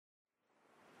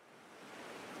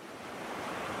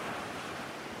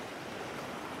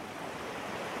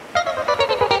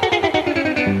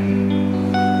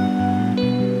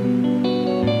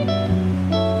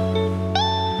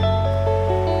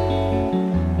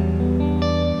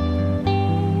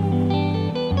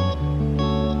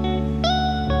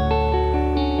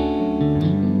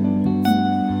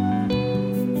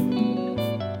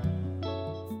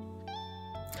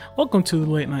Welcome to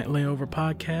the Late Night Layover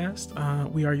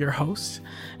podcast. We are your hosts,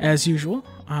 as usual.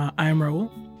 I am Raul,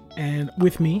 and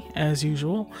with me, as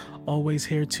usual, always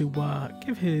here to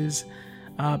give his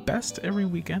best every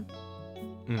weekend.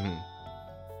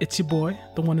 It's your boy,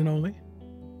 the one and only.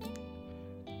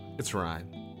 It's Ryan.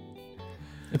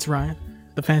 It's Ryan,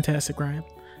 the fantastic Ryan.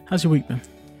 How's your week been?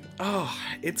 Oh,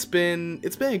 it's been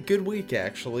a good week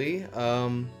actually.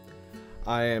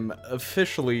 I am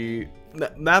officially,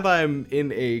 now that I'm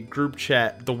in a group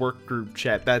chat, the work group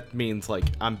chat, that means like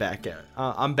I'm back at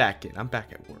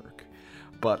work.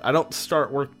 But I don't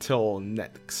start work till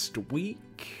next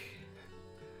week.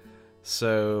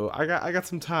 So I got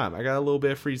some time. I got a little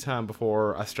bit of free time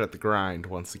before I start the grind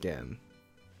once again.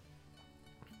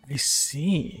 I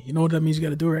see. You know what that means you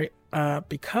gotta do, right?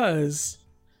 Because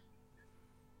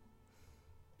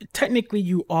technically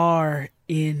you are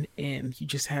in, you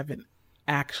just haven't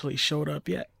actually showed up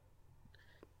yet.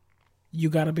 You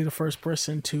gotta be the first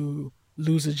person to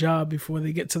lose a job before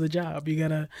they get to the job. You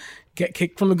gotta get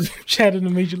kicked from the group chat and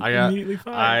immediately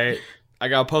fired. I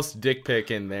gotta post a dick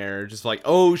pic in there, just like,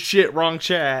 oh shit, wrong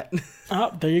chat.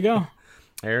 Oh, there you go.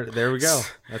 There we go.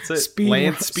 That's it.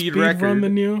 Speed record. Run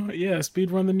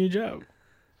the new job.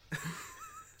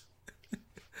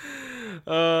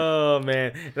 Oh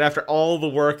man! And after all the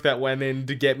work that went in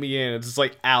to get me in, it's just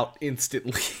like out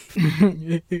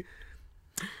instantly.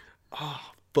 Oh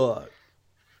fuck!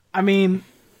 I mean,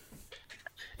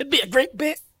 it'd be a great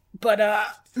bit, but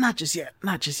not just yet.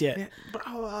 Yeah,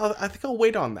 bro, I think I'll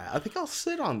wait on that. I think I'll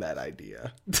sit on that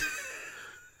idea.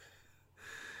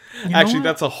 Actually,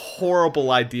 that's a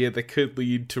horrible idea that could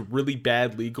lead to really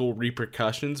bad legal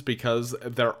repercussions because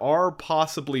there are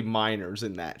possibly minors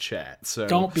in that chat. So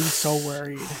don't be so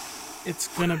worried. It's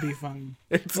gonna be fun.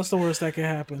 What's the worst that could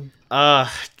happen?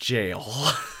 Jail.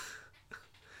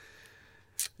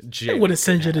 They wouldn't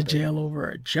send you to jail over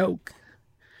a joke.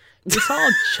 It's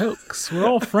all jokes. We're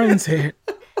all friends here.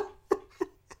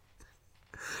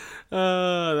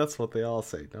 That's what they all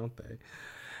say, don't they?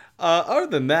 Other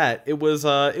than that, it was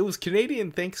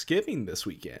Canadian Thanksgiving this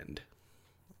weekend.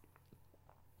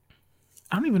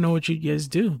 I don't even know what you guys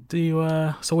do. Do you?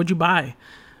 So what'd you buy?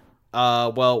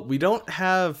 Well, we don't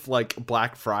have like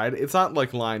Black Friday. It's not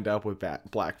like lined up with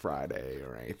Black Friday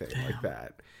or anything like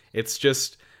that. It's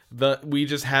just we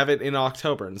just have it in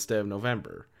October instead of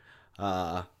November.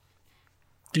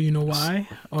 Do you know why,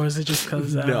 or is it just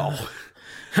because no?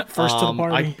 First to the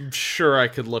party. I'm sure I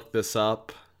could look this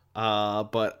up.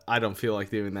 But I don't feel like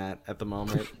doing that at the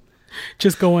moment.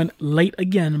 Just going late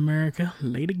again, America.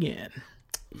 Late again.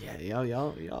 Yeah,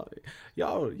 y'all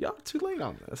too late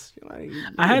on this.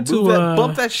 I had to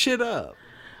bump that shit up.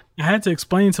 I had to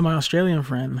explain to my Australian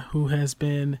friend who has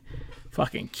been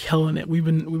fucking killing it. We've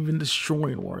been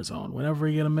destroying Warzone. Whenever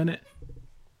we get a minute,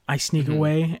 I sneak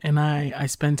away and I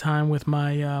spend time with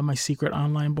my my secret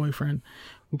online boyfriend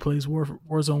who plays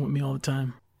Warzone with me all the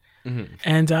time.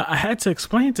 And I had to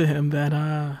explain to him that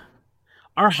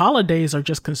our holidays are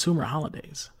just consumer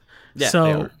holidays. Yeah,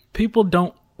 so people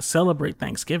don't celebrate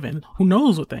Thanksgiving. Who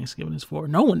knows what Thanksgiving is for?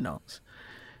 No one knows.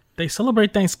 They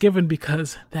celebrate Thanksgiving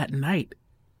because that night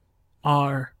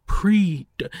are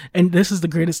and this is the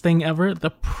greatest thing ever, the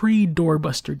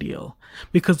pre-doorbuster deal.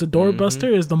 Because the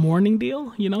doorbuster is the morning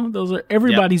deal, those are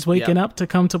everybody's waking up to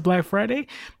come to Black Friday,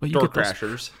 but you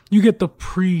get the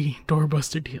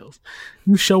pre-doorbuster deals.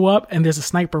 You show up and there's a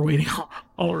sniper waiting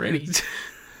already.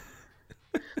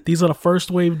 These are the first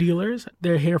wave dealers.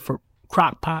 They're here for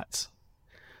crock pots,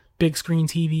 big screen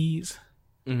TVs.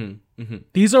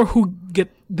 These are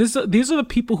these are the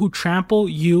people who trample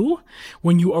you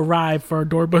when you arrive for a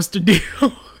doorbuster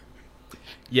deal.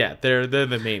 Yeah, they're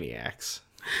the maniacs.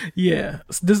 Yeah,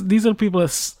 these are the people that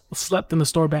slept in the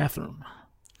store bathroom.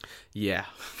 Yeah.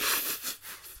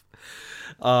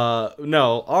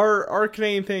 No, our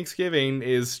Canadian Thanksgiving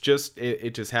is just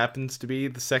it just happens to be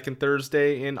the second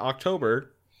Thursday in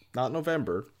October, not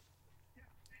November,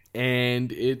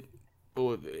 and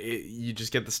you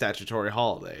just get the statutory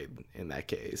holiday in that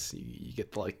case. You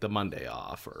get like the Monday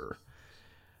off or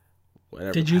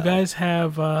whatever. Did you guys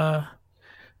have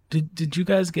did you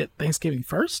guys get Thanksgiving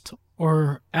first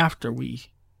or after we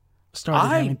started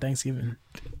having Thanksgiving?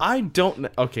 I don't know.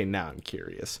 Okay, now I'm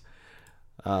curious.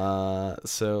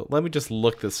 So let me just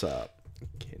look this up.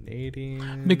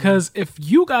 Canadian. Because if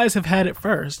you guys have had it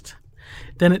first,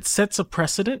 then it sets a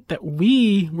precedent that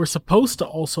we were supposed to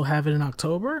also have it in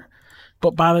October.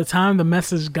 But by the time the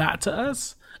message got to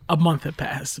us, a month had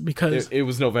passed because it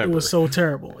was November. It was so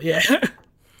terrible. Yeah.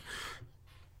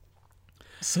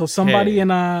 So somebody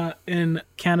in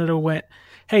Canada went,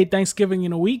 "Hey, Thanksgiving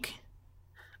in a week,"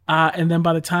 and then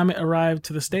by the time it arrived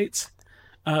to the States,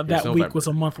 That week was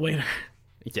a month later.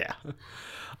 Yeah.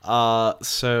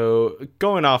 So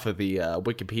going off of the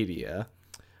Wikipedia,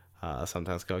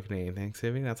 sometimes called Canadian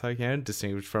Thanksgiving, that's how you can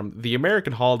distinguish from the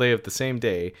American holiday of the same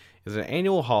day, is an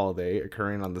annual holiday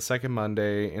occurring on the second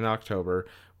Monday in October,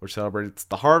 which celebrates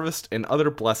the harvest and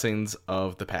other blessings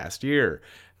of the past year.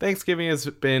 Thanksgiving has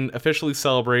been officially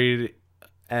celebrated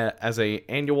as an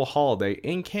annual holiday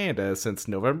in Canada since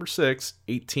November 6,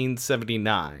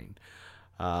 1879.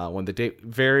 When the date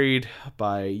varied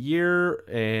by year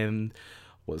and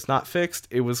was not fixed,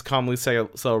 it was commonly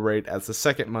celebrated as the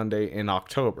second Monday in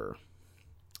October.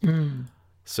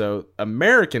 So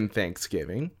American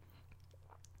Thanksgiving,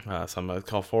 some might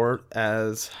call for it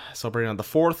as celebrating on the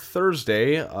fourth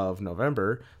Thursday of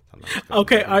November.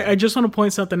 Okay, I just want to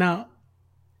point something out.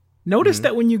 Notice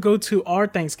that when you go to our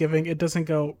Thanksgiving, it doesn't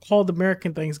go called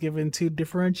American Thanksgiving to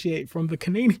differentiate from the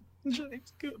Canadian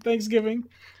Thanksgiving,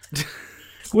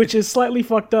 which is slightly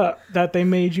fucked up that they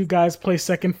made you guys play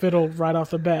second fiddle right off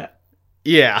the bat.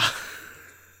 Yeah.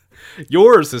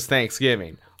 Yours is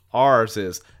Thanksgiving. Ours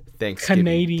is Thanksgiving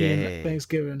Canadian Day.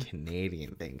 Thanksgiving.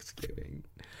 Canadian Thanksgiving.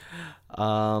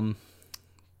 I'm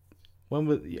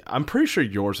pretty sure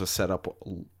yours was set up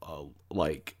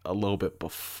like a little bit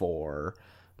before,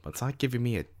 but it's not giving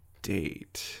me a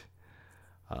date.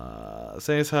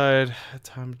 Setting aside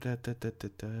time.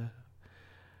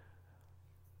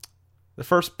 The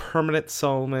first permanent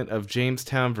settlement of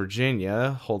Jamestown,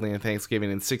 Virginia, holding a Thanksgiving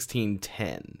in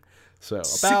 1610. So about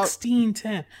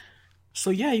 1610. So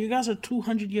yeah, you guys are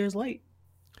 200 years late.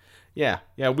 Yeah,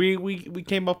 we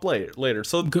came up later.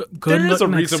 So good there is a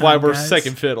reason why we're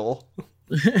second fiddle.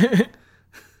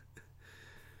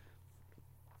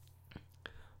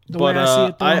 But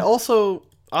I also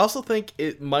think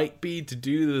it might be to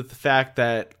do with the fact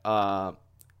that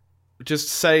just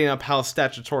setting up how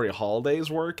statutory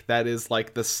holidays work, that is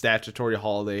like the statutory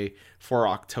holiday for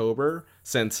October,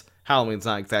 since Halloween's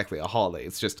not exactly a holiday,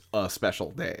 it's just a special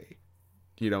day.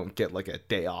 You don't get like a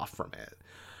day off from it.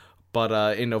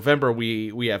 But in November,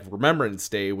 we have Remembrance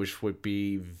Day, which would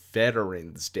be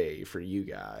Veterans Day for you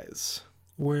guys.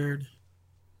 Weird.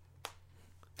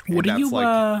 What do you,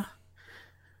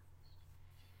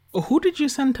 who did you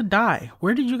send to die?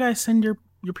 Where did you guys send your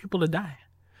people to die?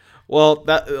 Well,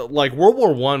 that like World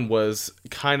War I was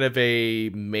kind of a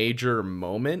major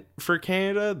moment for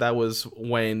Canada. That was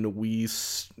when we,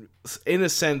 in a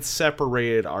sense,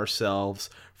 separated ourselves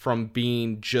from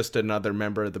being just another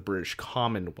member of the British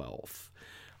Commonwealth.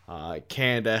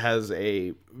 Canada has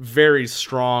a very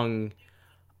strong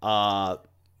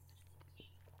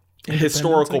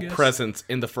historical presence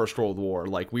in the First World War.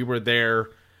 Like, we were there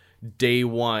day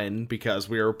one because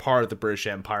we were part of the British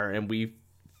Empire, and we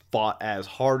fought as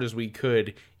hard as we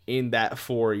could in that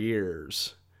 4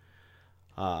 years.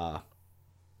 And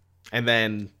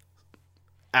then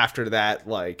after that,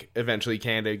 like, eventually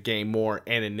Canada gained more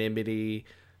anonymity,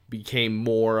 became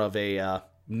more of a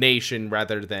nation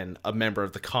rather than a member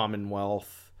of the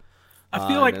Commonwealth. I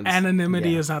feel like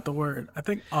anonymity is not the word. I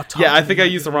think autonomy. Yeah, I think I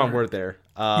used the wrong word there.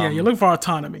 Yeah, you're looking for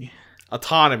autonomy.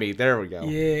 Autonomy, there we go.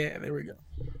 Yeah, there we go.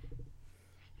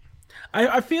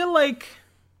 I feel like...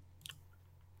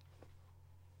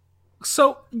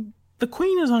 So, the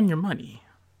Queen is on your money.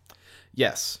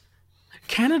 Yes.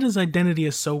 Canada's identity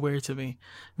is so weird to me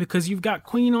because you've got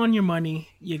Queen on your money,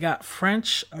 you got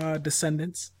French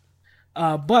descendants,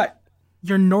 but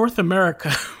you're North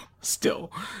America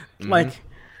still. Mm-hmm. Like,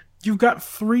 you've got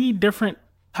three different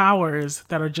powers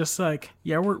that are just like,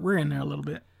 yeah, we're in there a little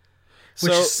bit,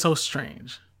 which is so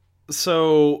strange.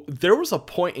 So there was a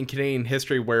point in Canadian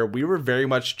history where we were very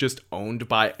much just owned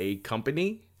by a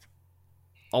company,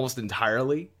 almost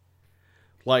entirely.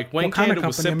 Like when Canada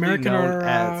was simply American known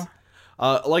as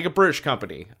like a British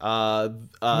company, the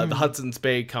Hudson's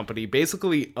Bay Company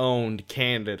basically owned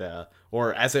Canada,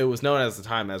 or as it was known at the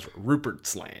time as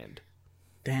Rupert's Land.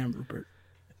 Damn, Rupert.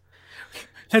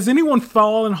 Has anyone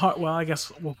fallen hard? Well, I guess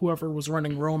whoever was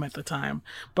running Rome at the time.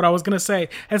 But I was going to say,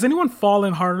 has anyone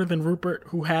fallen harder than Rupert,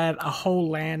 who had a whole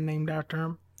land named after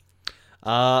him?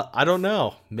 I don't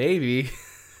know. Maybe.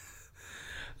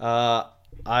 I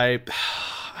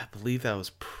believe that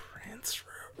was Prince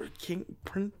Rupert.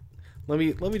 Prince. Let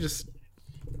me just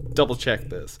double check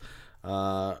this.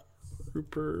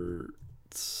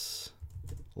 Rupert's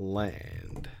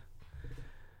Land.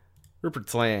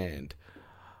 Rupert's Land.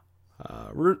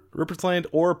 Rupert's Land,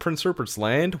 or Prince Rupert's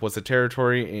Land, was a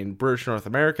territory in British North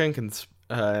America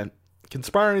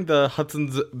conspiring the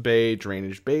Hudson's Bay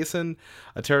Drainage Basin,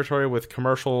 a territory with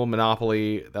commercial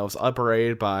monopoly that was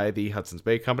operated by the Hudson's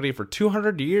Bay Company for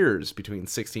 200 years between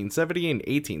 1670 and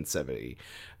 1870.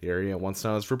 The area once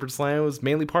known as Rupert's Land was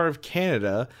mainly part of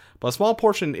Canada, but a small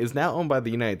portion is now owned by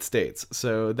the United States.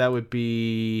 So that would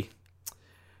be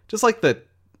just like a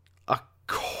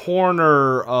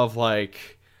corner of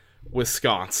like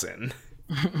Wisconsin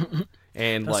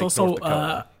and That's like also North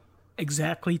Dakota.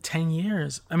 exactly 10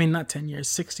 years. I mean, not 10 years,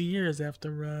 60 years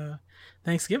after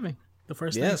Thanksgiving, the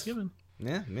first Thanksgiving.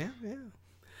 Yeah.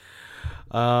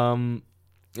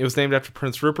 It was named after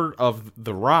Prince Rupert of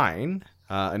the Rhine,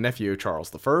 a nephew of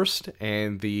Charles I,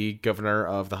 and the governor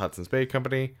of the Hudson's Bay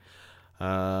Company.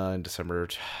 In December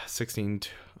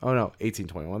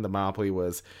 1821, the monopoly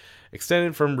was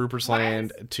extended from Rupert's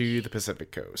Land to the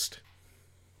Pacific coast.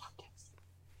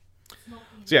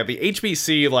 So yeah, the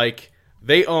HBC, like,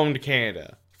 they owned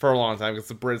Canada for a long time because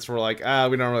the Brits were like,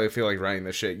 we don't really feel like running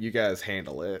this shit. You guys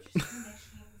handle it.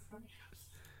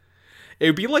 It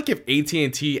would be like if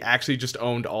AT&T actually just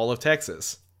owned all of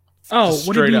Texas. Oh, just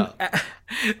what do you straight mean? up.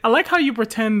 I like how you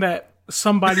pretend that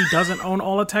somebody doesn't own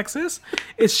all of Texas.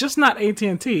 It's just not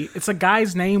AT&T. It's a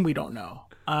guy's name we don't know.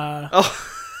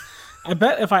 I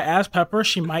bet if I ask Pepper,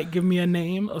 she might give me a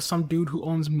name of some dude who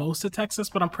owns most of Texas,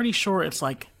 but I'm pretty sure it's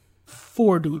like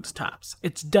 4 dudes tops.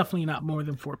 It's definitely not more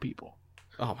than 4 people.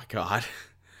 Oh my god.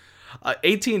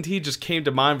 AT&T just came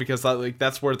to mind because like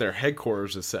that's where their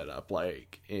headquarters is set up,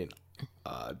 like in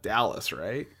Dallas,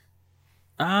 right?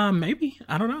 Maybe.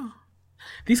 I don't know.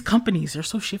 These companies, they're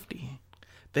so shifty.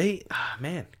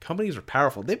 Man, companies are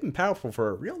powerful. They've been powerful for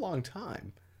a real long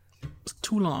time. It's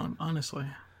too long, honestly.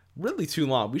 Really too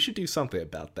long. We should do something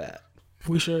about that.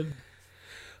 We should.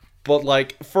 But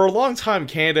like for a long time,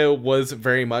 Canada was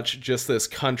very much just this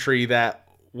country that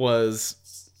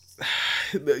was,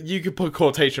 you could put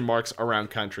quotation marks around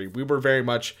country. We were very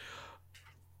much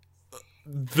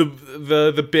the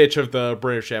bitch of the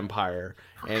British Empire,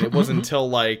 and it wasn't until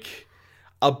like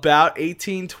about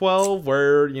 1812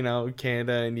 where, you know,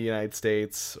 Canada and the United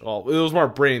States, well, it was more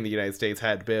Britain and the United States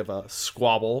had a bit of a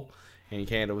squabble, and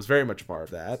Canada was very much a part of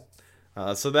that.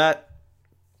 So that,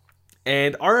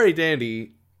 and our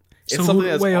identity, it's something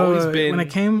that's always been.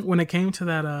 When it came to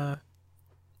that,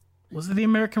 was it the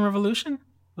American Revolution?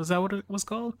 Was that what it was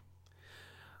called?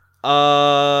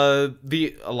 During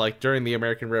the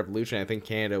American Revolution, I think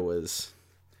Canada was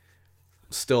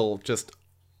still just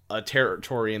a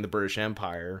territory in the British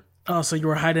Empire. Oh, so you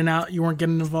were hiding out? You weren't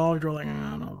getting involved? You were like, I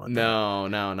don't know about that.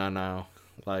 No.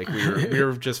 Like we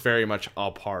were just very much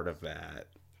a part of that,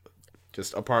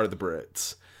 just a part of the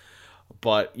Brits.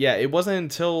 But yeah, it wasn't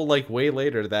until like way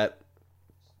later that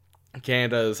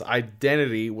Canada's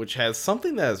identity, which has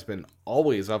something that has been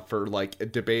always up for like a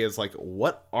debate, is like,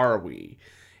 what are we?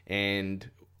 And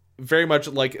very much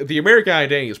like the American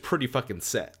identity is pretty fucking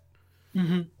set.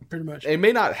 Mm-hmm, pretty much. It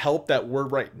may not help that we're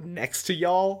right next to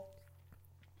y'all,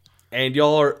 and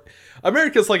y'all are.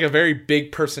 America's like a very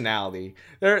big personality.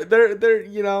 They're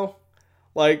you know,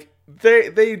 like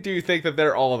they do think that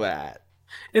they're all that.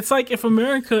 It's like if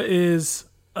America is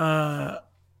like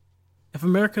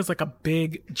a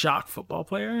big jock football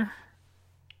player,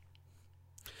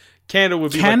 Canada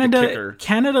would be like the kicker.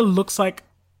 Canada looks like,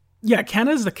 yeah,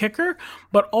 Canada's the kicker,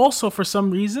 but also for some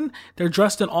reason they're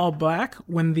dressed in all black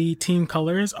when the team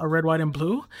colors are red, white, and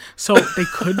blue. So they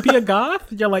could be a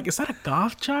goth. You're like, is that a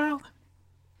goth child?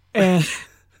 And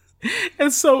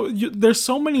so there's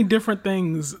so many different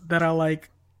things that are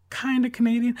like kind of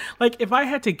Canadian. Like if I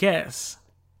had to guess,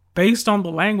 based on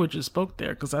the languages spoke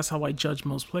there, because that's how I judge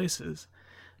most places,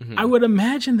 I would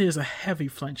imagine there's a heavy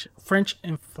French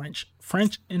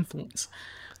influence.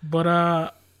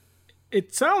 But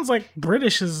it sounds like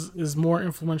British is more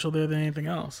influential there than anything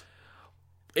else.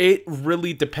 It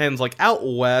really depends. Like out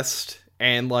west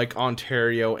and like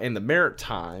Ontario and the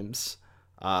Maritimes,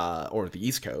 or the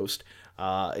East Coast,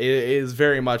 it is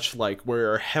very much like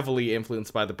we're heavily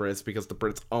influenced by the Brits because the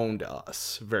Brits owned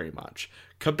us very much.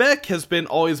 Quebec has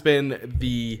always been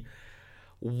the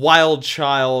wild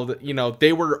child. You know,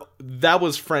 that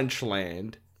was French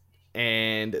land,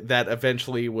 and that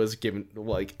eventually was given,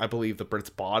 like, I believe the Brits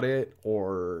bought it,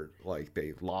 or like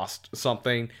they lost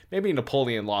something. Maybe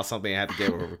Napoleon lost something and had to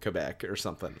give over Quebec or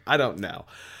something. I don't know.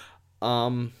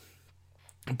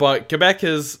 But Quebec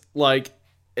is like,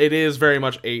 it is very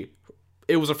much it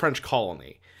was a French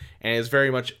colony, and it's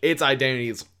very much, its identity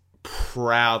is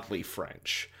proudly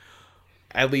French.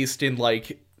 At least in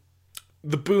like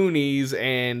the boonies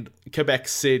and Quebec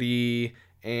City,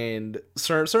 and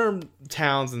certain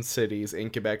towns and cities in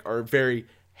Quebec are very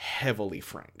heavily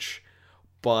French.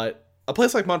 But a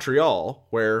place like Montreal,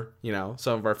 where, you know,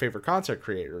 some of our favorite content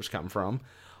creators come from,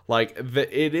 like,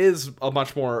 it is a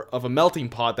much more of a melting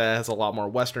pot that has a lot more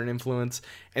Western influence.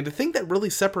 And the thing that really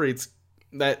separates,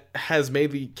 that has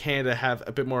made Canada have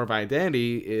a bit more of an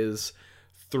identity, is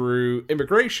through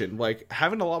immigration. Like,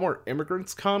 having a lot more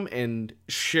immigrants come and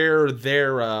share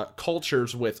their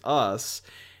cultures with us,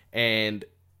 and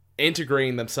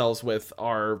integrating themselves with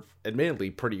our admittedly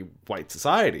pretty white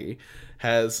society,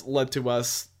 has led to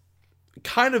us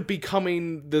kind of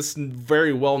becoming this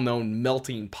very well-known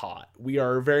melting pot. We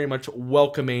are very much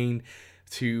welcoming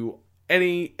to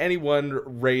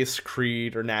anyone, race,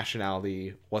 creed, or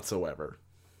nationality whatsoever.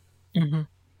 Mm-hmm.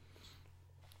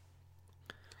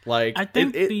 Like, I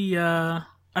think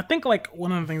I think like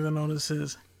one of the things I notice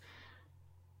is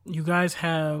you guys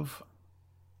have.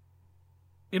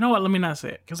 You know what? Let me not say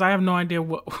it, because I have no idea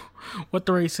what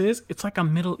the race is. It's like a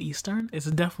Middle Eastern. It's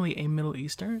definitely a Middle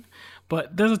Eastern.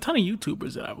 But there's a ton of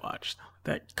YouTubers that I watched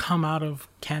that come out of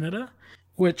Canada,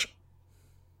 which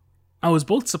I was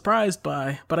both surprised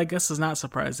by, but I guess it's not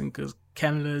surprising because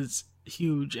Canada is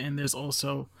huge, and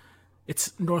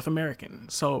it's North American.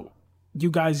 So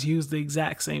you guys use the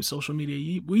exact same social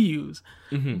media we use.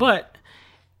 Mm-hmm. But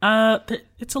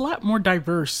it's a lot more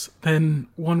diverse than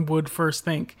one would first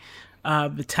think.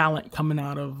 The talent coming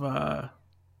out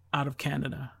of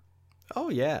Canada. Oh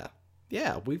yeah,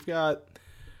 we've got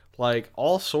like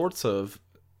all sorts of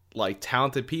like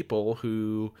talented people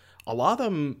who, a lot of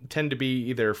them tend to be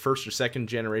either first or second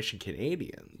generation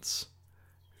Canadians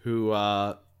who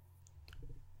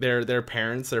their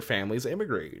parents, their families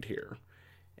immigrated here.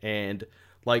 And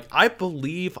like, I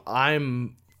believe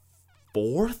I'm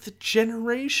fourth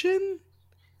generation.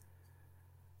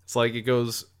 It's like, it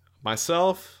goes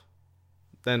myself,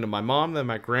 then to my mom, then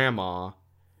my grandma,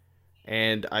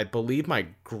 and I believe my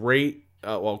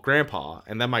grandpa,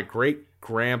 and then my great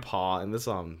grandpa, and this is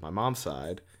on my mom's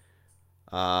side.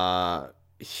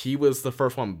 He was the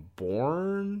first one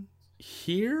born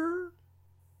here,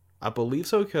 I believe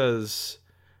so, because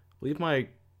I believe my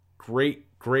great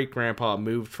grandpa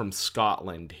moved from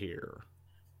Scotland here.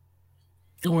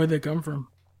 And where'd they come from?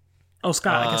 Oh,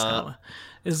 Scotland. I guess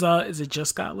Scotland. Is it just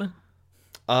Scotland?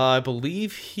 I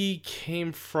believe he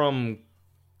came from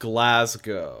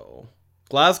Glasgow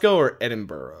or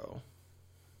Edinburgh.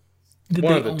 Did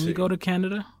they only go to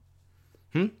Canada?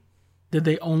 Did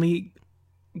they only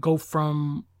go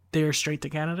from there straight to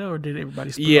Canada, or did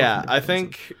everybody split? Yeah, I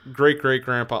think great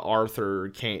grandpa Arthur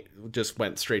just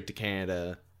went straight to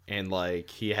Canada, and like,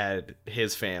 he had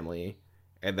his family,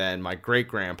 and then my great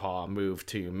grandpa moved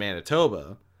to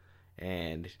Manitoba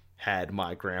and had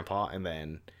my grandpa, and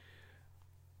then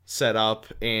set up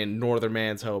in northern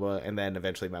Manitoba, and then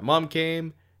eventually my mom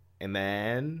came, and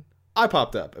then I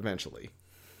popped up eventually.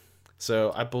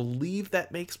 So I believe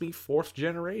that makes me fourth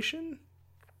generation.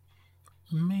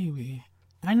 Maybe.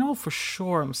 I know for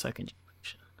sure I'm second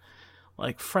generation.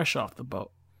 Like, fresh off the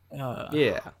boat.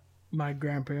 Yeah. My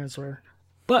grandparents were.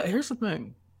 But here's the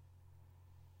thing.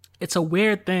 It's a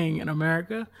weird thing in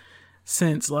America,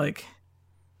 since like,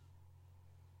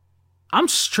 I'm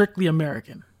strictly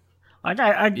American. Like,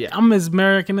 I'm as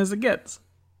American as it gets.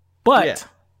 But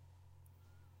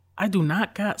I do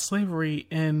not got slavery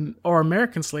or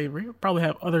American slavery. Probably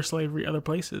have other slavery other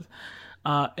places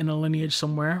in a lineage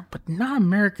somewhere, but not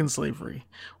American slavery,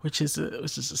 which is a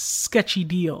sketchy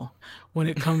deal when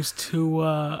it comes to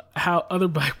how other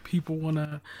black people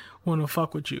wanna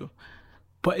fuck with you.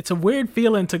 But it's a weird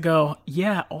feeling to go,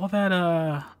 yeah, all that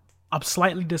I'm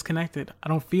slightly disconnected. I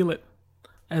don't feel it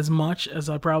as much as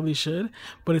I probably should,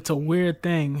 but it's a weird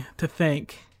thing to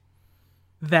think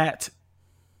that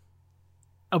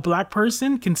a black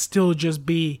person can still just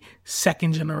be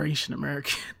second generation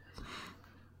American.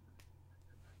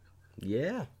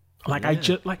 Yeah. Like, I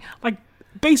just like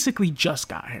basically just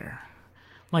got here.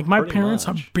 Like, my parents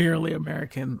are barely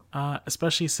American,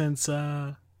 especially since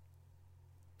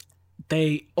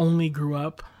they only grew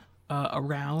up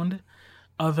around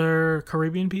other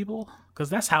Caribbean people, because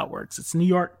that's how it works. It's New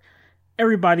York.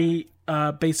 Everybody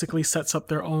basically sets up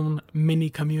their own mini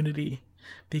community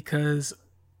because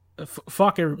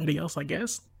fuck everybody else, I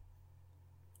guess.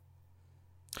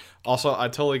 Also, I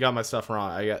totally got my stuff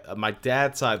wrong. I got my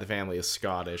dad's side of the family is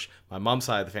Scottish. My mom's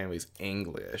side of the family is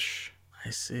English. I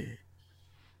see.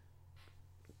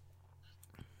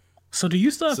 So do you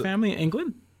still have family in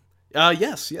England?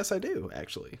 Yes, I do,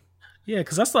 actually. Yeah,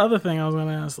 because that's the other thing I was going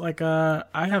to ask. Like, I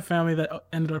have family that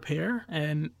ended up here,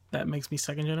 and that makes me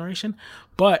second generation.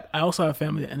 But I also have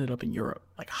family that ended up in Europe,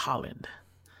 like Holland.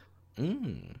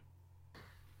 But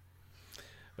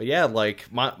yeah,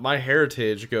 like, my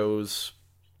heritage goes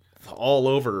all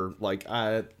over. Like,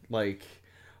 Like,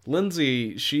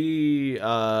 Lindsay, she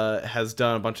has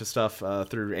done a bunch of stuff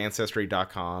through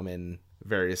Ancestry.com and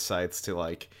various sites to,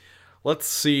 like, let's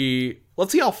see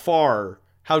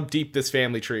how deep this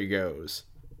family tree goes.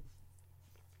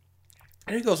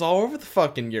 And it goes all over the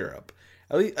fucking Europe.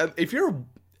 At least, if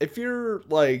you're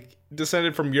like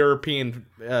descended from European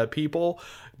people,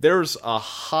 there's a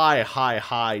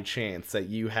high chance that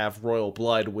you have royal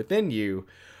blood within you.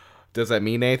 Does that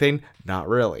mean anything? Not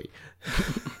really.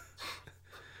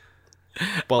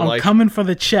 But I'm coming for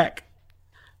the check.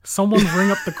 Someone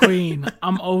ring up the queen.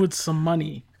 I'm owed some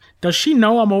money. Does she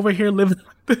know I'm over here living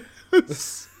like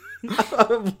this?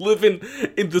 I'm living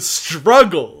in the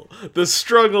struggle. The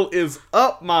struggle is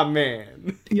up, my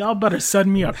man. Y'all better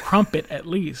send me a crumpet at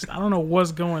least. I don't know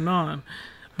what's going on.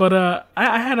 But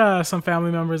I had some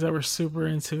family members that were super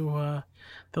into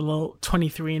the little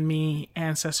 23andMe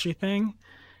ancestry thing.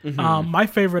 Mm-hmm. My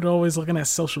favorite always looking at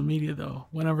social media though.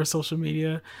 Whenever social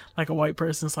media, like a white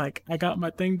person's like, I got my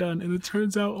thing done, and it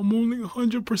turns out I'm only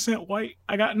 100% white.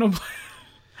 I got no black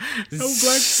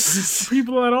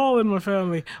people at all in my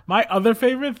family. My other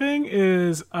favorite thing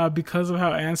is because of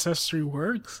how ancestry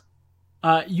works,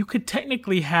 you could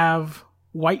technically have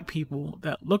white people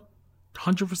that look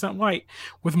 100% white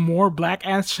with more black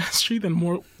ancestry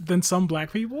than some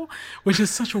black people, which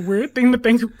is such a weird thing to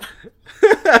think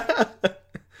about.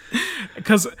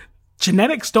 Because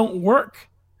genetics don't work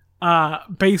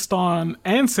based on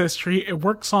ancestry. It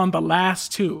works on the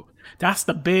last two. That's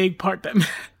the big part that matters.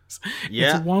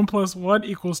 Yeah. It's 1 +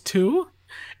 1 = 2.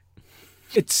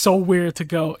 It's so weird to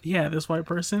go, yeah, this white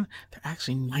person, they're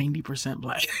actually 90%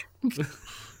 black.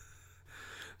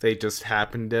 They just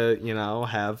happen to,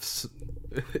 have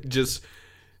just...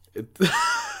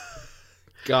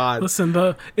 God.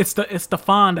 Listen, it's the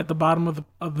fond at the bottom of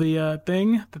the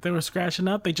thing that they were scratching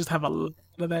up. They just have a lot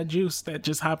of that juice that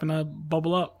just happened to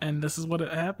bubble up, and this is what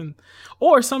it happened.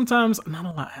 Or sometimes not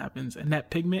a lot happens, and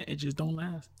that pigment, it just don't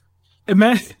last.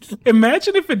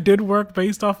 Imagine if it did work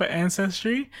based off of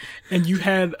ancestry, and you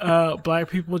had black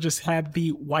people just had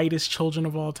the whitest children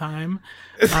of all time.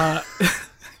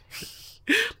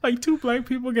 Like 2 black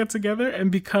people get together,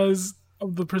 and because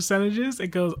of the percentages, it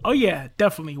goes, oh yeah,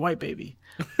 definitely white baby.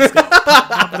 That's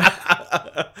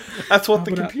what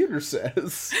the computer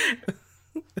says.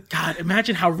 God,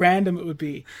 imagine how random it would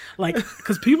be. Like,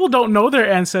 because people don't know their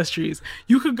ancestries.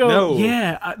 You could go,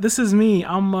 yeah, this is me.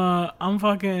 I'm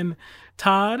fucking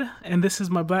Todd, and this is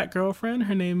my black girlfriend.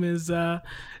 Her name is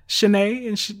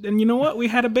Shanae, and you know what? We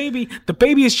had a baby. The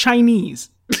baby is Chinese.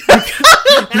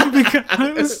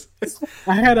 Because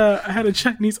I had a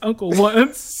Chinese uncle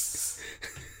once.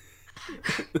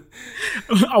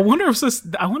 I wonder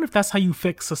if that's how you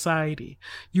fix society.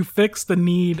 You fix the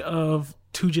need of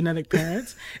 2 genetic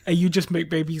parents, and you just make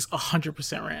babies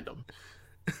 100% random.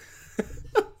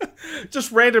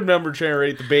 Just random number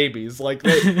generate the babies. Like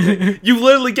you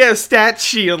literally get a stat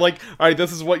sheet of like, all right,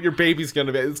 this is what your baby's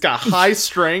gonna be. It's got high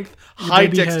strength, high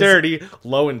dexterity,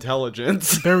 low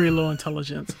intelligence, very low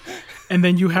intelligence. And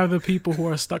then you have the people who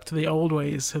are stuck to the old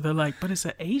ways, so they're like, but it's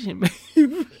an Asian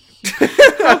baby.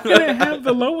 How can it have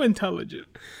the low intelligence?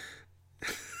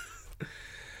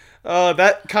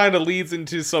 That kind of leads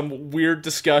into some weird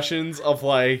discussions of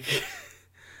like,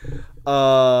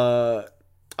 oh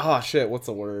shit, what's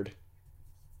the word?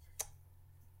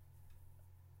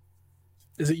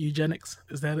 Is it eugenics?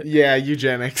 Is that it? Yeah,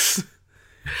 eugenics.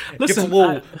 Listen,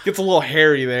 gets a little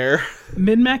hairy there.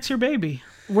 Min-max your baby.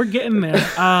 We're getting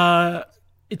there.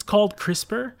 It's called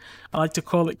CRISPR. I like to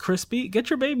call it crispy.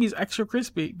 Get your babies extra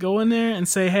crispy. Go in there and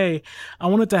say, hey, I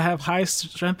want it to have high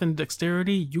strength and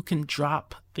dexterity. You can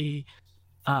drop the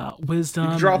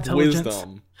wisdom.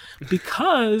 Wisdom.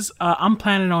 Because I'm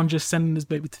planning on just sending this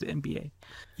baby to the NBA.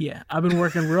 Yeah, I've been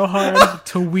working real hard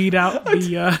to weed out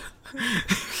the...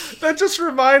 That just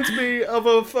reminds me of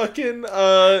a fucking...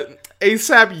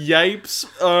 ASAP Yipes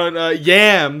on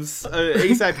Yams.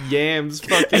 ASAP Yams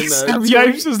fucking... ASAP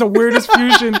Yipes is the weirdest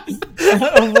fusion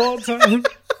of all time.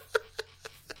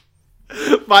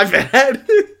 My bad.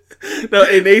 No,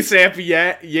 in ASAP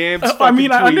Yams. I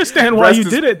mean, I understand why you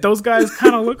did it. Those guys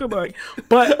kind of look alike,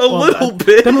 but little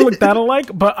bit. They don't look that alike.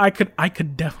 But I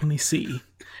could definitely see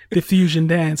the fusion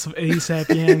dance of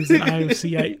ASAP Yams and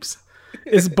IFC Yipes.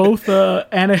 It's both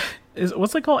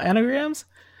what's it called? Anagrams.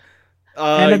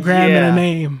 Anagram and a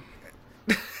name.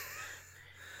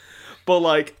 But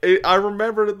like, I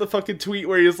remember the fucking tweet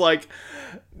where he was like,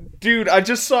 dude, I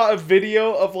just saw a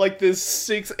video of like this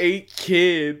 6'8"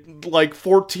 kid, like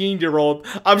 14-year-old.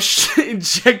 I'm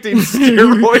injecting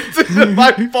steroids into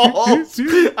my balls.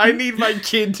 I need my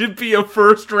kid to be a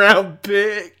first-round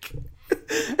pick.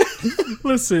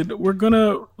 Listen, we're doing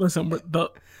a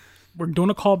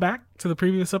callback to the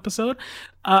previous episode.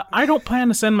 I don't plan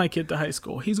to send my kid to high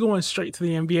school. He's going straight to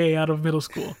the NBA out of middle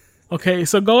school. Okay,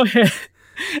 so go ahead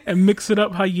and mix it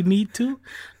up how you need to.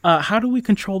 How do we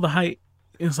control the height?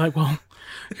 It's like, well,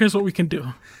 here's what we can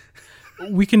do.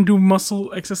 We can do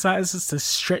muscle exercises to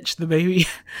stretch the baby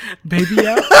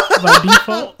out by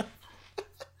default.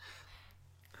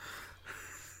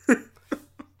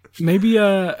 Maybe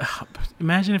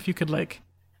imagine if you could like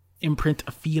imprint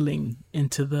a feeling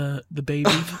into the baby.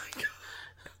 Oh my God.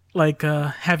 Like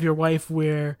have your wife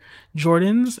wear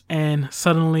Jordans and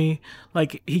suddenly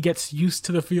like he gets used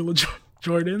to the feel of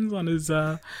Jordans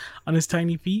on his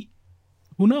tiny feet.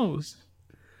 Who knows?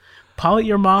 Pilot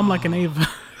your mom like an Ava.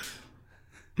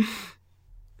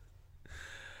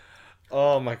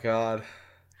 Oh my God.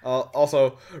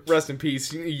 Also, rest in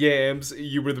peace, Yams.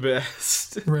 You were the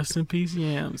best. Rest in peace,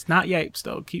 Yams. Not Yipes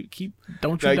though. Keep.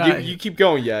 Don't you die. You keep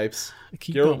going, Yipes.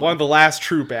 You're going. One of the last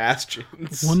true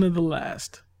bastions. One of the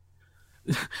last.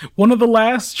 One of the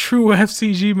last true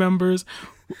FCG members,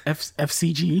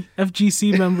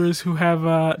 FGC members who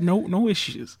have no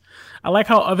issues. I like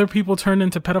how other people turned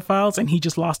into pedophiles and he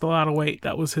just lost a lot of weight.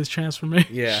 That was his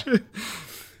transformation. Yeah.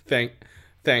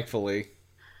 Thankfully.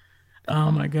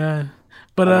 Oh my God.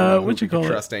 But what you call it?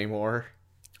 Trust anymore.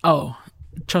 Oh,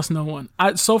 trust no one.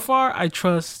 So far I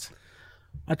trust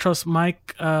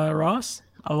Mike Ross.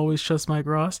 I'll always trust Mike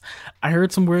Ross. I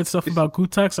heard some weird stuff about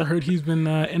Kutex. I heard he's been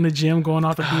in the gym going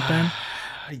off the deep end.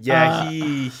 Yeah,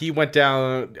 he went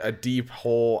down a deep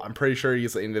hole. I'm pretty sure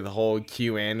he's into the whole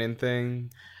QAnon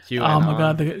thing. Oh my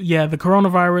God! The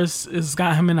coronavirus has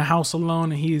got him in a house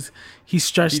alone, and he's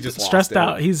stressed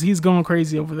out. He's going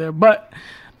crazy over there. But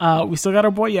we still got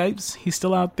our boy Yipes. He's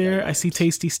still out there. I see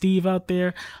Tasty Steve out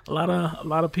there. A lot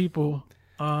of people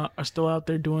are still out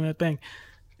there doing their thing.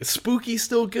 Is Spooky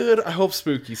still good? I hope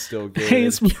Spooky's still good. Hey,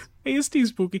 it's Steve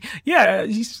Spooky. Yeah,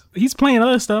 he's playing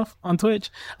other stuff on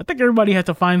Twitch. I think everybody had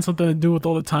to find something to do with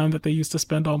all the time that they used to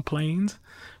spend on planes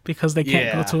because they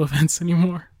can't go to events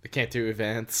anymore. They can't do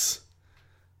events.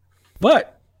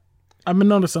 But I've been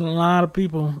noticing a lot of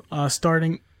people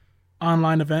starting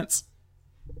online events.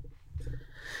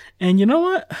 And you know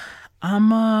what? I'm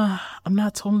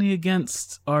not totally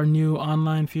against our new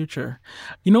online future.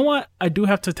 You know what? I do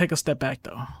have to take a step back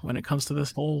though when it comes to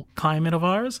this whole climate of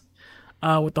ours.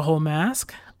 With the whole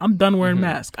mask, I'm done wearing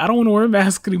masks. I don't want to wear a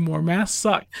mask anymore. Masks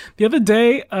suck. The other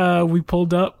day, we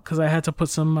pulled up because I had to put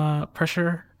some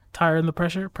pressure in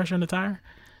the tire,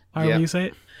 however you say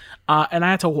it. And I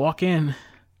had to walk in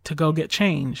to go get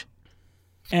change.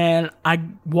 And I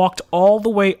walked all the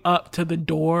way up to the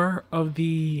door of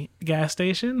the gas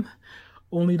station,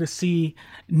 only to see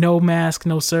no mask,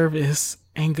 no service,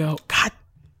 and go, God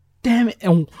damn it.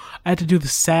 And I had to do the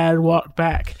sad walk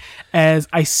back as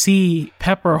I see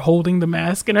Pepper holding the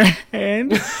mask in her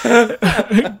hand,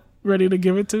 ready to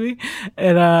give it to me.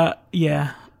 And I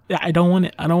don't want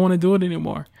it. I don't want to do it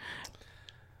anymore.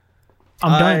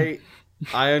 I'm done.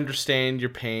 I understand your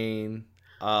pain.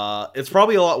 It's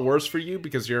probably a lot worse for you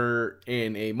because you're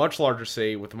in a much larger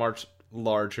city with a much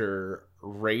larger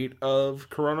rate of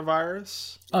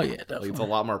coronavirus. Oh yeah, definitely. Like, it's a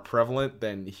lot more prevalent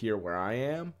than here where I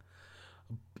am.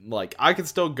 Like, I could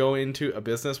still go into a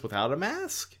business without a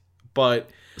mask, but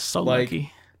so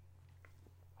lucky.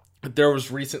 There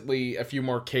was recently a few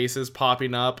more cases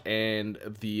popping up, and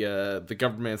the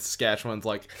government of Saskatchewan's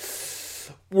like,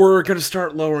 we're gonna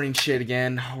start lowering shit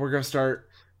again. We're gonna start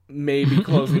maybe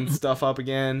closing stuff up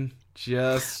again,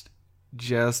 just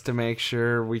to make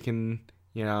sure we can,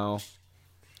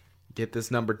 get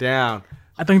this number down.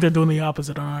 I think they're doing the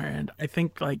opposite on our end. I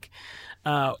think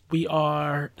we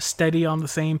are steady on the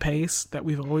same pace that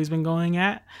we've always been going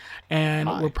at, and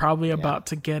we're probably about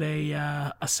to get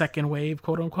a second wave,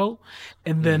 quote unquote.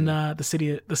 And then the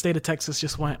state of Texas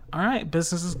just went, all right,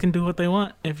 businesses can do what they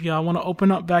want. If y'all want to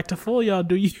open up back to full, y'all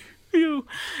do you.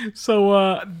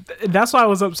 So that's why I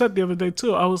was upset the other day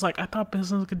too. I was like, I thought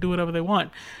businesses could do whatever they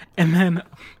want, and then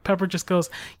Pepper just goes,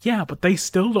 yeah, but they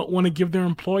still don't want to give their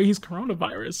employees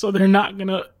coronavirus, so they're not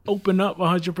gonna open up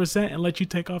 100% and let you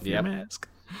take off your mask.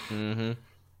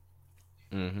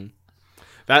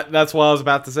 That's what I was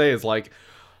about to say. Is like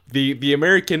the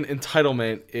American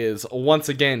entitlement is once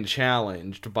again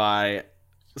challenged by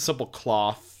simple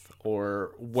cloth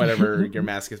or whatever your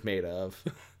mask is made of.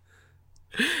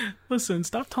 Listen,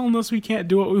 stop telling us we can't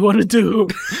do what we want to do.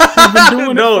 We've been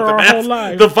doing it for our whole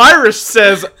life. The virus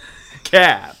says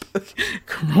cap.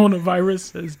 Coronavirus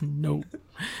says no,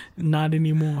 not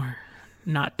anymore.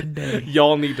 Not today.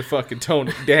 Y'all need to fucking tone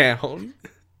it down.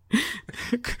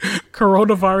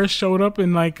 Coronavirus showed up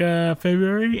in like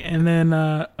February, and then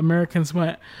Americans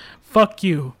went, "Fuck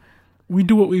you, we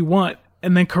do what we want."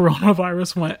 And then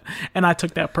coronavirus went, and I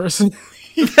took that personally.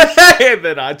 And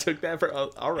then I took that for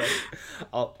all right.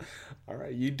 All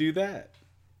right, you do that.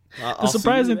 The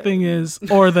surprising thing is,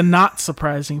 or the not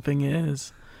surprising thing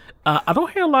is, I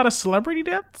don't hear a lot of celebrity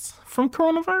deaths from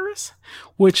coronavirus,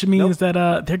 which means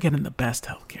that they're getting the best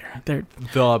healthcare.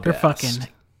 They're fucking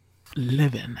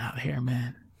living out here,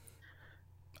 man.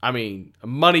 I mean,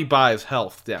 money buys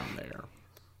health down there.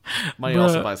 Money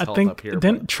also buys health up here.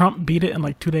 Didn't Trump beat it in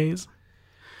like 2 days?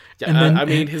 Yeah, and then, I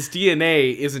mean, his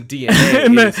DNA isn't DNA,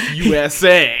 it's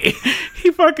USA. He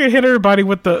fucking hit everybody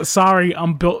with the "sorry,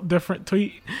 I'm built different"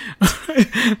 tweet.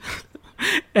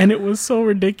 And it was so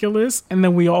ridiculous. And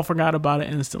then we all forgot about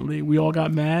it instantly. We all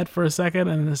got mad for a second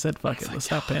and then said, fuck it, let's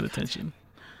stop paying attention.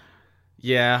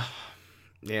 Yeah.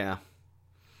 Yeah.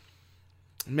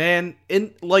 Man,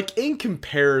 in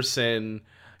comparison,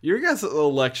 your guys'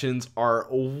 elections are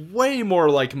way more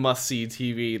like must-see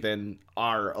TV than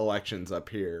our elections up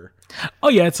here. Oh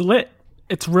yeah, it's lit.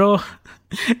 It's real.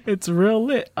 It's real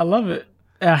lit. I love it.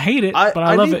 I hate it, but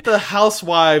I love it. I need the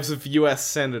housewives of U.S.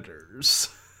 senators.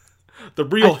 The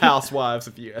real housewives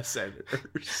of U.S.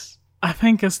 senators. I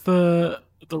think it's the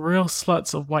real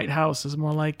sluts of White House is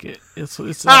more like it. It's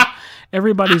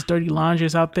everybody's dirty laundry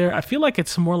is out there. I feel like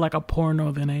it's more like a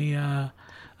porno than a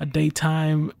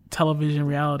daytime television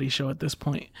reality show at this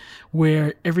point,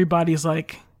 where everybody's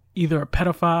like either a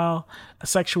pedophile, a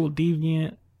sexual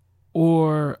deviant,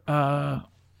 or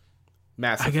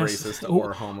massive racist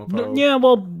or homophobe. Yeah,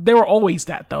 well, they were always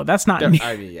that though. That's not new.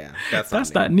 I mean, yeah,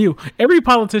 that's not new. Every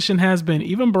politician has been,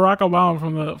 even Barack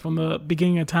Obama from the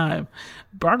beginning of time.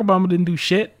 Barack Obama didn't do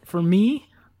shit for me.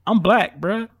 I'm black,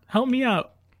 bruh. Help me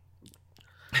out.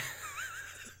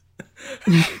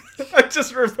 I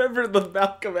just remember the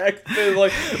Malcolm X thing,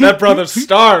 like, that brother's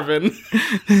starving.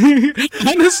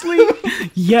 Honestly,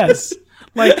 yes.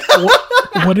 Like,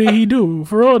 what did he do?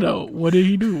 For real though, what did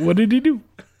he do? What did he do?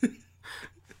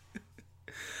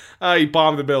 He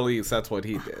bombed the Middle East. That's what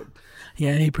he did.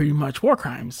 Yeah, he pretty much war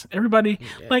crimes. Everybody,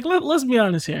 like, let's be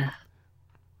honest here.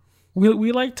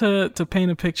 We like to paint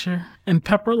a picture, and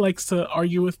Pepper likes to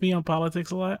argue with me on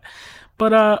politics a lot.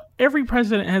 But every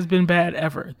president has been bad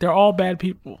ever. They're all bad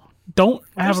people. Don't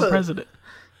have a president.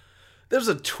 There's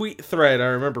a tweet thread I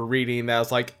remember reading that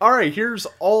was like, all right, here's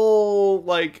all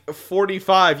like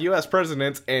 45 U.S.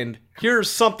 presidents, and here's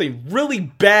something really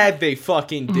bad they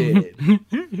fucking did.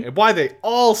 And why they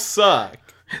all suck.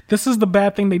 This is the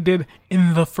bad thing they did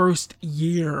in the first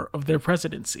year of their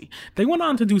presidency. They went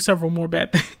on to do several more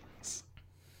bad things.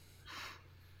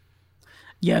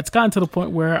 Yeah, it's gotten to the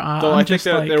point where though I think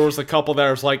that there was a couple that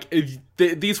was like,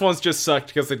 these ones just sucked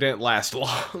because they didn't last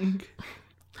long.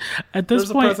 At this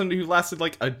There's point, a president who lasted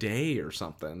like a day or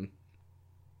something.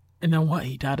 And then what?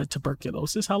 He died of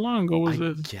tuberculosis? How long ago was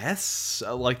this? I guess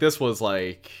like this was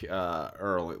like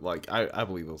early, like I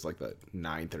believe it was like the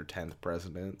 9th or 10th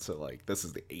president. So like this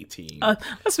is the 18th.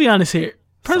 Let's be honest here.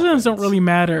 Presidents don't really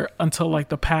matter until like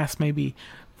the past maybe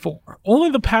 4. Only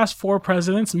the past 4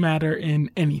 presidents matter in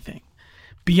anything.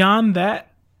 Beyond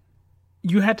that,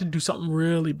 you had to do something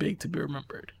really big to be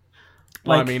remembered.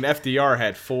 Well, I mean, FDR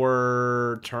had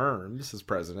 4 terms as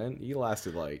president. He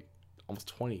lasted like almost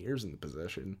 20 years in the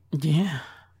position. Yeah.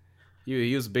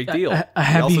 He was a big deal. A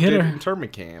heavy hitter. Did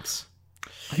internment camps.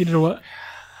 He did what?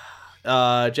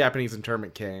 Japanese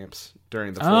internment camps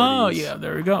during the 40s. Oh, yeah,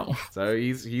 there we go. So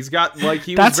he's got like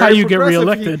That's how you get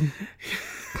reelected.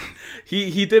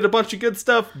 He did a bunch of good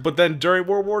stuff, but then during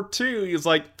World War II, he was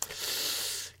like,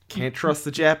 can't trust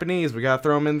the Japanese. We gotta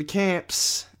throw them in the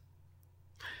camps.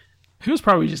 He was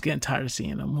probably just getting tired of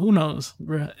seeing them. Who knows?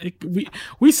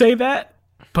 We say that,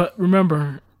 but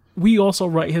remember, we also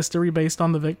write history based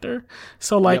on the victor.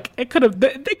 So like, they could have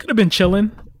been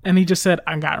chilling, and he just said,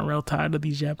 "I'm gotten real tired of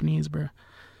these Japanese, bro.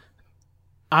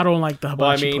 I don't like the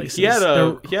hibachi places." He had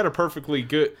a perfectly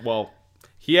good. Well,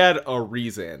 he had a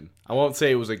reason. I won't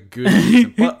say it was a good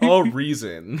reason, but a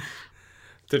reason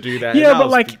to do that. Yeah, but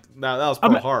like that was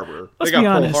Pearl Harbor. Let's be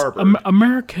honest.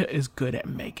 America is good at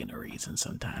making a reason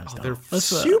sometimes. They're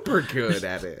super good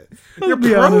at it. They're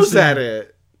pros at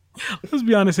it. Let's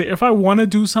be honest here. If I want to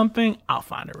do something, I'll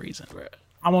find a reason for it.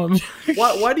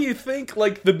 Why do you think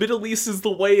like the Middle East is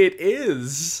the way it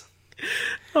is?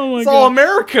 Oh my God. It's all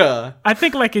America. I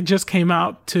think like it just came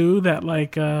out too that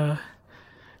like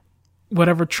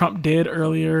whatever Trump did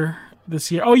earlier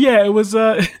this year. Oh yeah, it was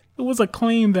a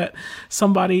claim that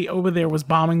somebody over there was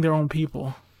bombing their own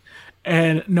people.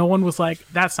 And no one was like,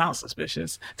 that sounds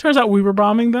suspicious. Turns out we were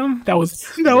bombing them. That was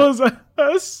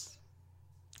us.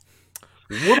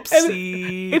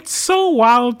 Whoopsie. It's so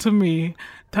wild to me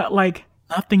that like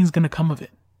nothing's gonna come of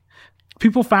it.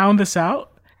 People found this out.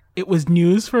 It was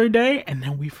news for a day, and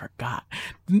then we forgot.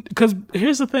 Because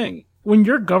here's the thing: when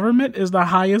your government is the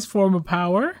highest form of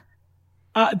power,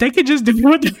 they could just do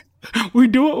what we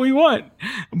do what we want,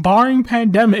 barring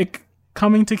pandemic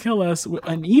coming to kill us,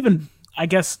 and even I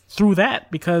guess through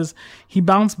that because he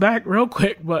bounced back real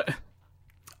quick. But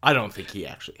I don't think he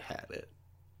actually had it.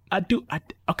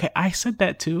 Okay, I said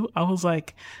that too. I was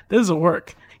like, this will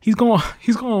work. He's going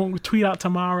to tweet out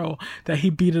tomorrow that he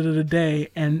beat it in a day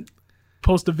and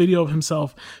post a video of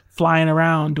himself flying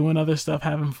around doing other stuff,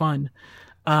 having fun,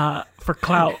 for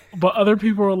clout. But other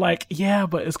people were like, yeah,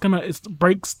 but it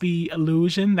breaks the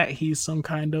illusion that he's some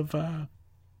kind of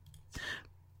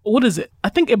what is it? I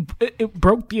think it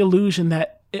broke the illusion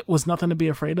that it was nothing to be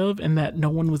afraid of and that no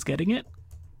one was getting it.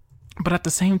 But at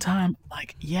the same time,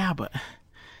 like, yeah, but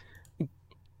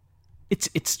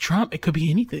it's Trump. It could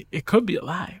be anything. It could be a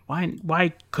lie.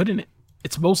 Why couldn't it?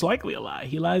 It's most likely a lie.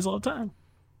 He lies all the time.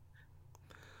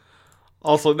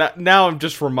 Also, now I'm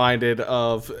just reminded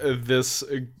of this,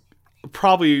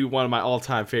 probably one of my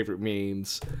all-time favorite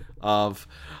memes of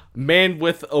man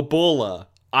with Ebola.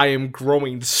 I am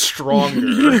growing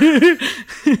stronger.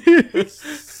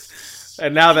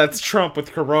 And now that's Trump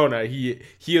with Corona. He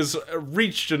has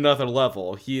reached another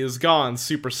level. He has gone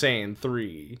Super Saiyan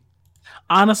 3.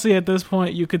 Honestly, at this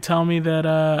point, you could tell me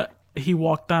that he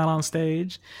walked out on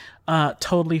stage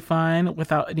totally fine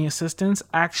without any assistance,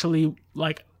 actually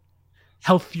like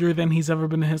healthier than he's ever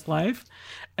been in his life.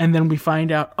 And then we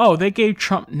find out, oh, they gave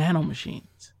Trump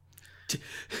nanomachines.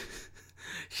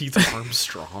 He's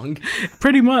Armstrong.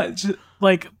 Pretty much.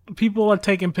 Like, people are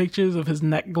taking pictures of his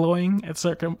neck glowing at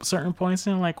certain points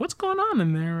and like, what's going on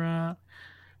in there,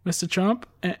 Mr. Trump?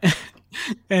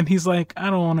 And he's like, I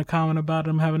don't want to comment about it.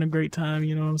 I'm having a great time.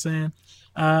 You know what I'm saying?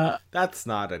 That's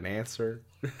not an answer.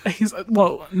 He's like,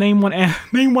 well, name one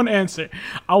answer.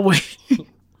 I'll wait.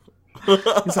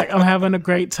 He's like, I'm having a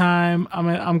great time.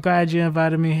 I'm glad you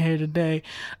invited me here today.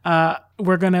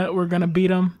 We're gonna beat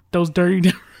them. Those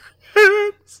dirty.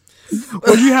 What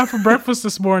did you have for breakfast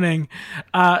this morning?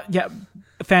 Yeah,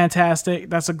 fantastic.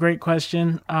 That's a great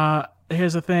question.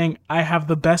 Here's the thing. I have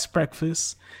the best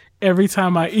breakfast. Every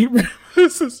time I eat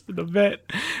breakfast, it's an event.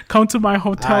 Come to my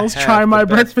hotels, try my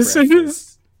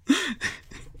breakfasts.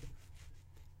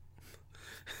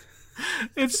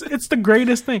 It's the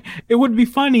greatest thing. It would be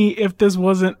funny if this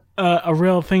wasn't a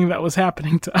real thing that was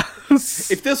happening to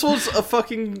us. If this was a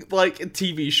fucking like a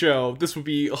TV show, this would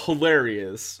be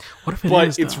hilarious. What if it but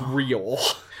is, it's though? Real.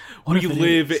 What We if it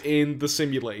live is? in the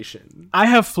simulation. I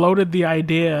have floated the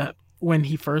idea when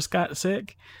he first got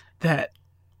sick that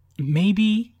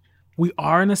maybe we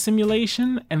are in a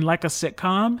simulation, and like a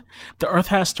sitcom, the Earth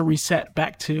has to reset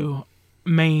back to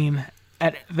Maine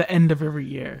at the end of every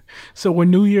year. So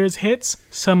when New Year's hits,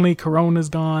 suddenly Corona's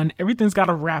gone. Everything's got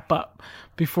to wrap up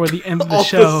before the end of the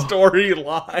show. The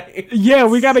storyline. Yeah,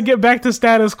 we got to get back to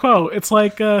status quo. It's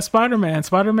like Spider-Man.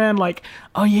 Spider-Man, like,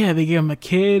 oh yeah, they gave him a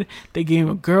kid. They gave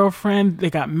him a girlfriend. They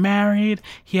got married.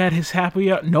 He had his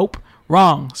happy... Nope.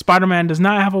 Wrong. Spider-Man does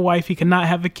not have a wife. He cannot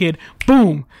have a kid.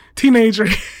 Boom. Teenager.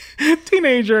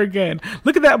 Teenager again.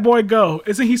 Look at that boy go.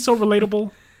 Isn't he so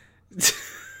relatable?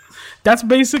 That's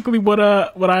basically what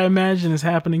I imagine is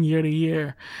happening year to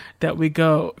year, that we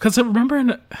go. Because remember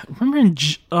in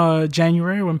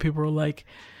January when people were like,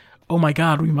 "Oh my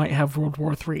God, we might have World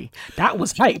War III." That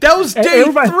was hype. That was day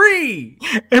 3.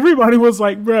 Everybody was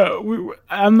like, "Bro,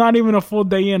 I'm not even a full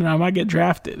day in, and I might get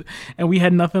drafted." And we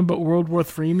had nothing but World War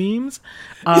III memes.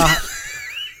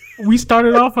 We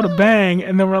started off with a bang,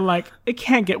 and then we're like, "It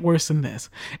can't get worse than this.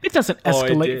 It doesn't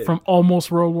escalate from almost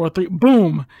World War III."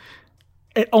 Boom.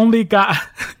 It only got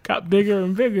bigger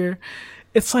and bigger.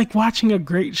 It's like watching a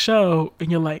great show, and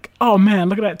you're like, "Oh man,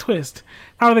 look at that twist!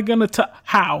 How are they gonna top?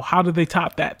 How did they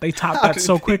top that? They topped that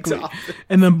so quickly,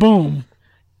 and then boom,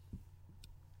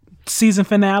 season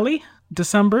finale,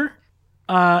 December,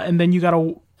 and then you got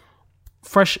a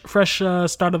fresh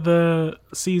start of the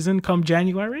season come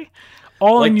January.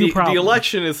 All like new problems. The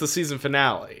election is the season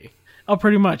finale. Oh,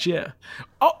 pretty much, yeah.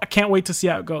 Oh, I can't wait to see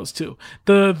how it goes too.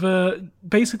 The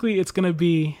basically it's gonna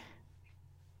be.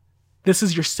 This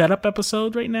is your setup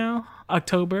episode right now,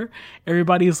 October.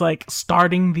 Everybody's like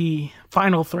starting the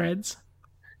final threads.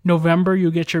 November,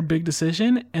 you get your big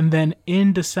decision, and then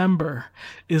in December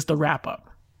is the wrap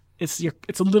up. It's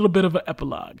a little bit of an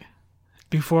epilogue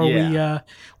before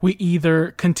we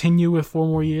either continue with 4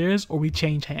 more years or we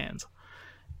change hands.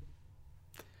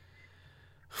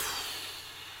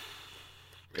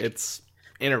 It's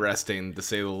interesting to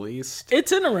say the least.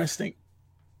 It's interesting.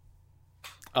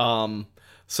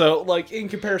 So, like, in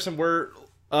comparison, we're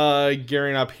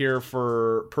gearing up here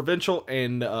for provincial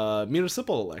and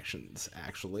municipal elections,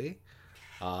 actually.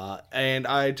 And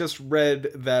I just read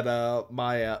that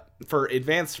my for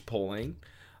advanced polling,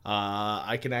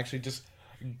 I can actually just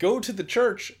go to the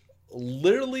church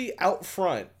literally out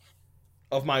front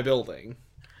of my building.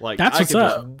 Like, That's what's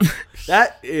up.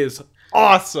 That is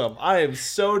awesome. I am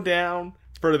so down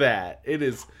for that. It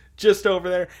is just over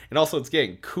there, and also it's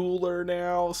getting cooler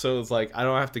now, so it's like I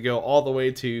don't have to go all the way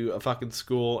to a fucking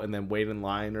school and then wait in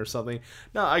line or something.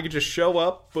 No, I could just show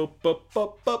up, boop, boop,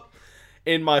 boop, boop,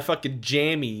 in my fucking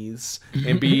jammies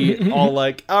and be all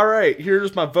like, all right,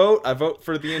 here's my vote. I vote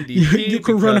for the NDP you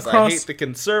can because run across, I hate the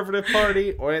Conservative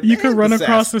Party. Or you can run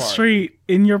across the street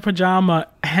in your pajama,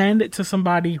 hand it to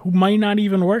somebody who might not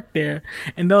even work there,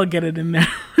 and they'll get it in there.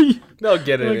 They'll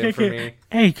get it in for me.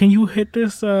 Hey, can you hit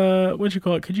this, what you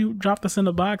call it? Could you drop this in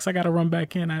the box? I got to run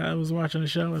back in. I was watching the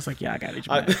show. It's like, yeah, I got it.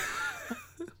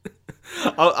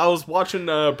 I was watching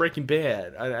Breaking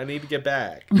Bad. I need to get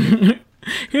back.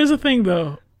 Here's the thing,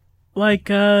 though. Like,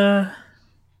 how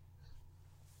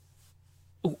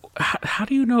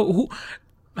do you know?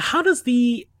 How does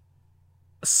the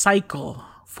cycle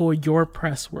for your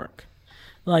press work?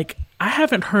 Like, I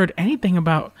haven't heard anything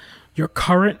about your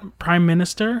current prime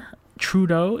minister,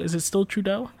 Trudeau. Is it still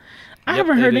Trudeau? I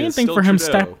haven't heard anything for him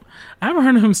I haven't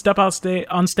heard him step out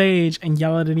on stage and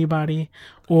yell at anybody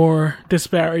or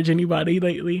disparage anybody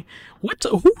lately.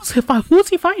 Who's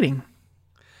he fighting?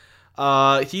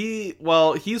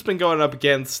 He's been going up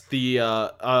against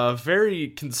the very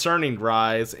concerning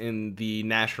rise in the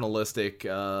nationalistic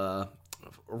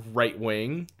right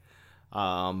wing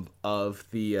of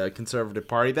the Conservative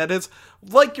Party that is,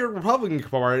 like your Republican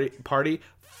Party,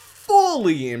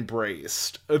 fully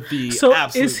embraced the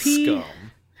absolute scum.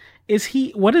 Is he?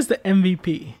 What is the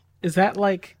MVP? Is that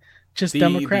like just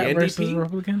Democrat versus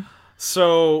Republican?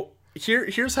 So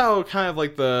here's how kind of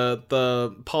like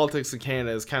the politics of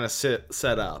Canada is kind of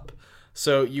set up.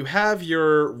 So you have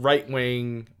your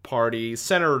right-wing party,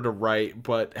 center to right,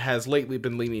 but has lately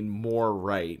been leaning more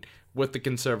right with the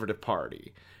Conservative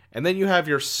Party. And then you have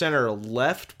your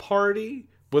center-left party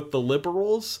with the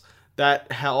Liberals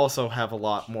that also have a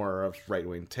lot more of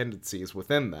right-wing tendencies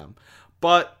within them,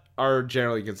 but are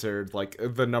generally considered like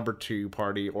the number 2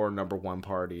 party or number 1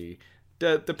 party,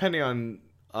 depending on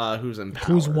who's in power.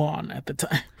 Who's won at the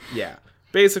time. Yeah.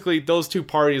 Basically, those two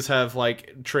parties have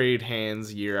like traded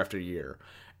hands year after year.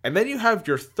 And then you have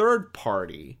your third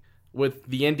party with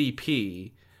the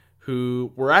NDP,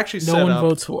 who were actually set up... No one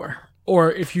votes for.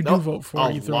 Or if you do vote for,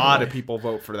 a lot of people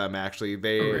vote for them, actually.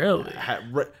 Really?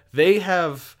 They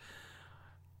have...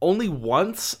 Only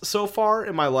once so far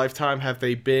in my lifetime have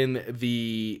they been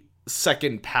the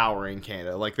second power in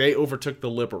Canada. Like, they overtook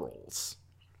the Liberals.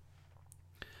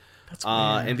 That's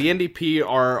weird. And the NDP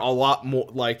are a lot more,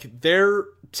 like, they're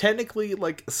technically,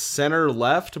 like,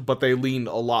 center-left, but they lean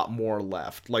a lot more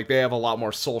left. Like, they have a lot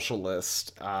more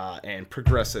socialist and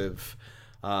progressive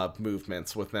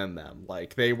movements within them.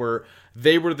 Like, they were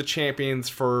the champions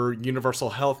for universal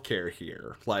health care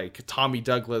here. Like, Tommy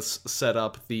Douglas set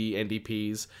up the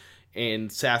NDPs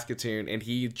in Saskatoon, and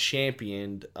he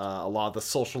championed a lot of the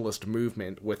socialist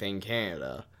movement within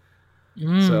Canada.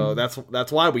 So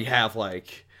that's why we have,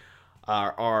 like,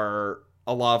 a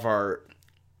lot of our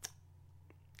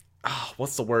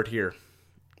what's the word here?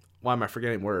 Why am I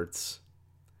forgetting words?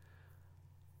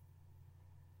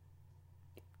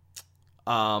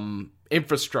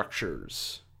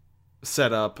 Infrastructures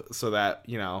set up so that,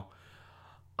 you know,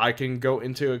 I can go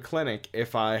into a clinic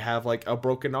if I have like a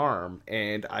broken arm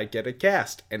and I get a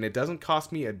cast and it doesn't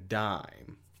cost me a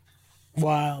dime.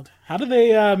 Wild. How do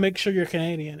they make sure you're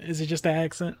Canadian? Is it just the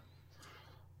accent?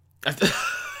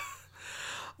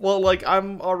 Well, like, I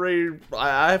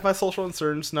have my social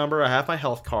insurance number, I have my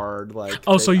health card, like...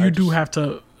 Oh, so you do have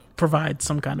to provide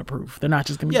some kind of proof. They're not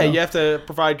just going to you have to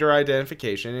provide your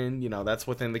identification, and, you know, that's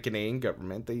within the Canadian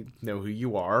government. They know who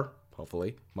you are,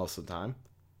 hopefully, most of the time.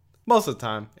 Most of the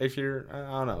time. If you're, I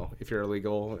don't know, if you're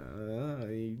illegal,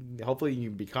 hopefully you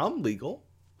become legal.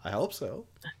 I hope so.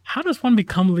 How does one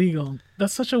become legal?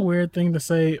 That's such a weird thing to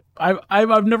say.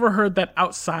 I've never heard that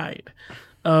outside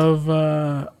of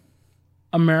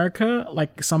America,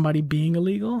 like somebody being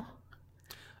illegal.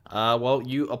 Well,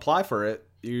 you apply for it.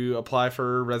 You apply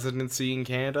for residency in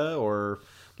Canada, or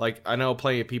like I know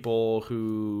plenty of people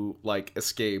who like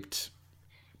escaped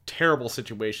terrible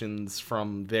situations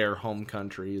from their home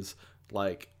countries,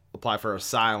 like apply for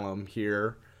asylum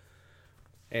here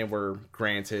and were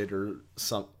granted or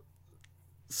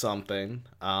something.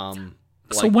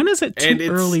 So when is it too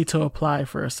early to apply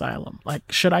for asylum? Like,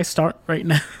 should I start right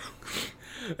now?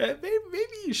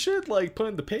 Maybe you should like put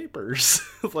in the papers.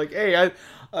 It's like, hey,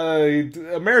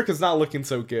 America's not looking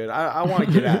so good. I want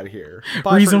to get out of here.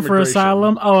 Apply Reason for immigration.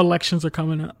 asylum? Oh, elections are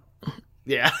coming up.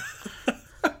 Yeah.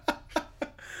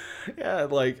 Yeah,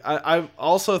 like I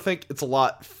also think it's a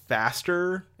lot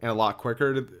faster and a lot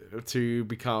quicker to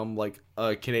become like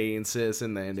a Canadian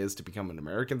citizen than it is to become an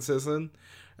American citizen,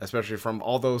 especially from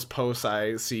all those posts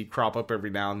I see crop up every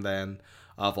now and then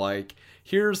of like,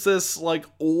 here's this like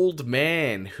old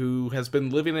man who has been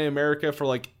living in America for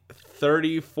like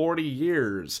 30, 40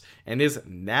 years and is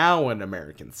now an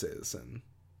American citizen.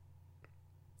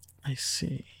 I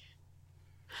see.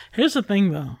 Here's the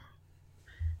thing, though.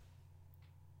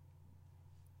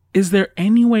 Is there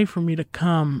any way for me to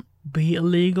come be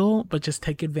illegal, but just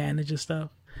take advantage of stuff?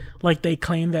 Like they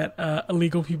claim that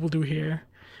illegal people do here.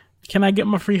 Can I get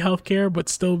my free healthcare, but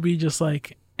still be just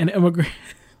like an immigrant?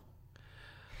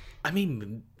 I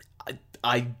mean,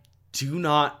 I do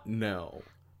not know.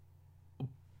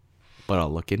 But I'll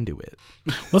look into it.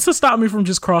 What's to stop me from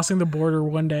just crossing the border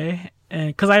one day? And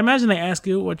because I imagine they ask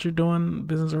you what you're doing,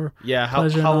 business or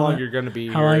how long you're going to be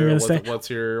how here,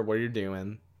 what you're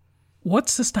doing.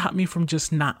 What's to stop me from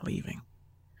just not leaving?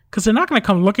 Because they're not going to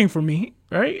come looking for me,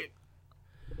 right?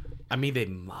 I mean, they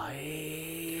might,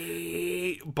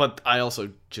 but I also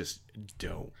just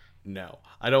don't know.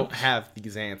 I don't have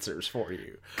these answers for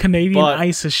you. Canadian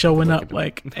ICE is showing up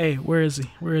like, hey, where is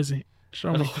he? Where is he?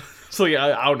 Show me. So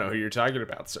yeah, I don't know who you're talking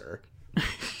about, sir.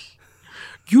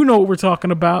 You know what we're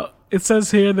talking about. It says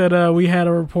here that we had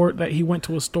a report that he went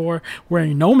to a store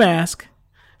wearing no mask,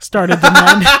 started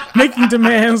making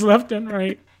demands left and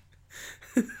right,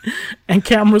 and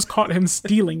cameras caught him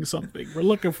stealing something. We're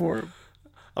looking for him.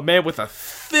 A man with a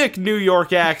thick New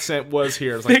York accent was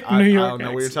here. It's like, I don't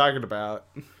know what you're talking about.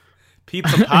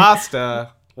 Pizza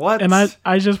pasta. What? And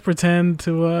I just pretend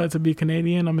to be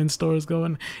Canadian. I'm in stores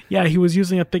going, yeah, he was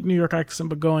using a thick New York accent,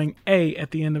 but going A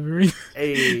at the end of everything.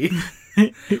 A.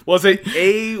 Was it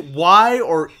A-Y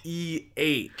or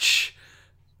E-H?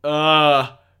 Was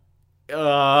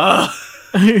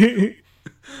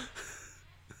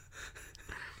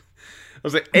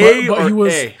it A or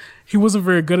A? He wasn't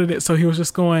very good at it, so he was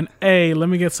just going, hey, let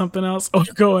me get something else. Oh,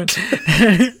 going,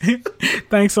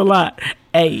 thanks a lot.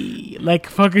 Hey, like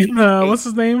fucking, what's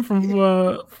his name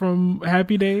from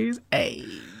Happy Days? Hey.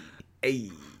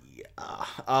 Hey.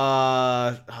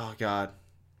 Oh, God.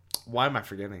 Why am I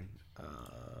forgetting?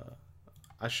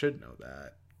 I should know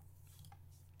that.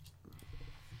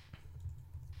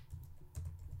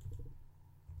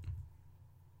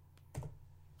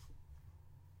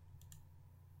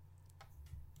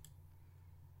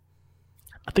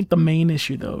 I think the main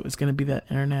issue though is going to be that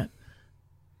internet.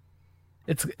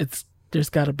 It's there's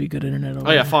got to be good internet over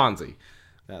there. Fonzie.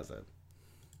 That's it.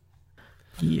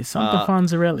 Yeah, something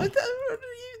Fonzarelli.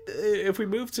 If we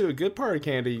move to a good part of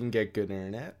Canada, you can get good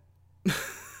internet.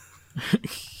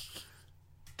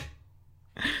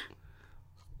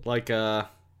 Like I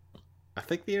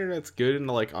think the internet's good in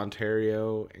like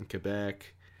Ontario and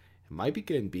Quebec. It might be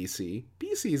good in BC.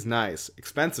 BC's nice.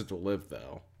 Expensive to live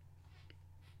though.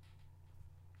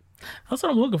 That's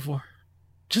what I'm looking for.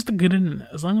 Just a good internet.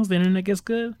 As long as the internet gets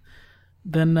good,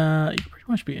 then you can pretty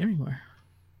much be anywhere.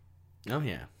 Oh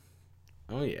yeah.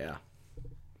 Oh yeah.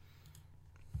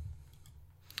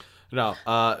 No,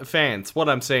 fans, what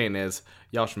I'm saying is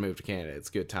y'all should move to Canada.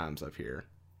 It's good times up here.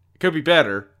 It could be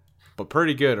better, but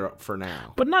pretty good for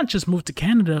now. But not just move to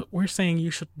Canada. We're saying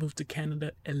you should move to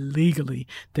Canada illegally.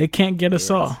 They can't get us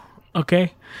all.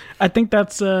 Okay? I think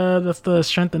that's the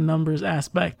strength in numbers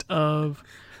aspect of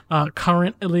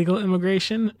current illegal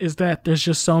immigration, is that there's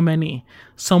just so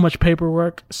much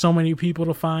paperwork, so many people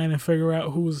to find and figure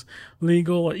out who's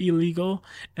legal or illegal.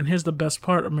 And here's the best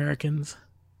part, Americans.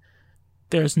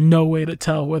 There's no way to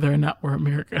tell whether or not we're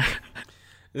America.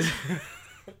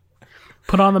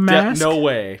 Put on the mask. No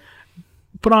way.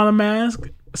 Put on a mask.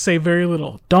 Say very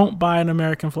little. Don't buy an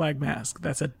American flag mask.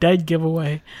 That's a dead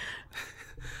giveaway.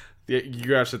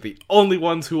 You're actually the only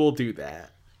ones who will do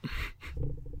that.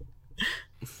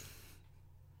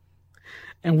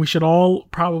 And we should all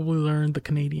probably learn the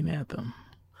Canadian anthem.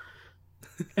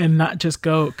 And not just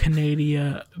go,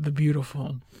 Canada the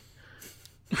Beautiful.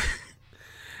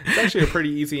 It's actually a pretty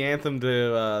easy anthem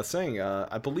to sing.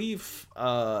 I believe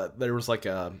there was like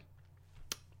a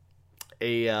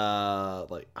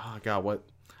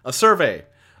survey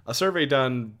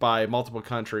done by multiple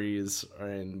countries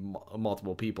and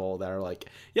multiple people that are like,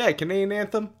 yeah, Canadian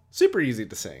anthem, super easy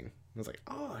to sing. I was like,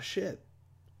 oh shit,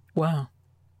 wow,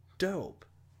 dope.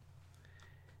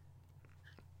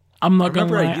 I'm not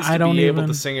gonna lie, I don't be able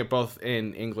to sing it both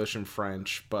in English and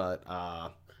French, but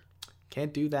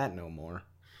can't do that no more.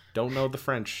 Don't know the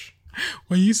French.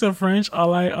 When you said French,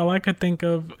 all I could think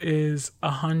of is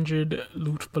 100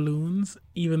 loot balloons,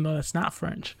 even though that's not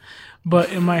French. But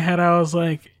in my head, I was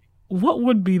like, what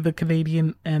would be the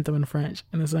Canadian anthem in French?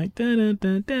 And it's like, da, da,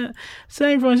 da, da.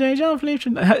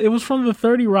 It was from the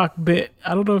 30 Rock bit.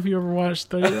 I don't know if you ever watched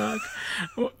 30 Rock.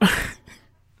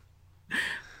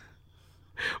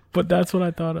 But that's what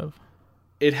I thought of.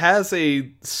 It has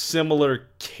a similar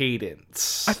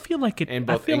cadence. I feel like it. in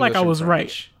I both feel English like I and was right.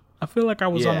 French. I feel like I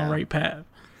was on Yeah. the right path.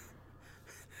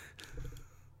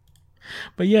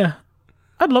 But yeah,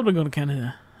 I'd love to go to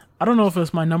Canada. I don't know if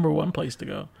it's my number one place to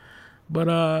go, but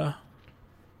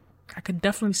I could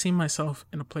definitely see myself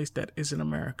in a place that isn't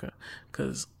America,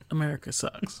 because America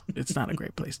sucks. It's not a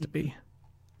great place to be.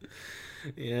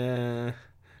 Yeah,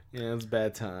 it's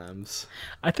bad times.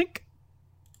 I think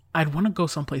I'd want to go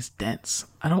someplace dense.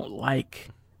 I don't like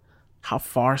how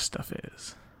far stuff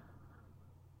is.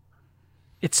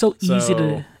 It's so easy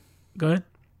to go ahead.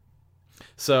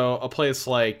 So a place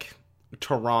like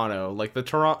Toronto,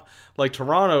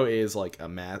 Toronto is like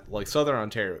like Southern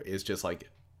Ontario is just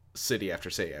like city after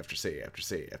city after city after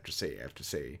city after city after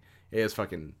city. It is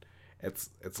fucking. It's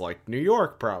like New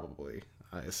York probably.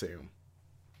 I assume.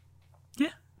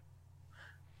 Yeah.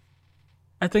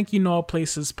 I think a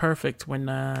place is perfect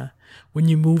when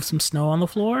you move some snow on the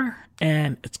floor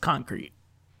and it's concrete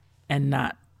and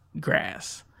not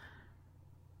grass.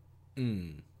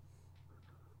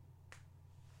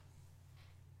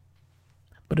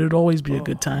 But it'd always be a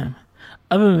good time.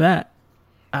 Other than that,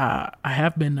 I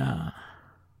have been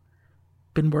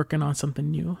working on something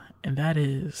new, and that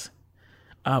is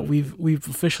we've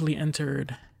officially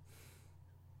entered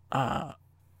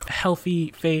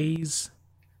healthy phase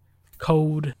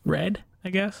code red, I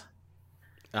guess.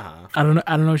 I don't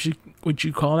know what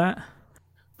you call that,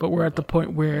 but we're at the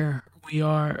point where we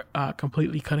are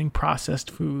completely cutting processed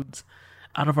foods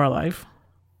out of our life.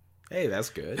 Hey, that's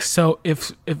good. So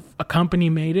if a company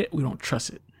made it, we don't trust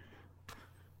it.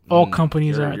 All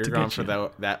companies are out You're to going get for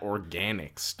you. that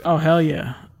organic stuff. Oh hell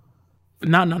yeah!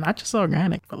 No, not just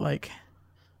organic, but like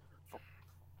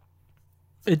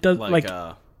it does like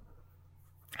how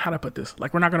do I put this?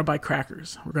 Like we're not gonna buy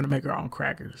crackers. We're gonna make our own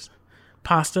crackers.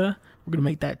 Pasta, we're gonna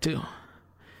make that too.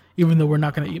 Even though we're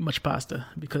not gonna eat much pasta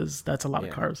because that's a lot of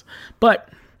carbs.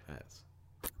 But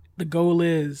the goal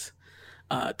is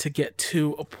to get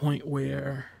to a point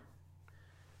where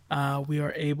we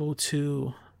are able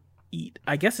to eat.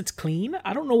 I guess it's clean.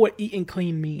 I don't know what eating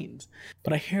clean means,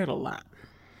 but I hear it a lot.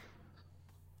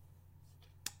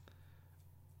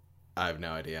 I have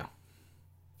no idea.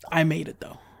 I made it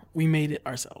though. We made it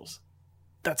ourselves.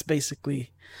 That's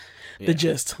basically the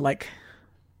gist. Like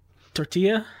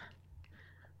tortilla,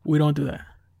 we don't do that.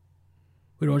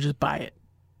 We don't just buy it.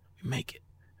 We make it.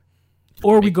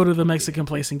 Or we go to the Mexican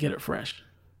place and get it fresh.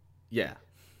 Yeah.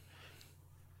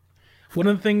 One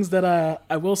of the things that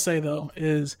I will say though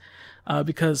is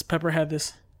because Pepper had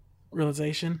this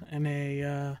realization and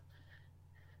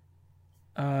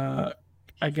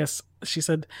I guess she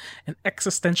said an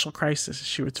existential crisis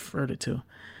she referred it to.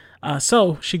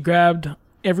 So she grabbed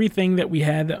everything that we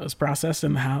had that was processed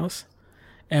in the house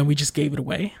and we just gave it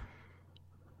away.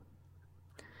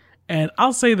 And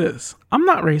I'll say this, I'm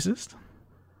not racist.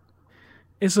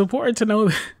 It's important to know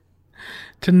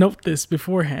to note this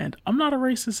beforehand. I'm not a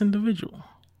racist individual.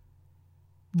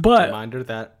 But Reminder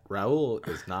that Raul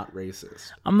is not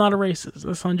racist. I'm not a racist.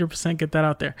 Let's 100% get that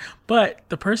out there. But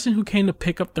the person who came to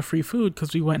pick up the free food,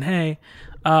 because we went, hey,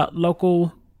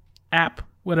 local app,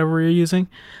 whatever you're using,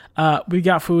 we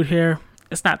got food here.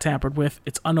 It's not tampered with.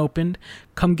 It's unopened.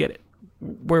 Come get it.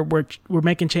 We're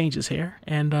making changes here,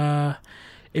 and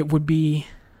it would be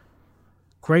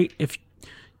great if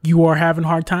you are having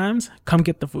hard times. Come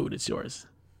get the food. It's yours.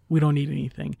 We don't need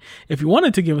anything. If you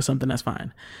wanted to give us something, that's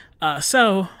fine.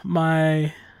 So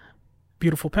my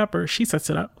beautiful Pepper, she sets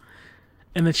it up.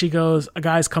 And then she goes, a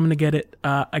guy's coming to get it.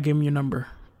 I gave him your number.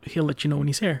 He'll let you know when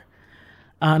he's here.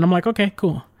 And I'm like, okay,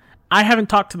 cool. I haven't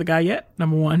talked to the guy yet,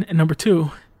 number one. And number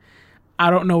two, I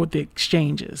don't know what the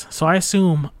exchange is. So I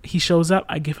assume he shows up.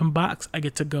 I give him box. I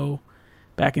get to go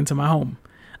back into my home.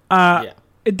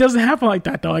 It doesn't happen like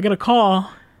that, though. I get a call.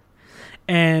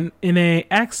 And in a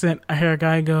accent, I hear a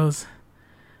guy goes,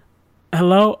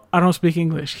 hello, I don't speak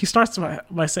English. He starts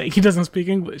by saying he doesn't speak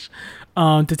English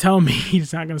to tell me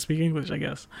he's not going to speak English, I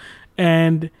guess.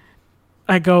 And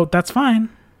I go, that's fine.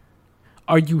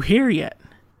 Are you here yet?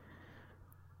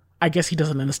 I guess he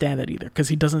doesn't understand that either because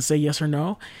he doesn't say yes or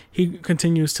no. He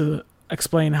continues to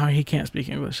explain how he can't speak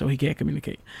English, so he can't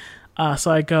communicate.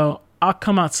 So I go, I'll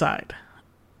come outside.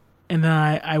 And then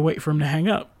I wait for him to hang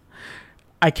up.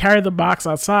 I carry the box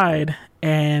outside,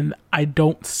 and I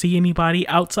don't see anybody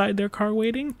outside their car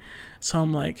waiting. So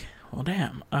I'm like, well,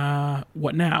 damn,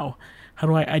 what now? How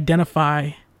do I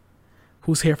identify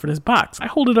who's here for this box? I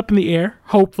hold it up in the air,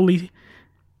 hopefully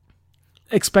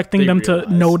expecting them to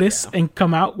notice and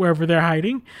come out wherever they're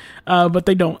hiding, but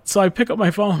they don't. So I pick up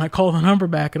my phone, I call the number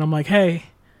back, and I'm like, hey,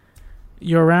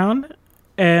 you around?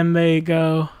 And they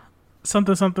go,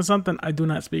 something, something, something. I do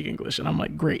not speak English. And I'm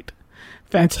like, great.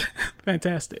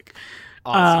 Fantastic.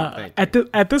 Awesome.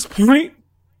 At this point,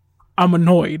 I'm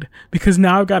annoyed because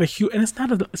now I've got a huge, and it's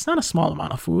not a small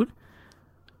amount of food.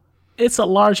 It's a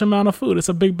large amount of food. It's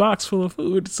a big box full of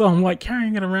food. So I'm like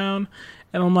carrying it around,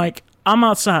 and I'm like, I'm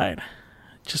outside.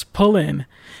 Just pull in,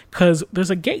 because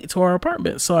there's a gate to our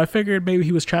apartment. So I figured maybe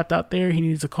he was trapped out there. He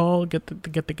needs a call, get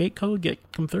the gate code,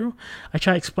 come through. I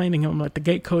try explaining to him, like, the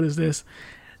gate code is this.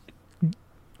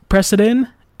 Press it in.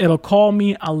 It'll call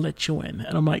me. I'll let you in.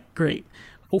 And I'm like, great.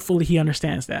 Hopefully he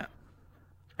understands that.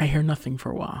 I hear nothing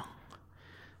for a while.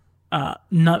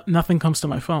 Nothing comes to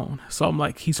my phone. So I'm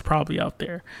like, he's probably out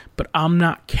there. But I'm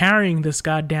not carrying this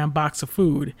goddamn box of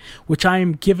food, which I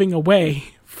am giving away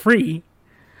free,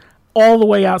 all the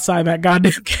way outside that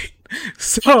goddamn gate.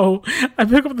 So I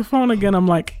pick up the phone again. I'm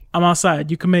like, I'm outside.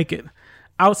 You can make it.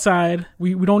 Outside.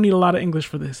 We don't need a lot of English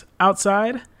for this.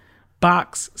 Outside,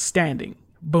 box, standing.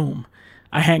 Boom.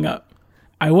 I hang up.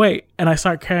 I wait, and I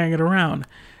start carrying it around.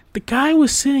 The guy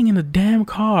was sitting in the damn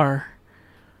car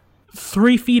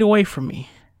 3 feet away from me,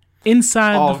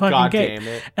 inside the fucking gate.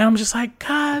 And I'm just like,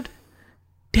 God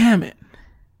damn it.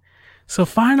 So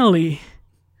finally,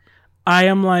 I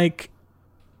am like,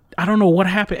 I don't know what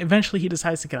happened. Eventually, he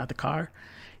decides to get out the car.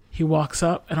 He walks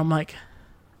up, and I'm like,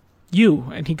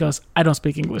 you. And he goes, I don't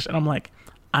speak English. And I'm like,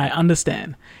 I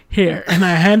understand. Here. And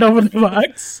I hand over the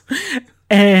box.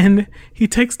 And he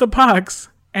takes the box.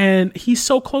 And he's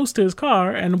so close to his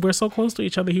car. And we're so close to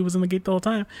each other. He was in the gate the whole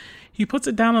time. He puts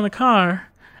it down on the car.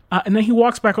 And then he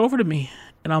walks back over to me.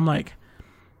 And I'm like,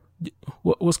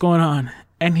 what's going on?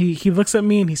 And he looks at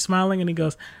me, and he's smiling. And he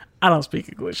goes, I don't speak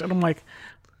English. And I'm like,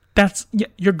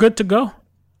 you're good to go.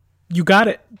 You got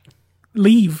it.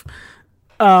 Leave.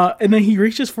 And then he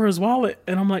reaches for his wallet,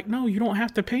 and I'm like, no, you don't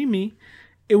have to pay me.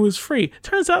 It was free.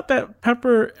 Turns out that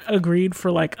Pepper agreed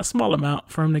for like a small amount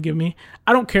for him to give me.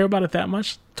 I don't care about it that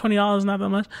much. $20 is not that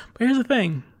much. But here's the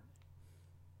thing.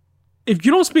 If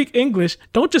you don't speak English,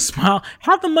 don't just smile.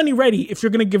 Have the money ready if you're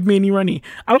going to give me any money.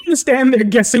 I don't understand there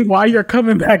guessing why you're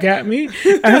coming back at me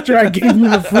after I gave you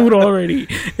the food already.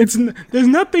 There's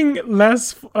nothing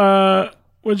less,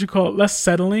 less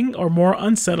settling, or more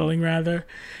unsettling rather,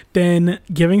 than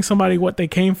giving somebody what they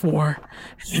came for,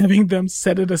 having them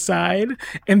set it aside,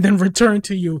 and then return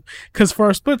to you. Because for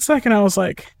a split second, I was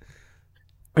like,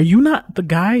 are you not the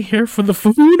guy here for the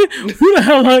food? Who the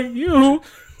hell are you?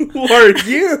 Who are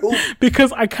you?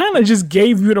 Because I kind of just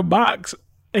gave you the box,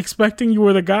 expecting you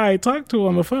were the guy I talked to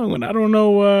on the phone. I don't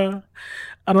know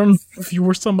if you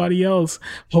were somebody else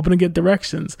hoping to get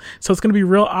directions. So it's gonna be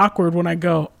real awkward when I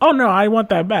go, oh no, I want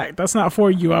that back. That's not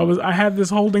for you. I had this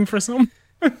holding for some.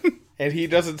 And he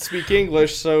doesn't speak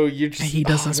English, so you just he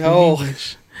doesn't speak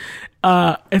English.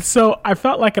 And so I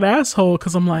felt like an asshole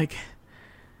because I'm like,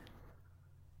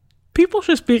 people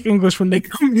should speak English when they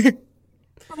come here.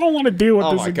 I don't want to deal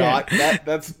with this again. Oh my god,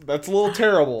 that's a little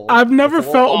terrible. I've never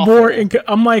felt more.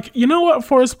 I'm like, you know what?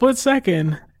 For a split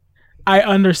second, I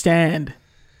understand,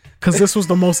 because this was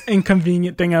the most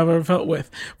inconvenient thing I've ever felt with.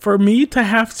 For me to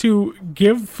have to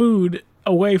give food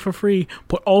away for free,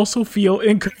 but also feel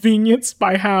inconvenienced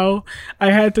by how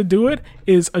I had to do it,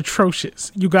 is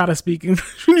atrocious. You gotta speak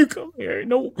English when you come here.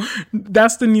 No,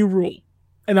 that's the new rule.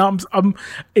 And I'm.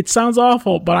 It sounds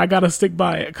awful, but I gotta stick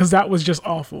by it because that was just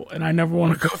awful, and I never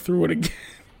want to go through it again.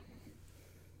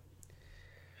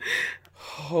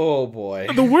 Oh boy!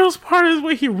 The worst part is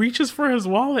when he reaches for his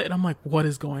wallet, and I'm like, "What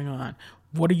is going on?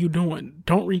 What are you doing?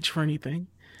 Don't reach for anything.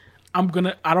 I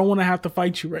don't want to have to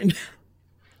fight you right now."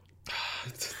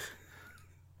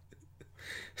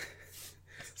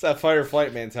 It's that fight or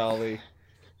flight mentality.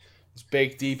 It's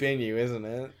baked deep in you, isn't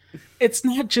it? It's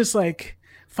not just like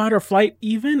fight or flight,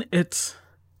 even. It's,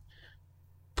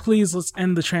 please, let's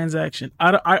end the transaction.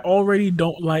 I already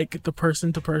don't like the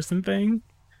person-to-person thing.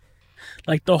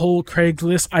 Like the whole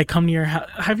Craigslist, I come to your house.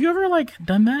 Have you ever like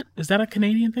done that? Is that a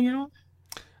Canadian thing at all?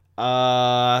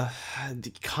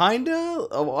 Kinda.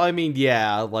 I mean,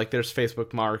 yeah. Like there's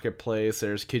Facebook Marketplace,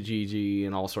 there's Kijiji,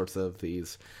 and all sorts of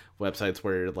these websites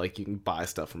where like you can buy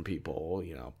stuff from people.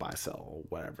 You know, buy, sell,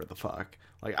 whatever the fuck.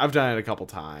 Like I've done it a couple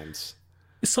times.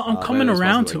 So I'm coming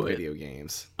around to it. Video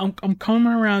games. I'm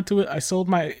coming around to it. I sold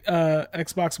my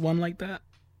Xbox One like that,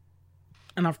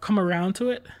 and I've come around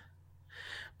to it.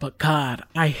 But God,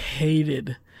 I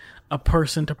hated a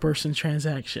person to person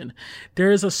transaction.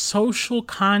 There is a social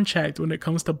contract when it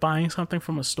comes to buying something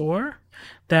from a store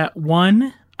that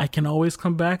one, I can always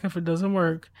come back if it doesn't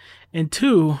work. And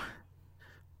two,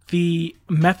 the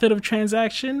method of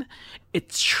transaction,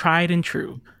 it's tried and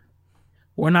true.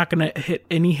 We're not going to hit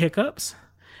any hiccups.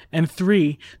 And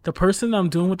three, the person that I'm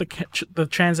doing with the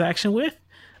transaction with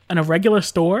in a regular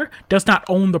store does not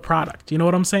own the product. You know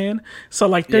what I'm saying? So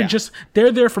like they're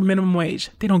there for minimum wage.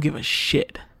 They don't give a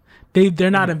shit.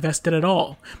 They're not invested at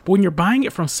all. But when you're buying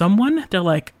it from someone, they're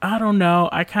like, I don't know,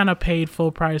 I kind of paid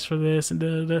full price for this and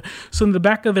da, da, da. So in the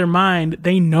back of their mind,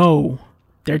 they know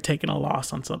they're taking a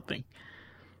loss on something.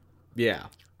 Yeah.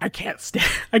 I can't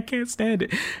stand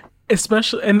it.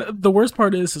 Especially, and the worst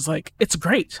part is like, it's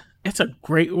great. It's a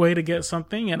great way to get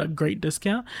something at a great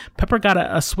discount. Pepper got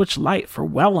a Switch Lite for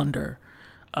well under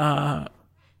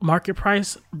market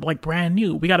price, like brand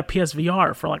new. We got a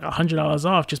PSVR for like $100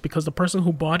 off just because the person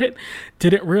who bought it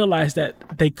didn't realize that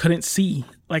they couldn't see.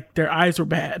 Like their eyes were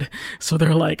bad. So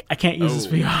they're like, I can't use this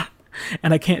VR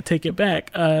and I can't take it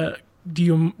back. Do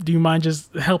you mind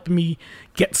just helping me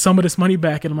get some of this money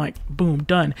back? And I'm like, boom,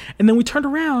 done. And then we turned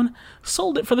around,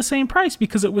 sold it for the same price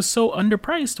because it was so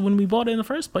underpriced when we bought it in the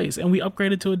first place, and we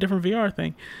upgraded to a different VR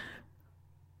thing.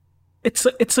 It's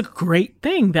a great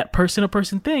thing, that person to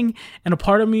person thing, and a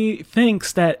part of me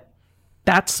thinks that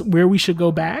that's where we should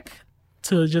go back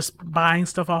to, just buying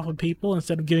stuff off of people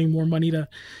instead of giving more money to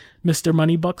Mr.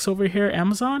 Moneybucks over here at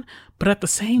Amazon. But at the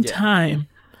same time,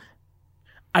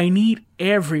 I need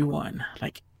everyone,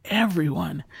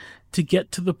 to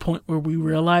get to the point where we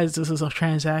realize this is a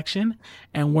transaction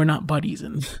and we're not buddies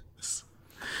in this.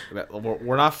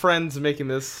 We're not friends making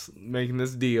this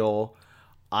deal.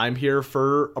 I'm here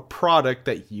for a product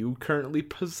that you currently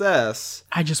possess.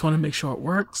 I just want to make sure it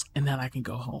works and then I can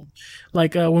go home.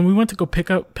 Like when we went to go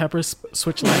pick up Pepper's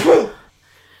Switch Lite,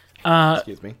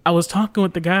 excuse me, I was talking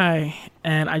with the guy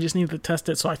and I just needed to test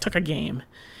it, so I took a game.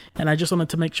 And I just wanted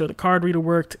to make sure the card reader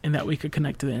worked and that we could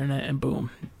connect to the internet, and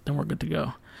boom, then we're good to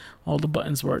go. All the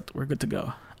buttons worked. We're good to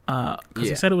go. Because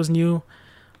he said it was new,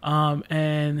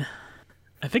 and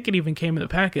I think it even came in the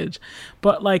package.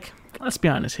 But like, let's be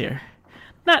honest here.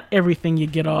 Not everything you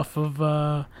get off of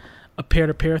a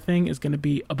peer-to-peer thing is going to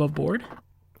be above board.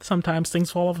 Sometimes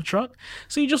things fall off a truck.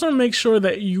 So you just want to make sure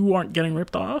that you aren't getting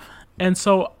ripped off. And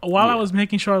so while I was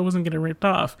making sure I wasn't getting ripped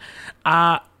off,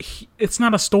 it's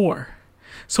not a store.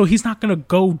 So he's not going to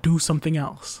go do something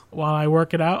else while I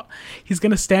work it out. He's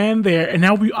going to stand there, and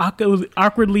now we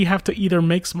awkwardly have to either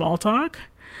make small talk,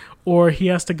 or he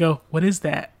has to go, what is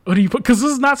that? What do you put? Because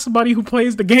this is not somebody who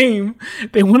plays the game.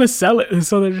 They want to sell it. And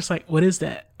so they're just like, what is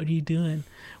that? What are you doing?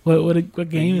 What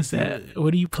game is that?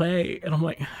 What do you play? And I'm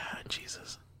like,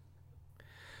 Jesus.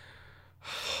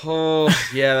 Oh,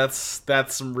 yeah,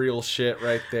 that's some real shit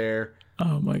right there.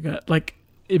 Oh my God. Like,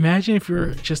 imagine if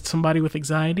you're just somebody with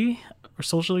anxiety, or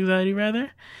social anxiety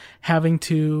rather, having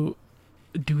to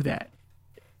do that.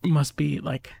 It must be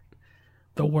like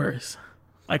the worst.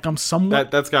 Like I'm somewhat...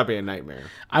 That's gotta be a nightmare.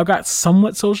 I've got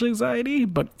somewhat social anxiety,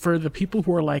 but for the people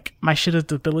who are like, my shit is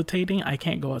debilitating, I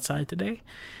can't go outside today,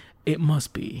 it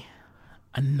must be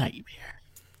a nightmare.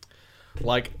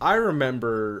 Like, I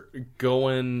remember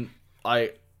going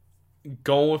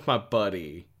with my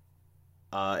buddy,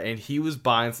 and he was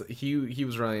buying. He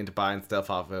was really into buying stuff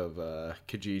off of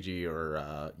Kijiji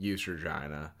or Used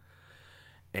Regina,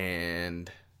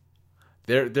 and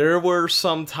there were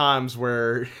some times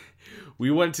where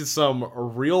we went to some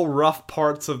real rough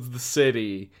parts of the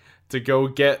city to go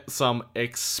get some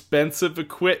expensive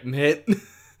equipment.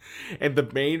 And the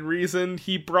main reason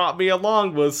he brought me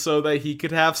along was so that he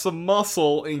could have some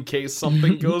muscle in case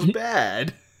something goes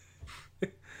bad.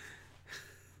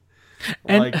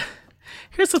 And like,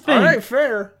 here's the thing. All right,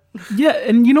 fair. Yeah,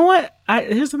 and you know what?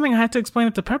 Here's the thing. I had to explain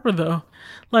it to Pepper, though.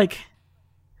 Like,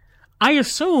 I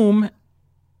assume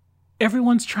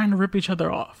everyone's trying to rip each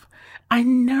other off. I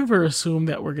never assume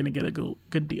that we're going to get a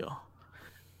good deal.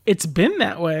 It's been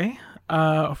that way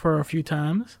for a few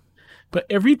times. But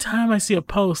every time I see a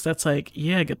post that's like,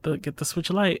 yeah, get the Switch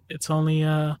Lite. It's only,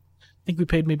 I think we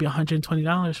paid maybe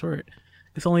 $120 for it.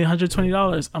 It's only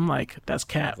 $120. I'm like, that's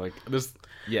cap. Like this,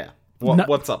 yeah.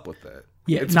 What's up with that?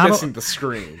 Yeah, it's missing the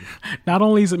screen. Not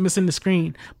only is it missing the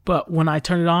screen, but when I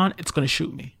turn it on, it's gonna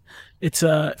shoot me. It's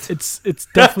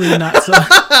definitely not.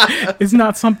 It's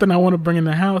not something I want to bring in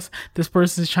the house. This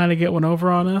person is trying to get one over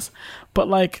on us, but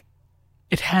like,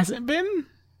 it hasn't been.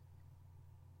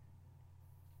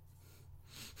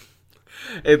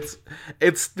 It's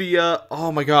the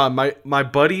oh my god, my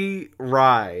buddy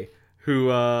Rye,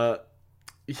 who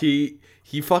he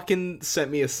fucking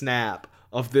sent me a snap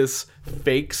of this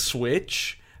fake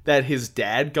Switch that his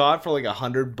dad got for like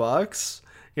 $100.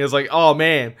 He was like, oh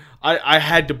man, I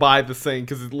had to buy this thing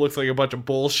because it looks like a bunch of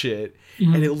bullshit.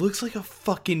 Mm-hmm. And it looks like a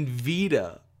fucking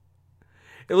Vita.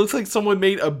 It looks like someone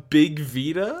made a big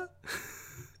Vita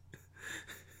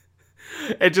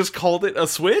and just called it a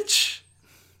Switch.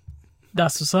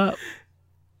 That's what's up.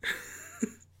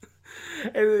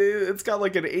 And it's got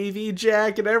like an AV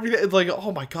jack and everything. It's like,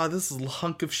 oh my god, this is a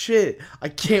hunk of shit. I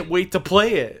can't wait to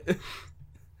play it.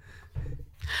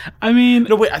 I mean...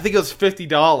 No, wait, I think it was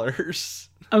 $50.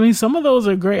 I mean, some of those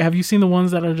are great. Have you seen the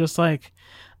ones that are just like,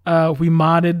 we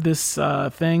modded this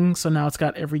thing, so now it's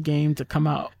got every game to come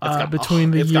out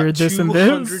between the year this and this?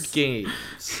 200 games.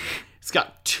 It's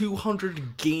got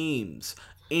 200 games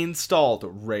installed,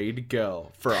 ready to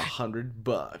go for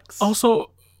 $100. Also,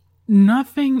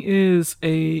 nothing is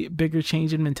a bigger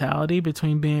change in mentality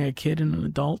between being a kid and an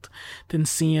adult than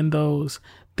seeing those.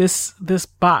 This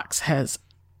box has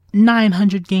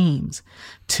 900 games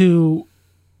to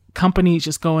companies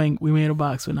just going, we made a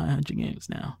box with 900 games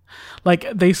now. Like,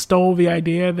 they stole the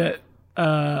idea that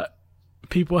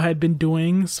people had been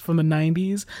doing from the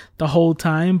 90s the whole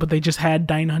time, but they just had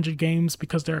 900 games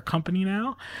because they're a company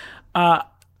now.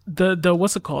 The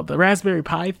what's it called? The Raspberry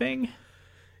Pi thing?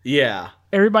 Yeah.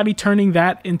 Everybody turning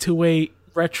that into a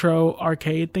retro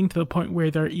arcade thing to the point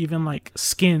where there are even like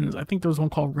skins. I think there was one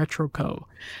called Retro Co.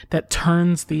 that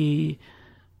turns the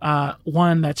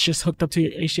one that's just hooked up to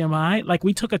your HDMI. Like,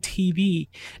 we took a TV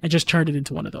and just turned it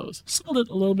into one of those. Sold it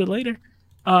a little bit later.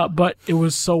 But it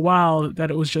was so wild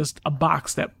that it was just a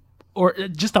box that, or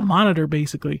just a monitor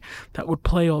basically, that would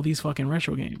play all these fucking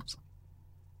retro games.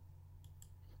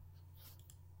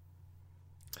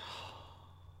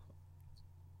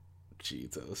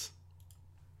 Jesus.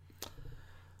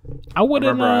 I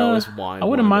wouldn't mind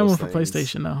one for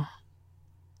PlayStation though.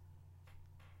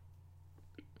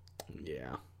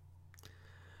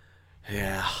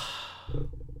 Yeah.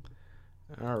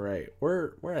 All right.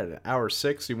 We're at hour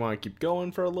 6. You want to keep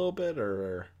going for a little bit,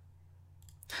 or?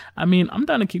 I mean, I'm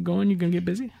down to keep going. You gonna get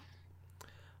busy?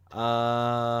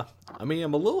 I mean,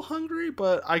 I'm a little hungry,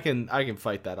 but I can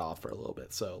fight that off for a little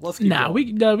bit. So let's keep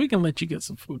going. We can let you get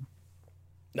some food.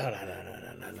 No.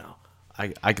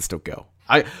 I can still go.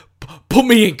 Put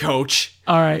me in, coach.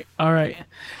 All right.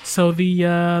 So the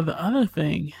other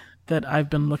thing that I've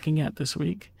been looking at this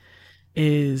week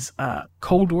is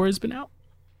Cold War has been out.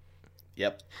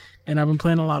 Yep. And I've been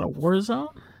playing a lot of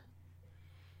Warzone.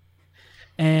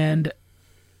 And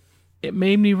it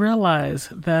made me realize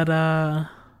that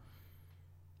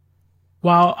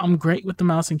while I'm great with the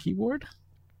mouse and keyboard,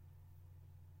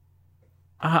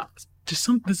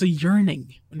 there's a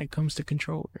yearning when it comes to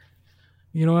controller.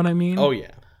 You know what I mean? Oh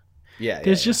yeah.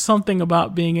 There's just something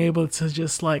about being able to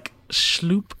just like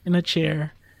sloop in a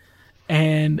chair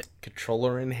and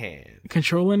controller in hand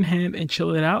and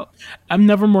chill it out. I'm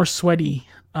never more sweaty,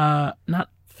 not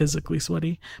physically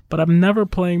sweaty, but I'm never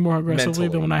playing more aggressively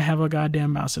than when I have a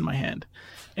goddamn mouse in my hand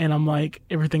and I'm like,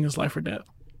 everything is life or death.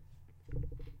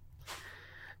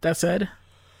 That said,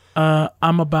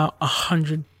 I'm about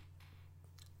 100%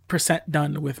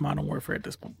 done with Modern Warfare at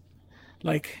this point.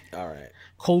 Like, all right,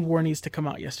 Cold War needs to come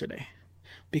out yesterday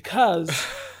because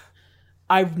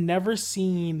I've never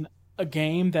seen a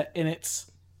game that in its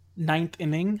 9th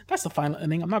inning, that's the final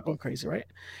inning, I'm not going crazy, right?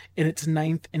 In its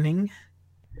 9th inning,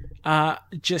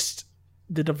 just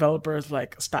the developers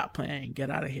like, stop playing,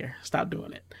 get out of here, stop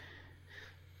doing it.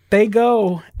 They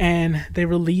go and they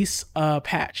release a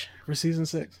patch for Season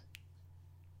 6.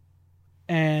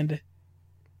 And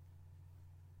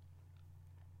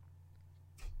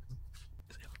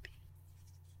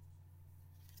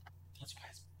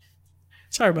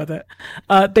sorry about that.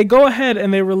 They go ahead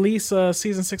and they release a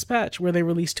Season 6 patch where they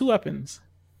release 2 weapons.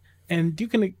 And you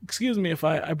can excuse me if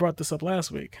I brought this up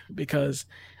last week because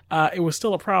it was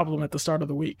still a problem at the start of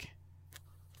the week.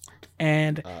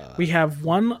 And we have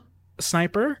one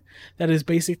sniper that is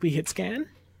basically hit scan.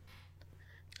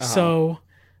 So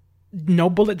no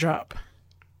bullet drop.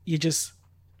 You just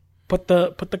put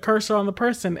the cursor on the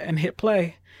person and hit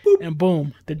play. Boop. And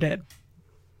boom, they're dead.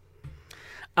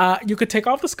 You could take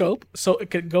off the scope, so it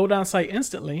could go down sight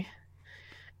instantly.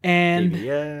 And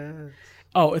ADS.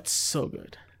 Oh, it's so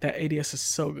good. That ADS is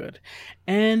so good.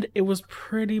 And it was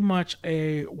pretty much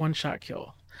a one-shot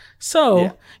kill.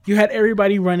 So you had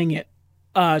everybody running it,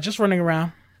 just running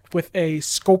around with a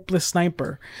scopeless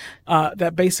sniper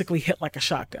that basically hit like a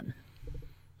shotgun.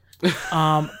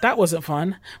 That wasn't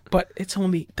fun, but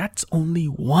that's only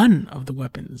one of the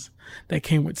weapons that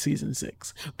came with Season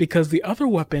 6 because the other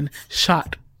weapon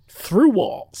shot through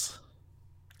walls.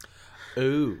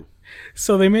 Ooh.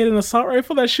 So they made an assault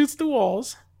rifle that shoots through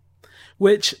walls,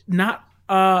 which not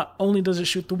only does it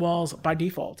shoot through walls by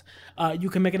default, you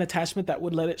can make an attachment that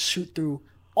would let it shoot through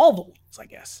all the walls, I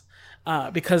guess.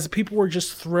 Because people would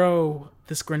just throw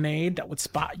this grenade that would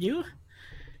spot you.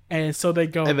 And so they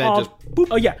go, boop,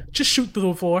 oh yeah, just shoot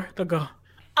through the floor. They'll go,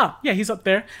 oh yeah, he's up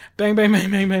there. Bang, bang,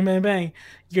 bang, bang, bang, bang, bang.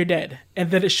 You're dead.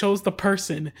 And then it shows the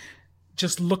person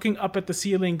just looking up at the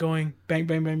ceiling going, bang,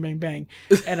 bang, bang, bang, bang.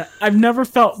 And I've never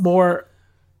felt more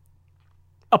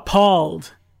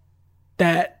appalled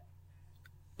that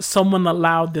someone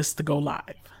allowed this to go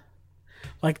live.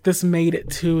 Like, this made it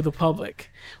to the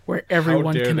public where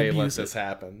everyone can abuse it. How dare they let this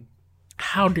happen?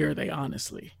 How dare they,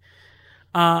 honestly?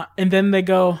 And then they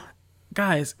go,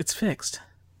 guys, it's fixed.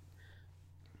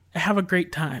 Have a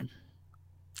great time.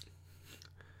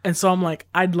 And so I'm like,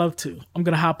 I'd love to. I'm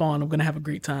going to hop on. I'm going to have a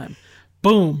great time.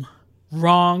 Boom.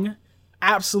 Wrong.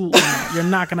 Absolutely not. You're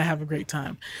not going to have a great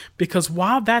time. Because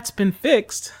while that's been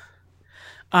fixed,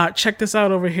 check this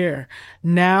out over here.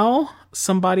 Now,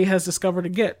 somebody has discovered a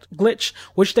glitch,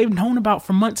 which they've known about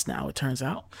for months now, it turns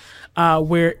out,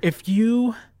 where if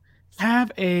you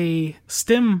have a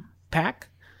stim pack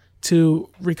to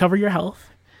recover your health,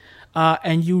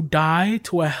 and you die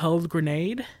to a held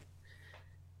grenade,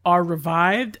 are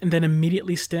revived, and then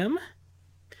immediately stim,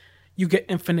 you get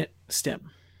infinite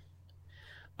stim.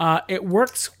 It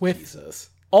works with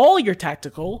all your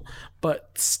tactical,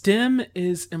 but stim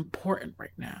is important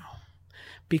right now.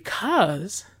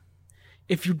 Because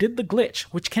if you did the glitch,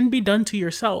 which can be done to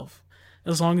yourself,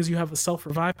 as long as you have a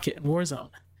self-revive kit in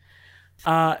Warzone,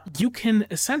 you can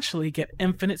essentially get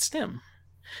infinite stim.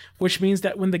 Which means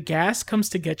that when the gas comes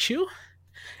to get you,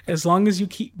 as long as you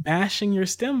keep mashing your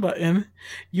stim button,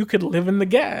 you could live in the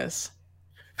gas.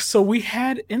 So we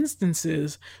had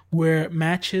instances where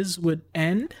matches would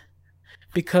end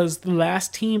because the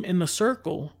last team in the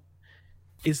circle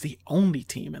is the only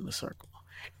team in the circle.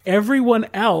 Everyone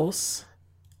else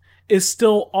is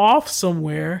still off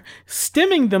somewhere,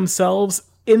 stimming themselves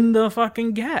in the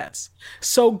fucking gas.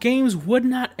 So games would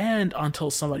not end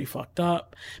until somebody fucked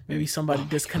up. Maybe somebody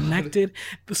disconnected.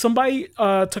 God. Somebody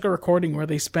took a recording where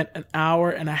they spent an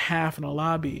hour and a half in a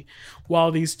lobby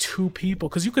while these two people,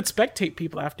 because you could spectate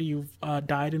people after you've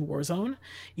died in Warzone,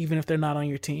 even if they're not on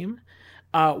your team,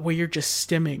 where you're just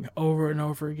stimming over and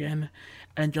over again.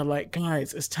 And you're like,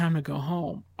 guys, it's time to go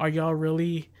home. Are y'all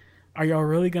really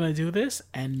gonna do this?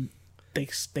 And they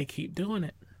keep doing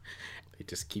it. They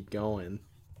just keep going.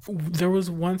 There was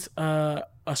once a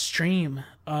stream,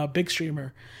 a big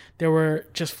streamer. They were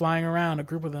just flying around, a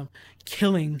group of them,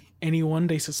 killing anyone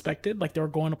they suspected. Like, they were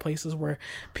going to places where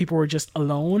people were just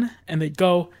alone, and they'd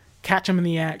go, catch them in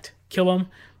the act, kill them,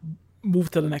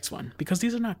 move to the next one. Because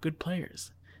these are not good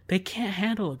players. They can't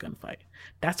handle a gunfight.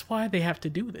 That's why they have to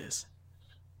do this.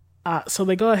 So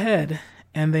they go ahead,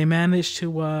 and they manage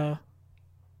to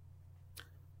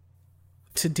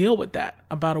deal with that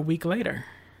about a week later.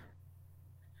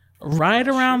 Right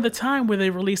around the time where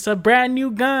they release a brand new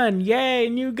gun. Yay,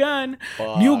 new gun.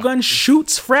 New gun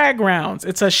shoots frag rounds.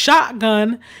 It's a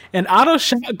shotgun, an auto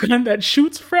shotgun that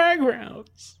shoots frag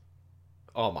rounds.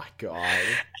 Oh my God.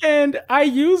 And I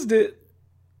used it.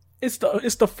 It's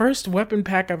the first weapon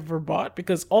pack I've ever bought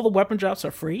because all the weapon drops are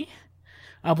free.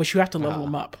 But you have to level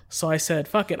them up. So I said,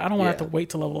 fuck it. I don't want to have to wait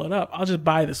to level it up. I'll just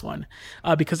buy this one.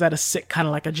 Because that is sick, kind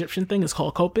of like Egyptian thing. It's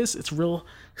called Copus. It's real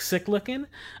sick looking.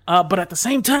 But at the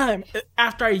same time,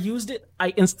 after I used it, I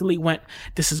instantly went,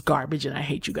 this is garbage and I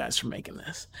hate you guys for making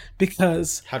this.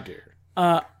 Because how dare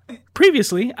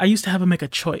previously, I used to have to make a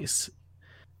choice.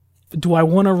 Do I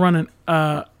want to run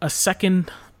a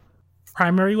second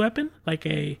primary weapon, like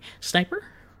a sniper?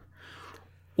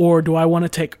 Or do I want to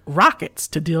take rockets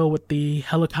to deal with the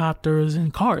helicopters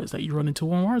and cars that you run into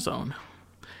in Warzone?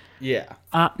 Yeah.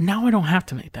 Now I don't have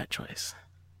to make that choice.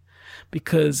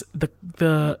 Because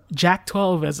the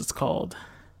JAK-12, as it's called,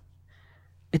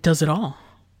 it does it all.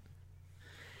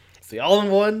 It's the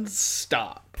all-in-one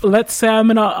stop. Let's say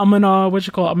I'm in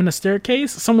a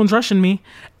staircase. Someone's rushing me,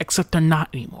 except they're not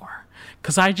anymore.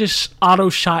 Because I just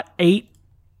auto-shot 8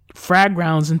 frag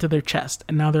rounds into their chest,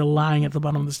 and now they're lying at the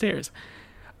bottom of the stairs.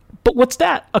 But what's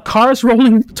that? A car's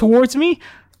rolling towards me?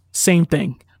 Same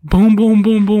thing. Boom, boom,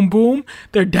 boom, boom, boom.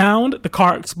 They're downed. The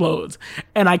car explodes.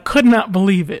 And I could not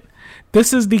believe it.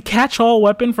 This is the catch-all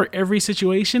weapon for every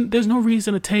situation. There's no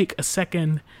reason to take a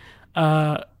second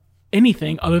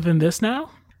anything other than this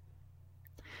now.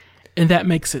 And that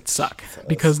makes it suck.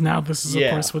 Because now this is, of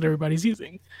course, what everybody's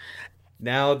using.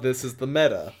 Now this is the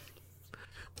meta.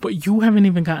 But you haven't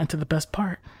even gotten to the best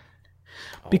part.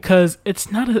 Because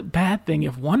it's not a bad thing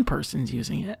if one person's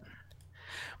using it,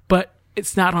 but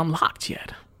it's not unlocked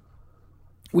yet.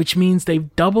 which means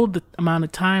they've doubled the amount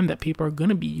of time that people are going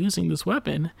to be using this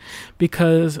weapon,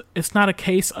 because it's not a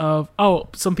case of, oh,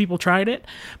 some people tried it,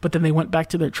 but then they went back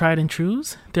to their tried and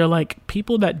trues. They're like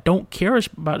people that don't care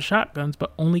about shotguns,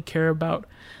 but only care about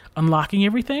unlocking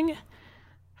everything,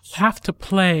 have to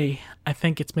play, I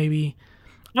think it's maybe,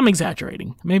 I'm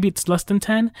exaggerating, maybe it's less than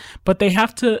 10, but they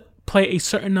have to play a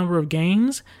certain number of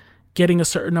games, getting a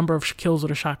certain number of kills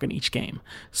with a shotgun each game.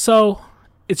 So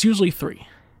it's usually 3.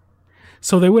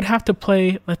 So they would have to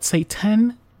play, let's say,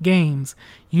 10 games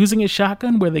using a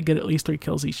shotgun where they get at least 3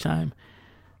 kills each time,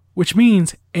 which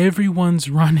means everyone's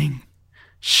running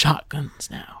shotguns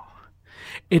now.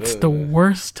 It's the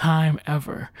worst time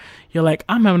ever. You're like,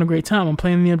 I'm having a great time. I'm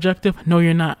playing the objective. No,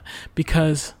 you're not,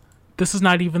 because this is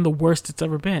not even the worst it's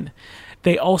ever been.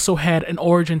 They also had an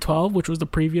Origin 12, which was the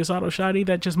previous auto shotty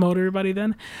that just mowed everybody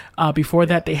then. Before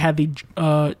that, they had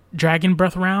the Dragon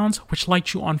Breath rounds, which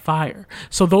light you on fire.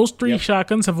 So those 3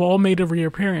 shotguns have all made a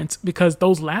reappearance, because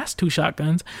those last 2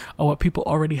 shotguns are what people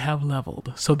already have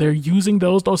leveled. So they're using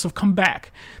those. Those have come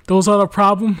back. Those are the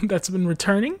problem that's been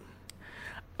returning,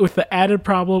 with the added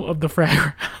problem of the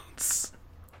frag rounds.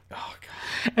 Oh,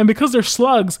 God. And because they're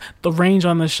slugs, the range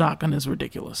on this shotgun is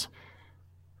ridiculous.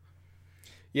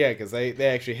 Yeah, because they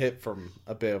actually hit from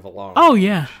a bit of a long range.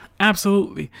 Yeah,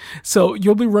 absolutely. So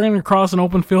you'll be running across an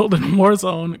open field in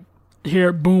Warzone,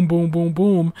 hear boom, boom, boom,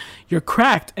 boom. You're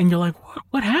cracked, and you're like,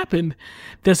 what happened?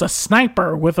 There's a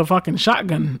sniper with a fucking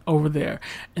shotgun over there.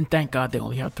 And thank God they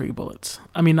only have 3 bullets.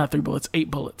 I mean, not 3 bullets, 8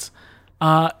 bullets.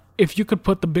 If you could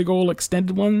put the big old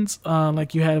extended ones,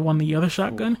 like you had on the other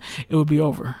shotgun, it would be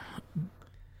over.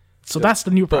 So that's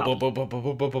the new problem.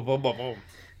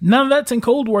 None of that's in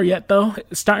Cold War yet, though.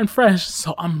 It's starting fresh,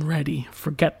 so I'm ready.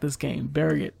 Forget this game.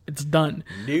 Bury it. It's done.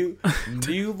 New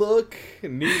look,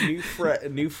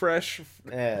 fresh.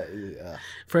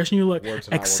 Fresh new look.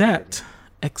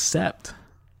 Except,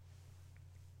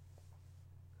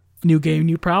 new game,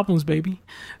 new problems, baby.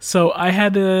 So I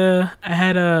had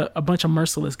a bunch of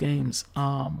Merciless games,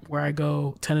 where I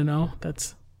go 10-0.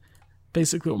 That's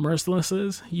basically what Merciless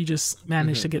is. You just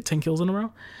manage to get 10 kills in a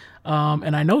row.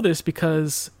 And I know this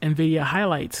because NVIDIA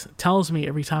Highlights tells me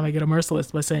every time I get a Merciless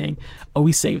by saying, oh,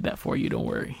 we saved that for you, don't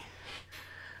worry.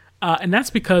 And that's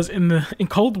because in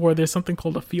Cold War, there's something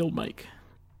called a field mic.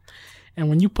 And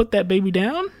when you put that baby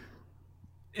down,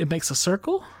 it makes a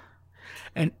circle.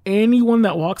 And anyone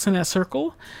that walks in that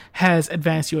circle has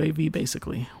advanced UAV,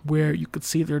 basically, where you could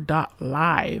see their dot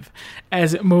live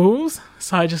as it moves.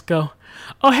 So I just go,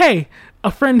 oh, hey, a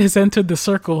friend has entered the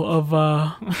circle of...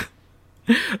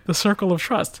 the circle of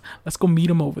trust. Let's go meet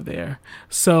him over there.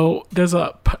 So there's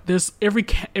every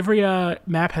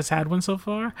map has had one so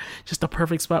far. Just a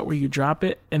perfect spot where you drop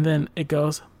it and then it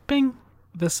goes bing.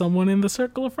 There's someone in the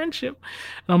circle of friendship,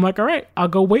 and I'm like, all right, I'll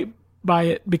go wait by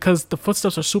it, because the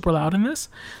footsteps are super loud in this.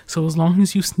 So as long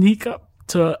as you sneak up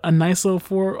to a nice little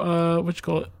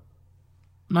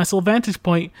nice little vantage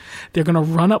point, they're gonna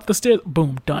run up the stairs.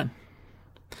 Boom, done.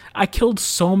 I killed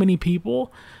so many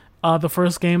people. The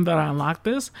first game that I unlocked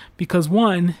this, because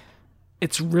 1,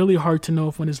 it's really hard to know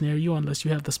if one is near you unless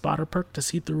you have the spotter perk to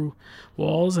see through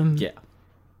walls and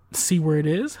see where it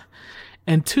is.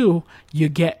 And 2, you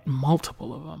get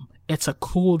multiple of them. It's a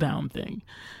cooldown thing.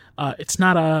 It's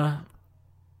not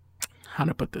how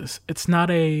to put this? It's not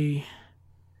a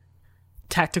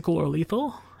tactical or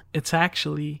lethal. It's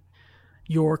actually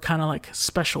your kind of like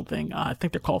special thing. I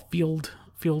think they're called field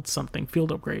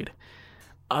upgrade.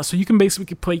 So you can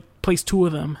basically place 2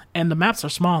 of them, and the maps are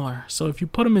smaller. So if you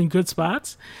put them in good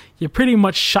spots, you pretty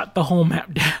much shut the whole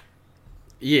map down.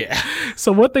 Yeah.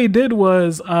 So what they did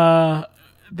was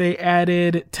they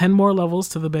added 10 more levels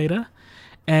to the beta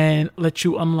and let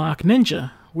you unlock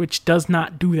Ninja, which does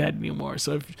not do that anymore.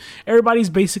 So everybody's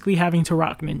basically having to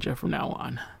rock Ninja from now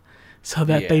on, so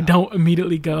that they don't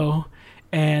immediately go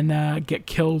and get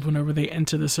killed whenever they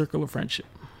enter the circle of friendship.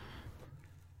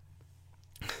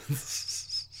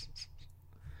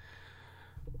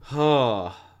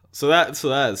 Oh, so that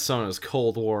is Sona's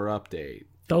Cold War update.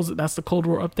 That's the Cold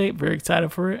War update. Very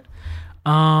excited for it.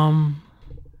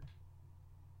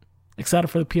 Excited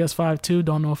for the PS5 too.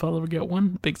 Don't know if I'll ever get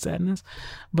one. Big sadness.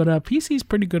 But PC's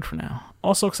pretty good for now.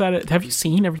 Also excited. Have you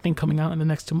seen everything coming out in the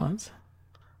next 2 months?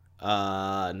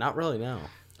 Not really, no.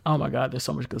 Oh my God, there's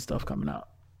so much good stuff coming out.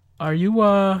 Are you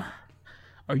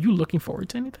looking forward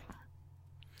to anything?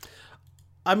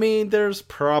 I mean, there's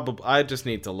probably, I just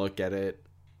need to look at it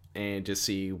and just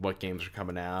see what games are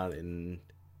coming out, and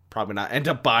probably not end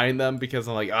up buying them because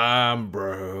I'm like, I'm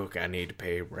broke. I need to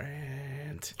pay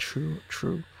rent.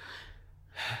 True.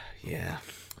 Yeah.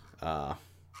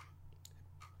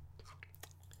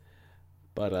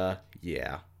 But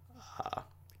Yeah.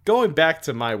 Going back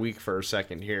to my week for a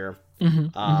second here.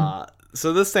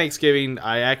 So this Thanksgiving,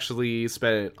 I actually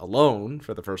spent it alone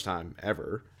for the first time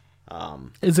ever.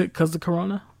 Is it because of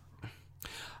Corona?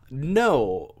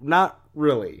 No, not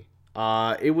really.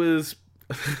 It was.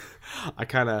 I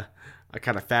kind of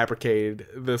fabricated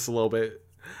this a little bit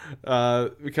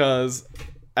because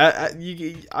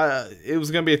it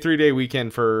was gonna be a 3-day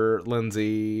weekend for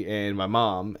Lindsay and my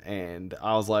mom, and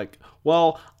I was like,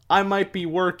 well, I might be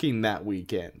working that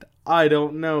weekend. I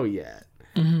don't know yet.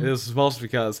 This was mostly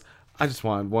because I just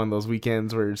wanted one of those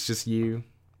weekends where it's just you,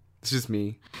 it's just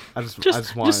me. I just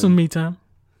wanted some me time.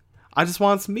 I just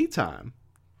wanted some me time.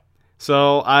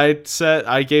 So I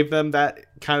gave them that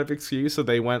kind of excuse. So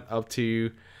they went up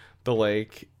to the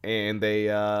lake and they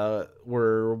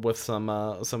were with some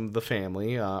of the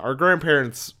family. Our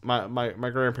grandparents, my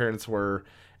grandparents were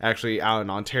actually out in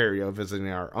Ontario visiting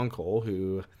our uncle,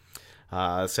 who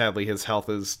sadly his health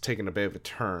is taking a bit of a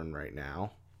turn right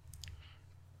now.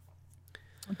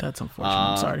 That's unfortunate.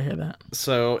 I'm sorry to hear that.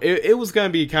 So it was going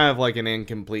to be kind of like an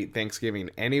incomplete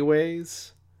Thanksgiving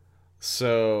anyways.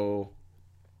 So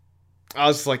I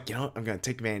was like, you know what? I'm going to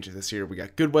take advantage of this year. We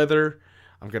got good weather.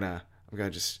 I'm going to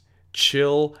just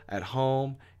chill at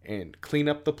home and clean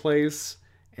up the place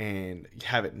and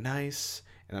have it nice.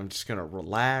 And I'm just going to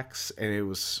relax. And it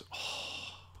was,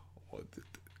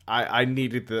 I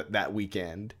needed that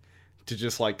weekend to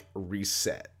just like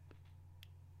reset.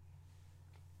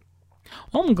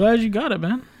 Well, I'm glad you got it,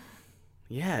 man.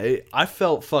 Yeah, I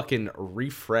felt fucking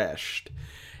refreshed.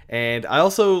 And I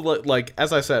also, like,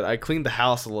 as I said, I cleaned the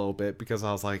house a little bit because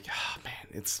I was like, oh, man,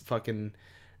 it's fucking,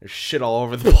 there's shit all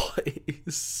over the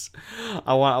place.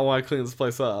 I want to clean this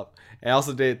place up. And I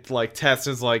also did, like, tests.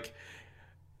 It's like,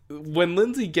 when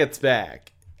Lindsay gets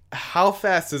back, how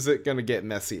fast is it going to get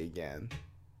messy again?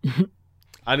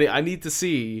 I need to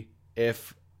see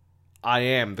if I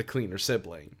am the cleaner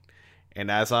sibling. And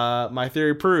as my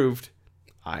theory proved,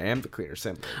 I am the cleaner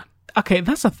sibling. Okay,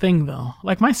 that's a thing though.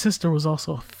 Like my sister was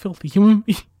also a filthy human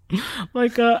being.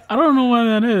 Like I don't know why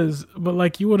that is, but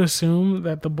like you would assume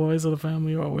that the boys of the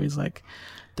family are always like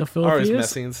the filthiest, always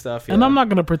messy and stuff. Yeah. And I'm not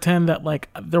gonna pretend that like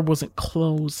there wasn't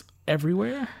clothes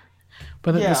everywhere,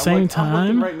 but at the same time, I'm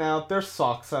looking right now, there's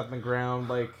socks on the ground.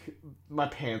 Like my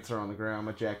pants are on the ground,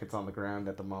 my jacket's on the ground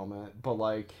at the moment. But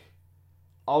like,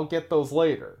 I'll get those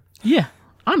later. Yeah,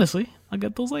 honestly, I'll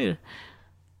get those later.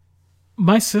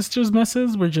 My sister's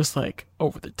messes were just like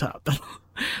over the top.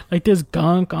 Like there's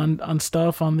gunk on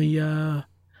stuff on the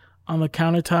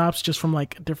countertops just from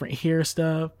like different hair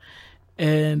stuff,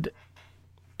 and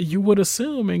you would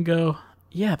assume and go,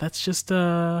 yeah, that's just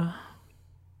what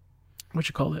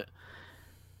you call it.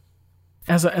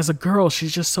 As a girl,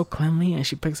 she's just so cleanly and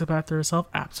she picks up after herself.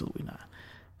 Absolutely not,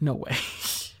 no way.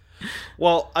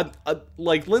 Well,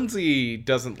 like Lindsay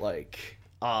doesn't like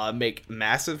make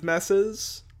massive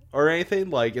messes or anything.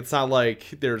 Like it's not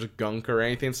like there's gunk or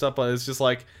anything stuff, but it's just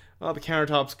like, oh, the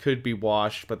countertops could be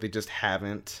washed, but they just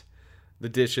haven't. The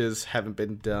dishes haven't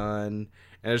been done,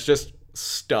 and it's just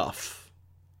stuff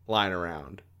lying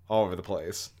around all over the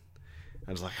place.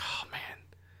 I was like, oh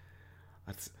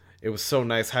man, it was so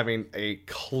nice having a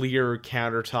clear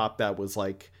countertop that was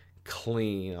like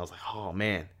clean. I was like, oh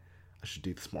man, I should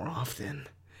do this more often.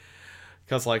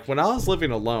 Because like when I was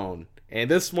living alone, and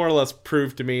this more or less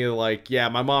proved to me, like, yeah,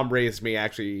 my mom raised me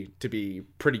actually to be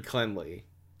pretty cleanly.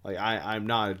 Like, I'm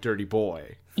not a dirty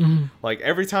boy. Mm-hmm. Like,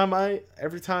 every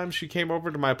time she came over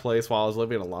to my place while I was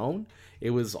living alone,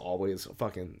 it was always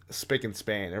fucking spick and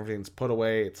span. Everything's put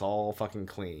away. It's all fucking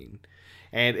clean.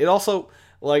 And it also,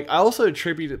 like, I also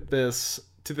attributed this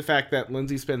to the fact that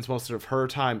Lindsay spends most of her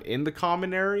time in the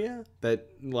common area. That,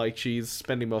 like, she's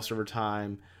spending most of her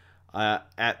time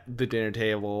at the dinner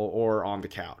table or on the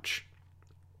couch.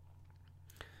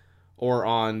 Or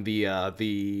on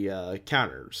the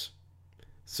counters.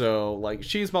 So, like,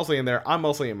 she's mostly in there. I'm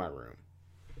mostly in my room.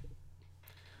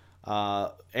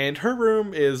 And her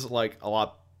room is, like, a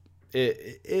lot...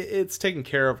 It's taken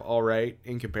care of all right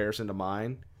in comparison to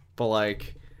mine. But,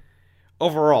 like,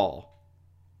 overall,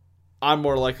 I'm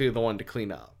more likely the one to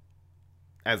clean up.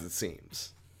 As it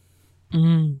seems.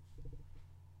 Mm.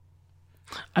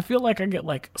 I feel like I get,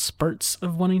 like, spurts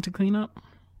of wanting to clean up.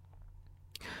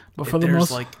 But for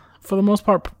the most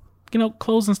part, you know,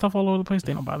 clothes and stuff all over the place,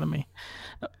 they don't bother me.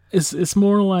 It's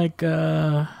more like,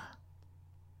 do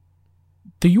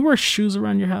you wear shoes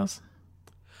around your house?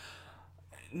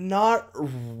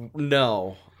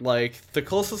 No. Like, the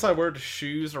closest I wear to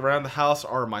shoes around the house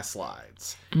are my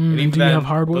slides. And even do you have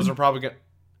hardwood? Those are probably good.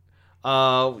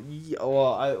 Yeah,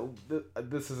 well,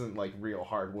 this isn't like real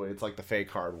hardwood. It's like the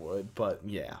fake hardwood, but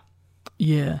yeah.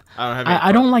 Yeah. I don't have any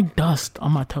I don't like dust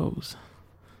on my toes.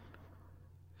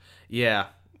 Yeah,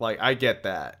 like I get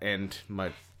that, and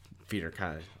my feet are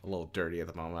kind of a little dirty at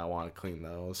the moment. I want to clean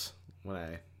those when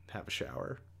I have a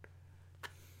shower.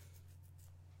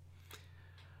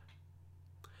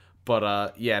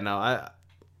 But yeah, no,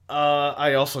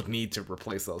 I also need to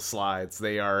replace those slides.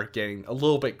 They are getting a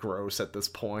little bit gross at this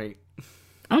point.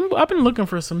 I've been looking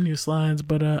for some new slides,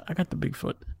 but I got the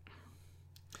Bigfoot.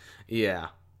 Yeah.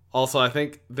 Also, I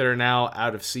think they're now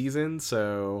out of season,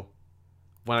 so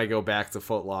when I go back to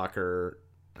Foot Locker,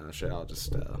 I'll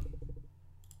just I'm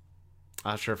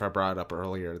not sure if I brought it up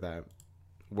earlier that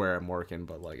where I'm working,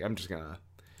 but like I'm just gonna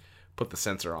put the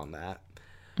sensor on that.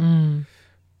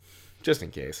 Just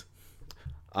in case.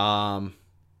 But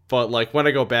like when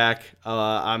I go back,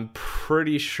 I'm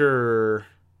pretty sure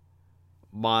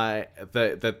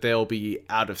that they'll be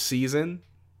out of season.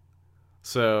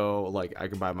 So like I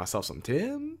can buy myself some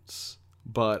Timbs,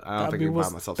 but I don't think I can buy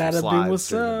myself some slides. That'll be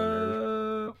what's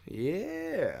up.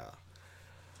 Yeah.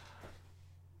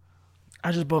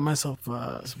 I just bought myself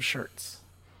some shirts.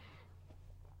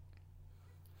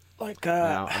 Like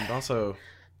now I'm also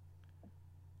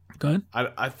go ahead.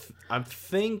 I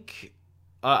think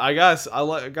I guess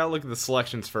gotta look at the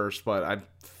selections first, but I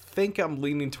think I'm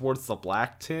leaning towards the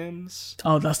black Tims.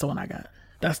 Oh, that's the one I got.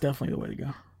 That's definitely the way to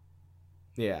go.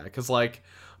 Yeah, because like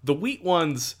the wheat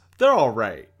ones, they're all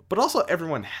right, but also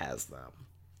everyone has them.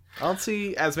 I don't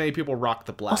see as many people rock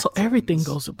the black. Also, Tims. everything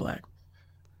goes with black.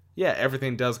 Yeah,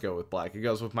 everything does go with black. It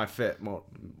goes with my fit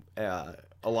a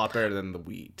lot better than the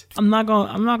wheat. I'm not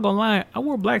gonna lie. I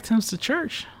wore black Tims to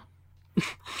church.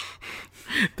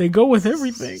 They go with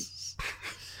everything.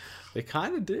 They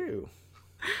kind of do.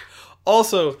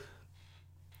 Also,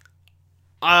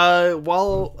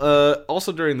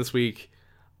 also during this week,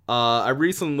 I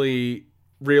recently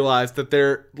realized that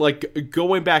they're like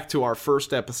going back to our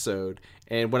first episode,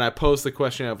 and when I posed the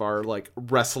question of our like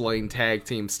wrestling tag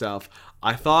team stuff,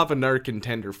 I thought of another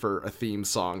contender for a theme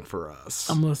song for us.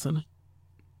 I'm listening.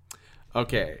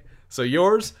 Okay, so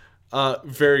yours,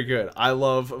 very good. I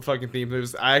love fucking theme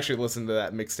music. I actually listened to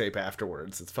that mixtape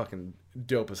afterwards. It's fucking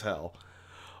dope as hell.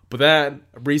 But then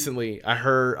recently,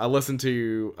 I listened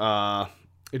to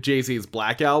Jay-Z's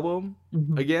Black Album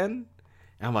again,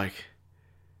 and I'm like,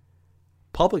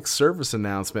 public service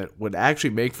announcement would actually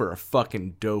make for a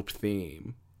fucking dope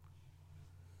theme.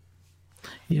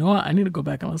 You know what? I need to go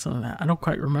back and listen to that. I don't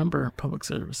quite remember public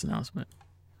service announcement.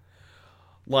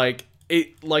 Like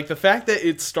the fact that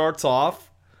it starts off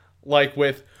like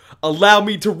with "Allow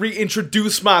me to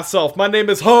reintroduce myself. My name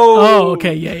is Ho." Oh,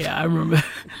 okay, yeah, I remember.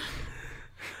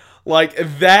 Like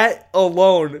that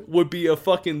alone would be a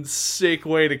fucking sick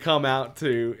way to come out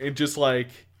to, and just like,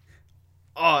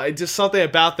 it just something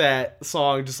about that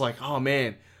song, just like, oh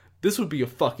man, this would be a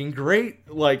fucking great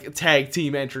like tag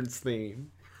team entrance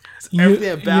theme. You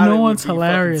know what's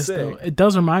hilarious though? It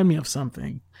does remind me of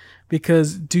something,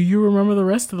 because do you remember the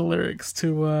rest of the lyrics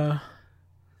to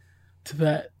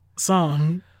that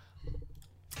song?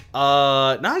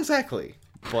 Not exactly,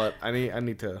 but I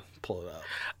need to pull it up.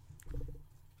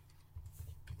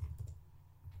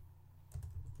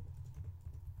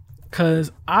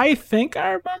 Cause I think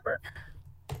I remember,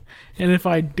 and if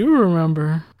I do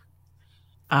remember,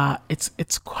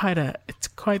 it's quite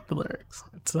the lyrics.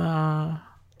 It's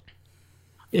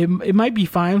it might be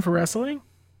fine for wrestling.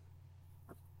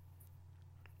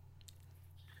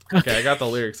 Okay, I got the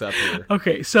lyrics up here.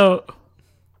 Okay, so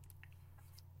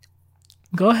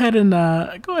go ahead and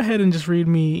just read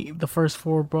me the first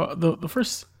four, the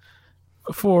first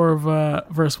four of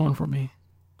verse 1 for me.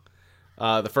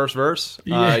 The first verse?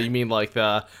 Yeah. You mean like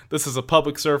this is a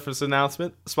public service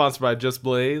announcement sponsored by Just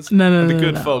Blaze? No, the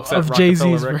good folks at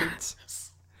Rockefeller Records.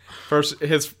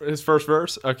 His first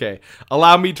verse? Okay.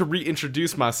 Allow me to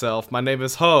reintroduce myself. My name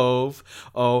is Hove.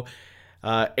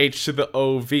 H to the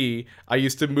O-V. I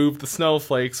used to move the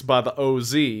snowflakes by the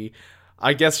O-Z.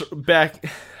 I guess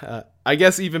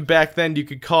even back then you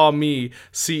could call me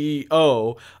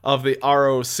CEO of the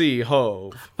ROC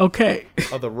Hove. Okay.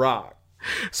 Of the Rock.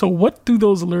 So what do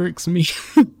those lyrics mean?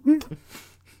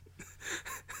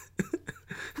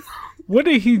 What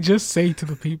did he just say to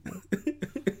the people?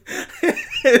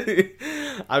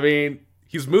 I mean,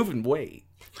 he's moving weight.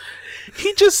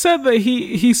 He just said that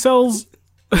he sells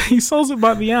it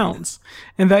by the ounce,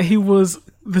 and that he was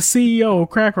the CEO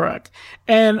of Crack Rock.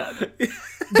 And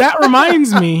that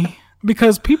reminds me,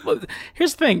 because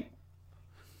here's the thing.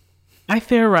 I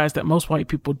theorize that most white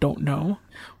people don't know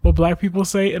what black people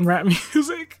say in rap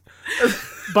music.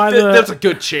 There's a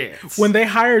good chance. When they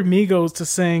hired Migos to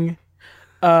sing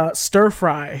Stir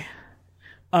Fry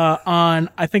on,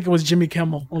 I think it was Jimmy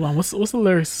Kimmel. Hold on, what's the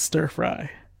lyrics to Stir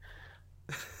Fry?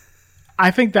 I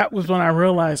think that was when I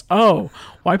realized, oh,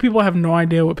 white people have no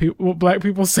idea what black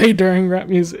people say during rap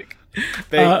music.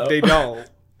 They don't.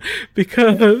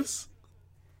 Because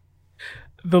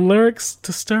the lyrics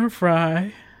to Stir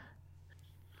Fry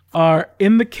are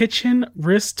in the kitchen,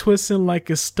 wrist twisting like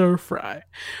a stir fry,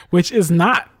 which is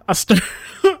not a stir,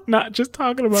 not just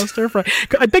talking about stir fry.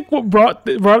 I think what brought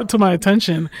it to my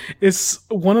attention is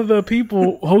one of the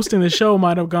people hosting the show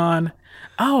might have gone,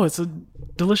 "Oh, it's a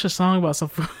delicious song about some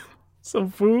food."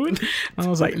 Some food. And I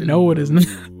was like, no, it is not.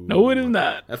 No, it is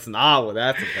not. That's not what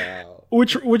that's about.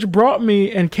 Which brought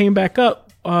me and came back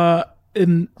up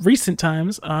in recent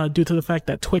times due to the fact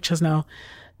that Twitch has now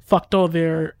fucked all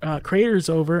their creators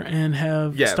over and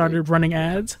have started running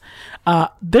ads.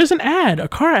 There's an ad, a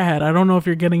car ad. I don't know if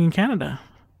you're getting in Canada,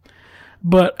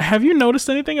 but have you noticed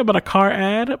anything about a car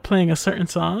ad playing a certain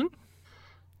song?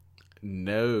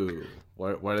 No.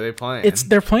 What are they playing?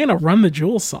 They're playing a Run the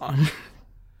Jewels song.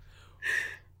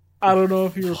 I don't know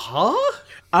if you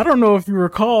I don't know if you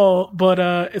recall, but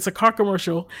it's a car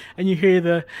commercial, and you hear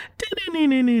the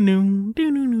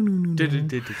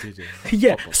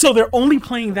yeah. So they're only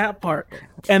playing that part,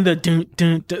 and the dun,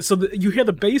 dun, dun, so you hear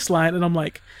the bass line, and I'm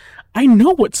like, I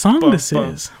know what song this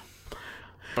is.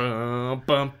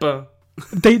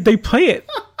 They play it,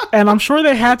 and I'm sure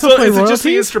they had to play royalties. It's just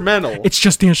the instrumental. It's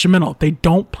just the instrumental. They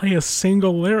don't play a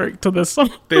single lyric to this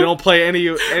song. They don't play any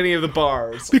of the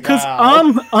bars because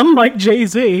unlike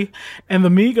Jay-Z and the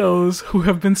Migos, who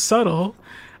have been subtle,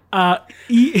 I'm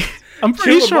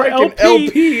pretty sure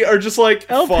LP are just like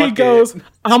LP goes.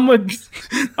 What's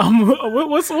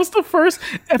the first?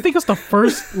 I think it's the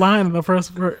first line of the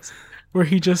first verse where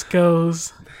he just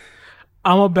goes,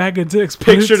 I'm a bag of dicks.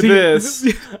 Picture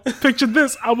this. Picture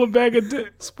this. I'm a bag of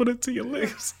dicks. Put it to your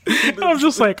lips. And I'm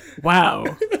just like, wow.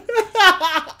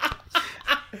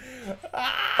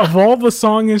 Of all the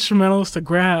song instrumentals to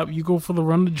grab, you go for the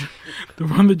Run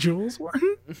the Jewels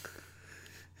one.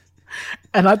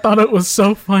 And I thought it was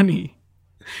so funny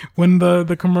when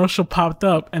the commercial popped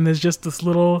up, and there's just this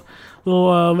little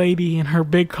lady in her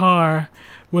big car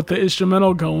with the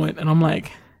instrumental going, and I'm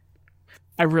like,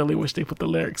 I really wish they put the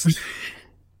lyrics in.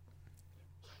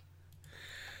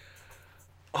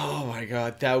 Oh my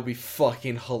god, that would be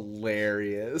fucking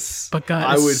hilarious. But God,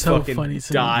 I would so fucking funny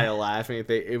to die me. laughing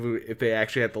if they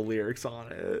actually had the lyrics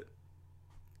on it.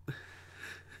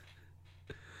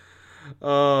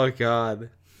 Oh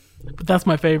god. But that's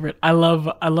my favorite. I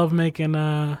love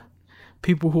making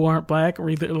people who aren't black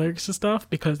read the lyrics to stuff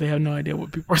because they have no idea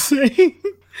what people are saying.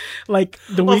 Like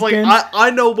The Weeknd. Like, I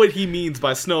know what he means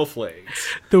by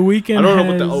snowflakes. The Weeknd. I don't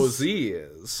know what the OZ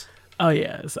is. Oh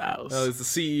yeah, it's Oz. He's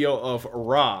the CEO of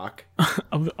Rock.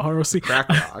 Of the ROC. Crack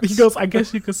Rocks. He goes, I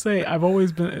guess you could say I've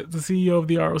always been the CEO of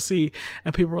the ROC,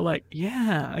 and people were like,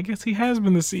 yeah, I guess he has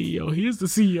been the CEO. He is the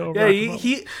CEO of Rock.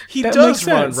 Yeah, he does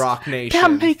run Rock Nation.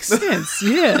 That makes sense.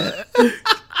 Yeah.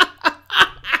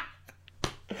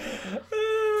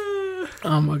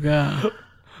 Oh my god.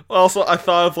 Also, I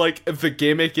thought of like the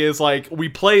gimmick is like we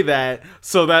play that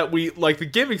so that we like the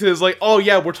gimmick is like, oh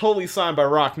yeah, we're totally signed by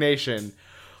Rock Nation,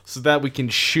 so that we can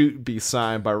be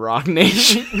signed by Rock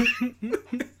Nation.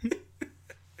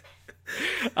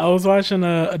 I was watching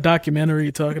a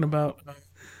documentary talking about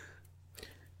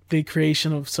the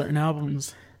creation of certain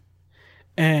albums,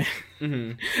 and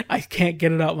I can't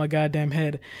get it out of my goddamn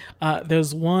head.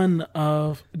 There's one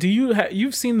of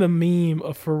you've seen the meme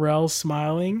of Pharrell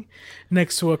smiling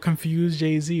next to a confused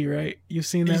Jay-Z, right? You've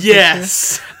seen that?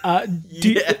 Yes.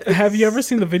 Have you ever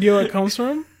seen the video it comes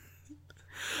from?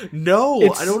 No,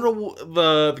 I don't know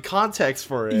the context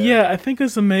for it. Yeah, I think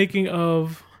it's the making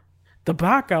of the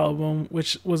Black Album,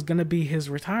 which was gonna be his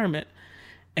retirement,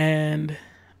 and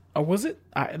or was it?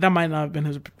 That might not have been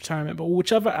his retirement, but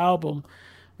whichever album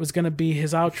was going to be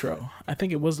his outro. I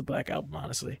think it was the Black Album,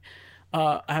 honestly.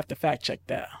 I have to fact check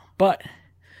that. But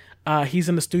he's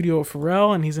in the studio with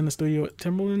Pharrell, and he's in the studio with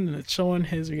Timbaland, and it's showing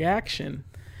his reaction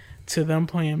to them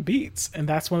playing beats. And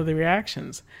that's one of the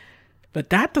reactions. But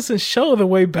that doesn't show the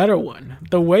way better one.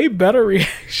 The way better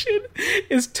reaction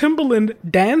is Timbaland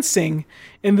dancing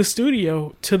in the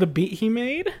studio to the beat he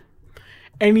made.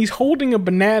 And he's holding a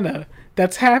banana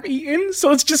that's half eaten,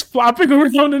 so it's just flopping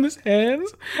around in his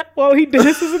hands while he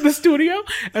dances in the studio.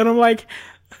 And I'm like,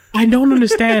 I don't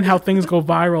understand how things go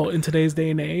viral in today's day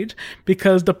and age,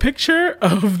 because the picture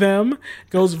of them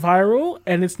goes viral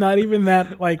and it's not even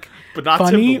that like but not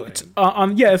funny.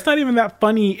 Timbaland. It's not even that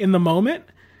funny in the moment.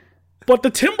 But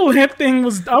the Timbaland thing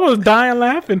was, I was dying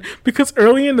laughing because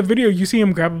early in the video, you see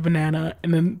him grab a banana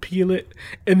and then peel it.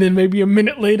 And then maybe a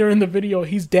minute later in the video,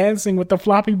 he's dancing with the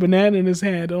floppy banana in his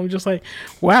hand. And I'm just like,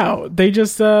 wow, they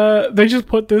just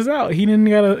put this out. He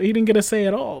didn't get a say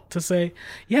at all to say,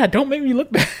 yeah, don't make me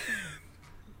look bad.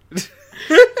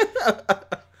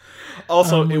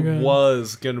 Also, it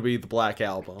was going to be the Black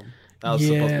Album. That was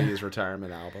supposed to be his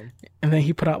retirement album. And then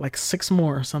he put out like 6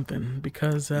 more or something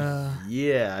because...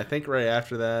 yeah, I think right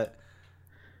after that.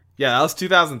 Yeah, that was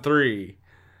 2003.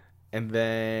 And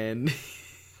then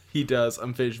he does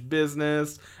Unfinished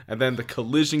Business. And then the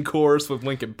Collision Course with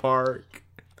Linkin Park.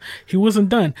 He wasn't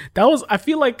done. I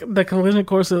feel like the Collision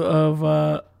Course of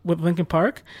with Linkin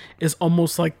Park is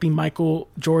almost like the Michael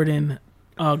Jordan...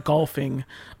 golfing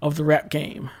of the rap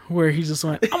game, where he just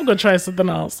went, I'm gonna try something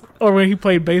else. Or when he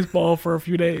played baseball for a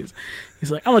few days, he's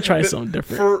like, I'm gonna try something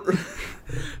different.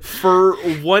 For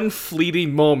one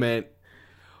fleeting moment,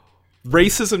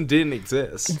 racism didn't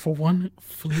exist. For one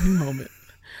fleeting moment,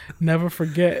 never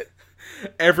forget.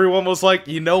 Everyone was like,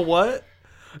 you know what?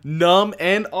 Numb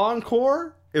and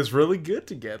Encore is really good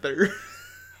together.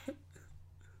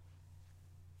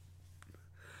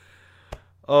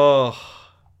 Oh.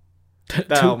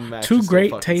 Two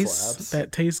great tastes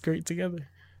that taste great together.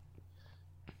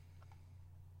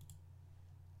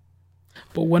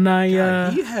 But when he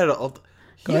had a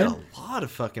lot of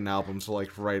fucking albums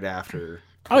like right after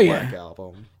the Black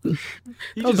Album.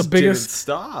 He just didn't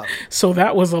stop. So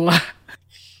that was a lie.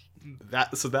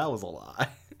 That was a lie.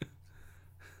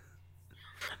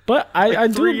 But I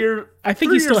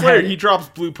think he still had it. He drops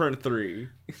Blueprint 3.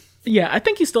 Yeah, I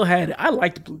think he still had it. I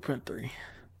liked Blueprint 3.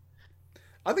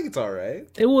 I think it's all right.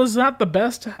 It was not the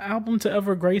best album to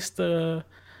ever grace the,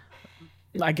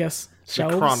 I guess,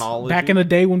 shelves. The chronology. Back in the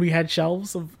day when we had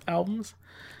shelves of albums.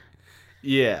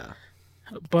 Yeah.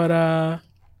 But I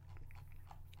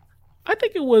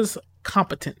think it was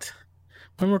competent.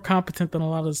 Way more competent than a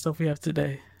lot of the stuff we have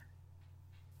today.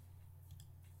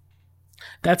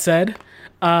 That said,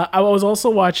 I was also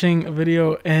watching a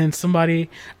video and somebody,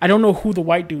 I don't know who the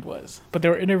white dude was, but they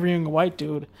were interviewing a white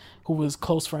dude who was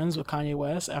close friends with Kanye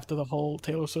West after the whole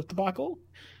Taylor Swift debacle.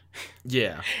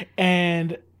 Yeah.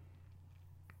 And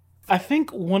I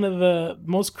think one of the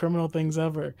most criminal things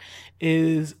ever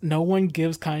is no one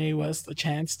gives Kanye West a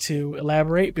chance to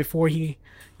elaborate before he,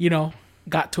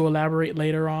 got to elaborate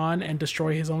later on and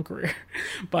destroy his own career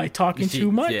by talking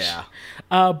too much. Yeah.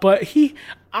 But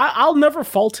I'll never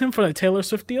fault him for the Taylor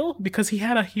Swift deal because he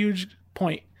had a huge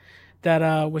point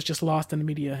that was just lost in the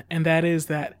media, and that is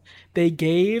that they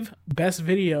gave Best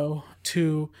Video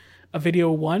to a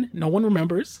video one no one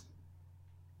remembers.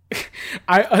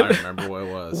 I remember what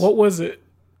it was. What was it?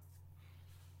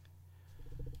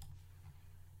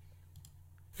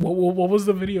 What was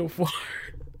the video for?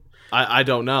 I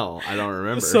don't know. I don't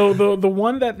remember. So the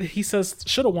one that he says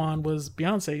should have won was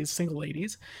Beyonce's Single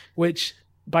Ladies, which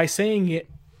by saying it,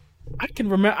 I can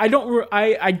remember.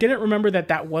 I didn't remember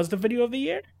that was the video of the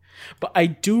year. But I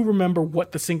do remember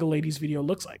what the Single Ladies video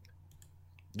looks like.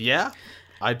 Yeah,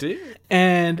 I do.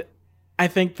 And I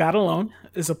think that alone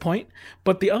is a point.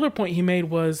 But the other point he made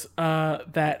was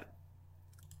that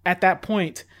at that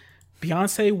point,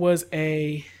 Beyonce was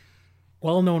a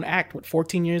well-known act with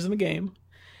 14 years in the game.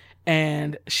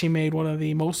 And she made one of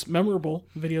the most memorable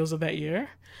videos of that year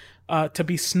to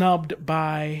be snubbed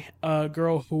by a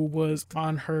girl who was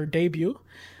on her debut.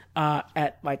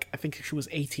 At I think she was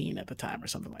 18 at the time or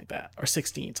something like that, or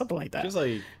 16, something like that.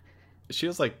 She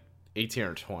was like 18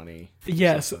 or 20.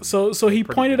 Yes. So he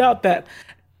pointed out that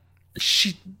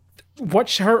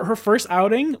her first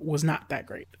outing was not that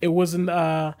great. It wasn't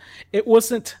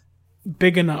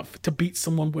big enough to beat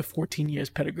someone with 14 years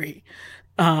pedigree.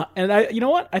 And you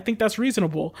know what? I think that's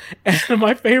reasonable. And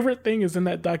my favorite thing is in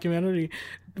that documentary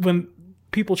when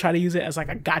people try to use it as like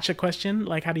a gotcha question,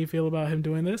 like, how do you feel about him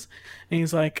doing this? And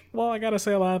he's like, well, I gotta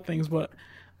say a lot of things, but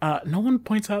no one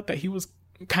points out that he was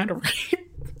kind of right.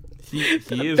 He is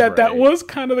that right. That was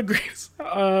kind of the greatest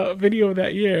video of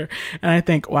that year. And I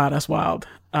think, wow, that's wild.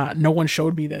 No one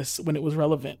showed me this when it was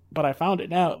relevant, but I found it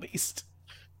now at least.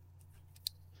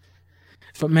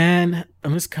 But man, I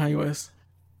miss Kanye West.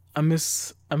 I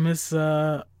miss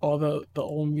all the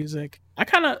old music. I'm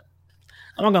not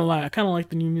gonna lie, I kind of like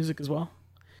the new music as well.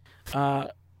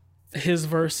 His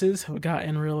verses have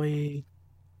gotten really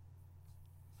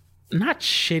not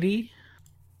shitty,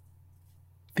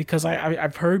 because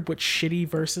I've heard what shitty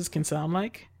verses can sound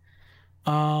like,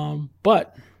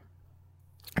 but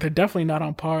they're definitely not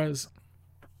on par as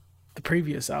the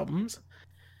previous albums.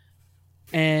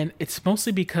 And it's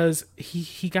mostly because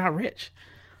he got rich.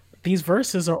 These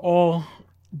verses are all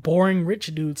boring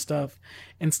rich dude stuff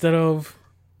instead of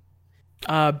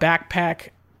backpack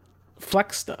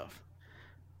flex stuff.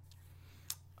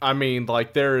 I mean,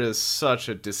 like, there is such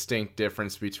a distinct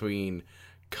difference between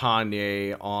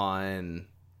Kanye on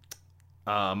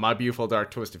My Beautiful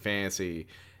Dark Twisted Fantasy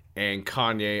and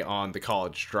Kanye on The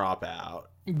College Dropout.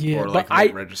 Yeah, or like but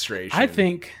Late Registration. I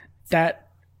think that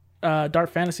Dark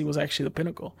Fantasy was actually the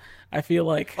pinnacle. I feel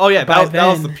like Oh yeah, that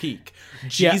was the then- peak.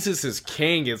 Jesus is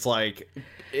King is like,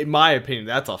 in my opinion,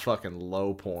 that's a fucking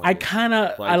low point.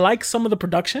 I like some of the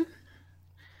production,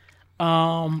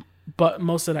 but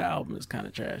most of the album is kind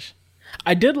of trash.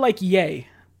 I did like Yay.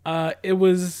 It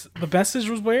was the message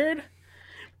was weird,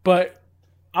 but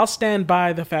I'll stand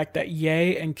by the fact that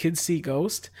Ye and Kids See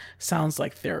Ghost sounds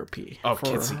like therapy. Oh,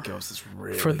 Kids See Ghost is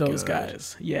really for those good.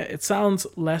 guys. Yeah, it sounds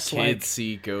less like Kids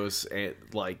See Ghost, and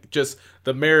like just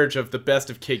the marriage of the best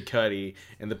of Kid Cudi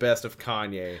and the best of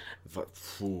Kanye.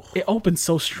 It opens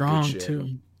so strong shit. too.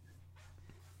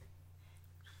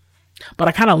 But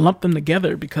I kind of lumped them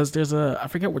together because there's I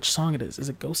forget which song it is. Is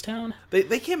it Ghost Town?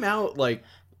 They came out like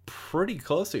pretty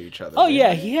close to each other. Oh didn't yeah,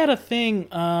 they? he had a thing.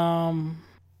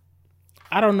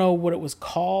 I don't know what it was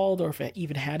called or if it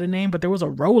even had a name, but there was a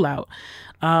rollout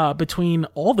between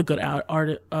all the good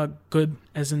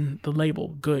as in the label,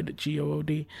 good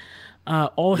GOOD.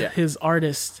 All his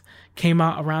artists came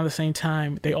out around the same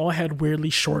time. They all had weirdly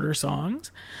shorter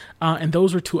songs, and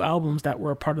those were two albums that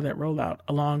were a part of that rollout,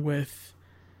 along with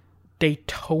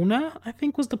Daytona, I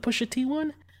think was the Pusha T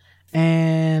one,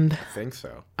 and I think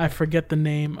so. I forget the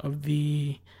name of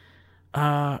the.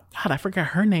 God, I forgot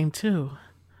her name too.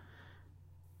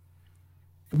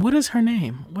 What is her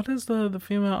name? What is the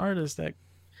female artist that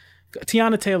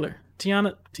Tiana Taylor?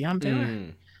 Tiana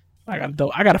Taylor? I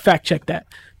gotta fact check that.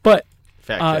 But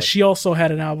she also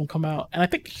had an album come out, and I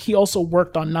think he also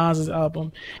worked on Nas's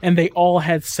album, and they all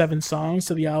had 7 songs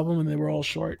to the album, and they were all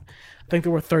short. I think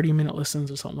there were 30-minute listens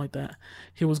or something like that.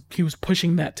 He was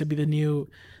pushing that to be the new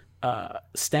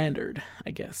standard,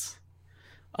 I guess.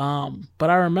 But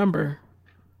I remember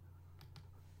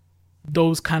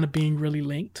those kind of being really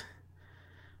linked.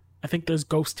 I think there's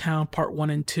Ghost Town Part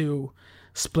 1 and 2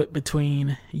 split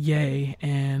between Ye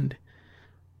and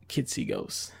Kids See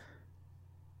Ghost.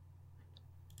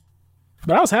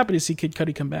 But I was happy to see Kid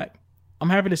Cudi come back.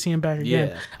 I'm happy to see him back again.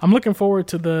 Yeah. I'm looking forward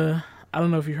to I don't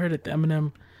know if you heard it, the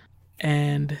Eminem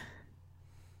and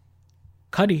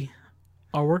Cudi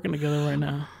are working together right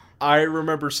now. I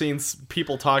remember seeing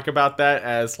people talk about that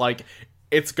as like,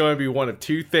 it's going to be one of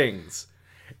two things.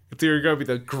 It's either going to be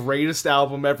the greatest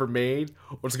album ever made,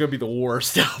 or it's going to be the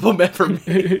worst album ever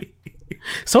made.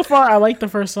 So far, I like the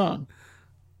first song.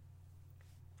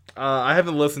 I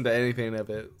haven't listened to anything of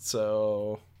it,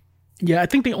 so... Yeah, I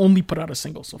think they only put out a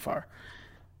single so far.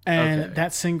 And Okay.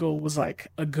 that single was like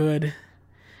a good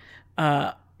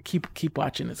keep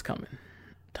watching, it's coming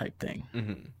type thing.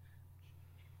 Mm-hmm.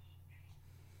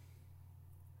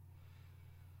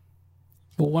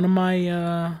 But one of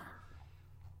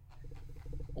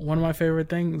my favorite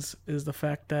things is the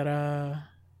fact that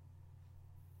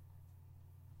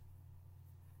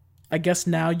I guess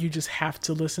now you just have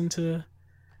to listen to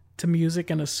music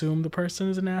and assume the person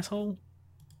is an asshole.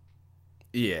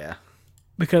 Yeah.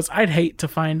 Because I'd hate to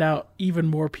find out even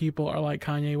more people are like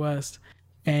Kanye West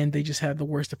and they just have the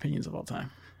worst opinions of all time.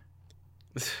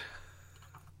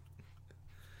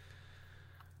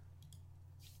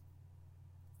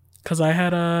 Because I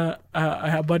had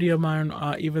a buddy of mine,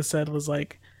 even said was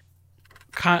like,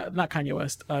 not Kanye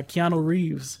West, Keanu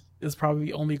Reeves is probably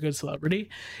the only good celebrity.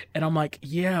 And I'm like,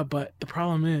 yeah, but the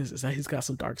problem is that he's got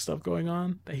some dark stuff going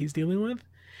on that he's dealing with.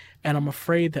 And I'm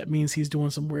afraid that means he's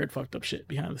doing some weird fucked up shit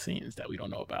behind the scenes that we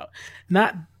don't know about.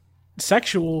 Not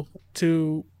sexual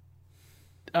to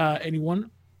anyone.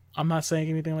 I'm not saying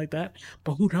anything like that.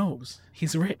 But who knows?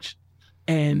 He's rich.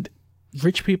 And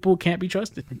rich people can't be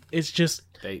trusted. It's just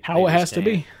how it has to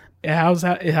be.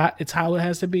 It's how it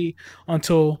has to be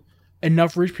until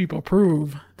enough rich people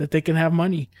prove that they can have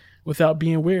money without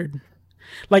being weird.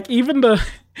 Like even the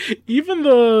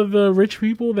rich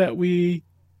people that we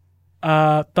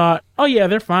thought, oh yeah,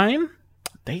 they're fine,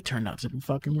 they turned out to be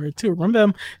fucking weird too. Remember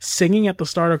them singing at the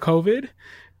start of COVID?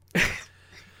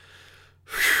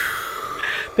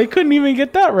 They couldn't even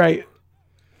get that right.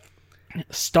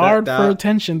 Starved for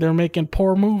attention, they're making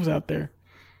poor moves out there.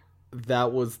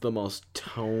 That was the most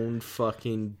tone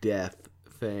fucking deaf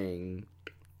thing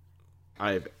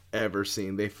I've ever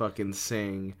seen. They fucking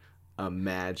sing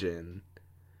Imagine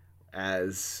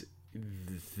as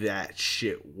that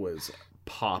shit was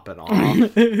popping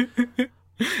off.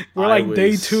 We're like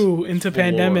day 2 into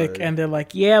pandemic, and they're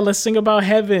like, "Yeah, let's sing about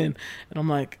heaven," and I'm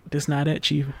like, "This not it,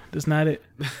 Chief. This not it.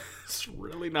 It's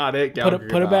really not it." Put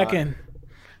it back in.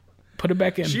 Put it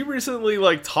back in. She recently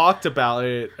like talked about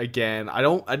it again. I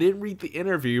didn't read the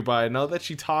interview, but I know that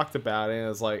she talked about it. And it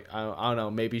was like, I don't know,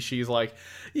 maybe she's like,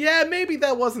 yeah, maybe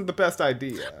that wasn't the best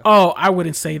idea. Oh, I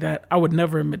wouldn't say that. I would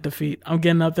never admit defeat. I'm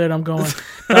getting up there and I'm going,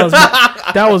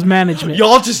 that was management.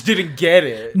 Y'all just didn't get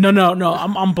it. No.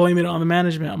 I'm blaming it on the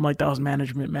management. I'm like, that was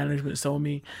management. Management told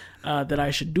me that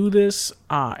I should do this.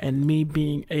 And me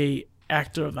being a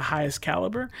actor of the highest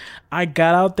caliber, I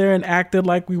got out there and acted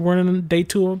like we weren't in day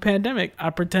 2 of a pandemic. I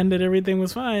pretended everything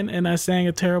was fine, and I sang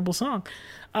a terrible song.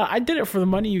 I did it for the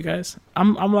money, you guys.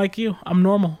 I'm like you. I'm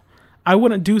normal. I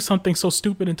wouldn't do something so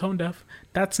stupid and tone deaf.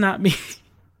 That's not me.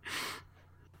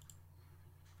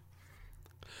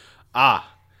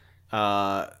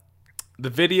 The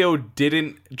video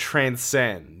didn't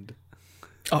transcend.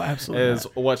 Oh, absolutely. Is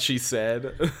what she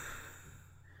said.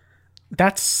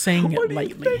 That's saying what it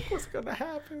lightly. What do you think was gonna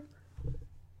happen?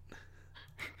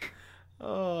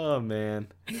 Oh man.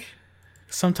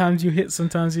 Sometimes you hit,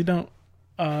 sometimes you don't.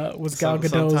 Was Gal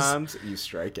Gadot's? Sometimes you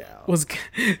strike out.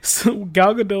 So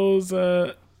Gal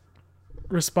Gadot's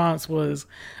response was,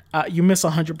 "You miss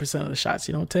 100% of the shots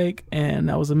you don't take," and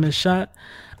that was a missed shot.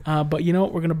 But you know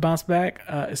what? We're gonna bounce back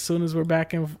as soon as we're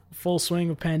back in full swing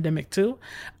of Pandemic 2.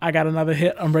 I got another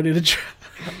hit. I'm ready to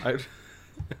try.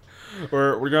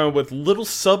 We're going with Little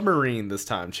Submarine this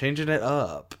time, changing it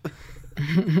up.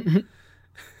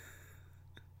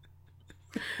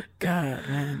 God,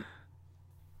 man.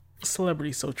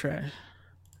 Celebrity's so trash.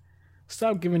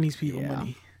 Stop giving these people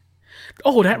money.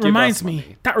 Oh, that reminds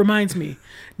me.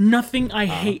 Nothing I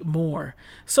hate more.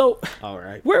 So, all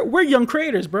right, we're young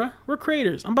creators, bro. We're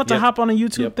creators. I'm about to hop on a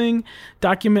YouTube thing,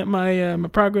 document my my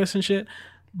progress and shit.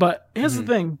 But here's the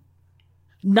thing: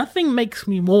 nothing makes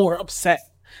me more upset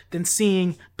than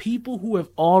seeing people who have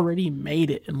already made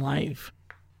it in life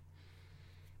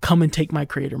come and take my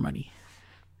creator money.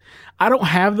 I don't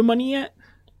have the money yet,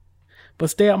 but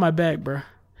stay out my bag, bro.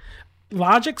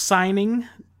 Logic signing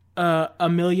a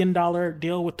 $1 million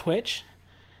deal with Twitch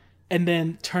and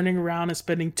then turning around and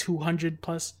spending 200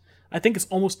 plus, I think it's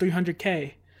almost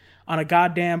 300K on a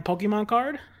goddamn Pokemon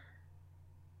card.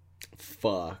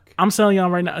 Fuck. I'm telling y'all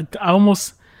right now, I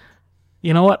almost,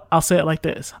 you know what? I'll say it like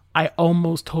this. I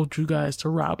almost told you guys to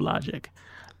rob Logic.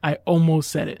 I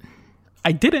almost said it.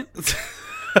 I didn't.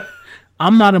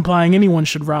 I'm not implying anyone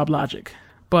should rob Logic,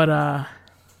 but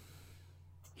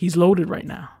he's loaded right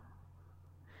now.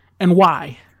 And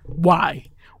why? Why?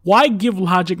 Why give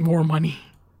Logic more money?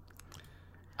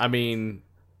 I mean,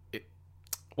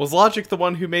 was Logic the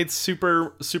one who made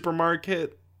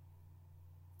Supermarket?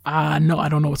 No, I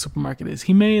don't know what Supermarket is.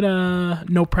 He made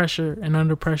No Pressure and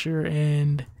Under Pressure,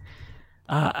 and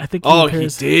I think he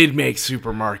did make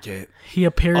Supermarket. He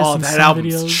appears in that some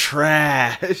album's videos.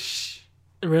 Trash.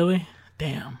 Really?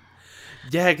 Damn.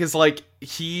 Yeah, because like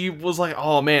he was like,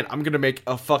 oh man, I'm gonna make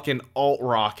a fucking alt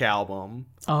rock album.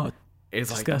 Oh,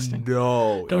 it's disgusting. Like,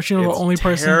 no, don't you know the only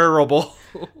person? Terrible.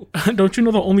 Don't you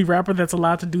know the only rapper that's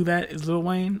allowed to do that is Lil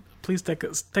Wayne? Please take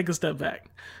a step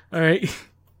back. All right.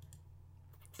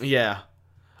 Yeah,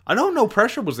 I know No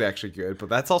Pressure was actually good, but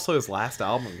that's also his last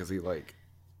album because he like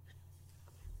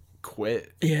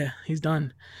quit. Yeah, he's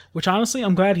done. Which honestly,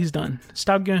 I'm glad he's done.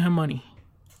 Stop giving him money.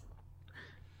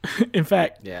 In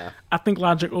fact, yeah, I think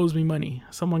Logic owes me money.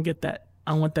 Someone get that.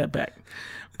 I want that back.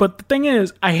 But the thing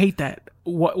is, I hate that.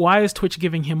 Why is Twitch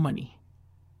giving him money?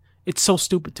 It's so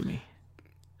stupid to me.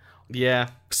 Yeah.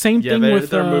 Same thing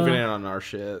with they're moving in on our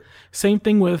shit. Same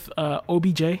thing with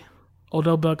OBJ,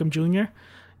 Odell Beckham Jr.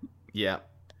 Yeah.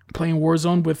 Playing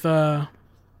Warzone with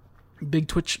big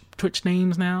Twitch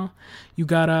names now. You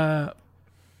got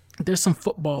there's some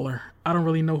footballer. I don't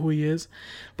really know who he is,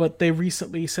 but they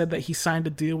recently said that he signed a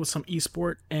deal with some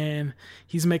esport and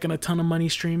he's making a ton of money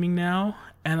streaming now.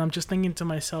 And I'm just thinking to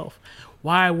myself,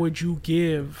 why would you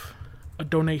give a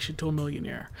donation to a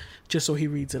millionaire just so he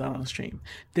reads it out on stream?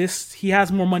 He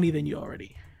has more money than you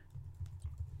already.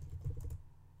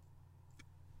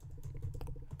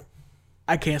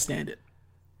 I can't stand it.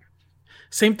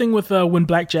 Same thing with when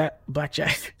Blackjack.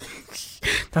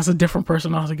 That's a different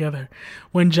person altogether.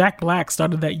 When Jack Black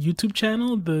started that YouTube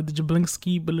channel, the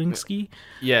Jablinski.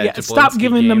 Yeah, stop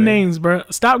giving them names, bro.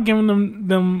 Stop giving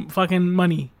them fucking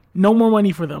money. No more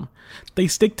money for them. They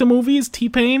stick to movies.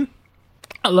 T-Pain,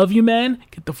 I love you, man.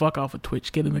 Get the fuck off of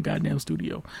Twitch. Get in the goddamn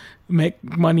studio. Make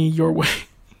money your way.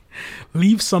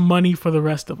 Leave some money for the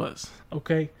rest of us,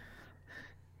 okay?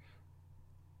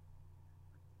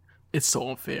 It's so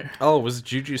unfair. Oh, was it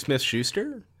Juju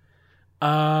Smith-Schuster?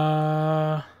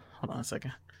 Hold on a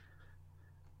second.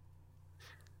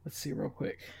 Let's see real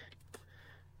quick.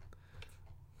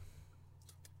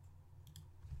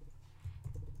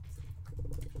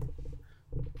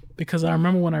 Because I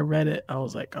remember when I read it, I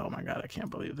was like, oh my God, I can't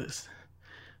believe this.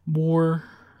 More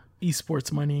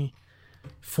esports money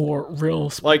for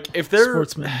real like if they're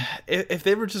sportsmen. If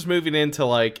they were just moving into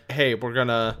like, hey, we're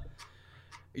gonna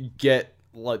get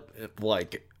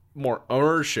like more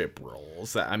ownership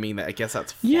roles. I mean, I guess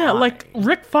that's fine. Yeah, like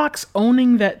Rick Fox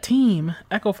owning that team,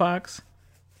 Echo Fox.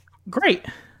 Great.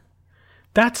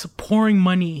 That's pouring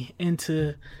money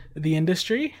into the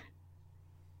industry.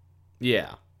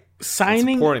 Yeah.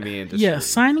 Signing supporting the industry. Yeah,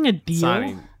 signing a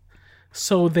deal.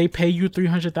 So they pay you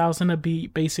 $300,000 to be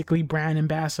basically brand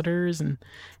ambassadors and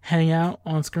hang out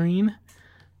on screen.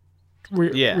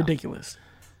 Ridiculous.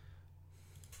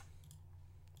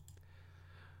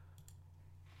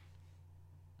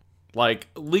 Like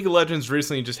League of Legends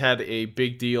recently just had a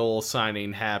big deal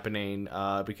signing happening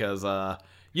because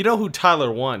you know who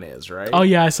Tyler 1 is, right? Oh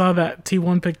yeah, I saw that.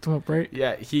 T1 picked him up, right?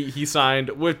 Yeah, he signed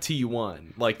with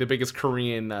T1, like the biggest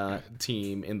Korean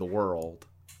team in the world.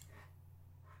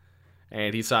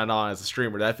 And he signed on as a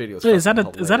streamer. That video was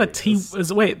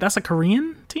Wait, wait, that's a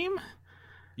Korean team?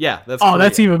 Yeah, that's Korean.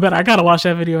 That's even better. I gotta watch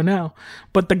that video now.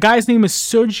 But the guy's name is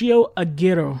Sergio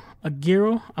Aguero.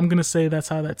 I'm gonna say that's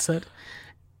how that's said.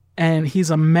 And he's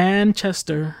a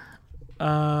Manchester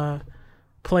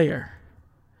player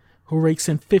who rakes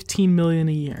in $15 million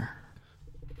a year.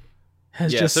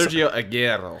 Sergio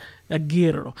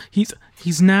Aguero.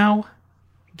 He's now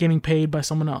getting paid by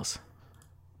someone else.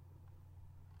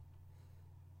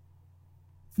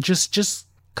 Just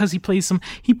because he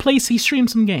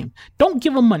streams some game. Don't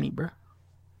give him money, bro.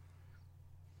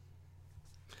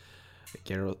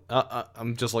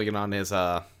 I'm just looking on his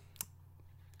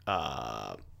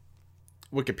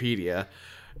Wikipedia.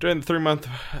 During the 3-month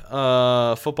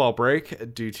football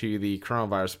break due to the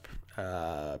coronavirus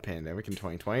pandemic in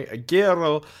 2020,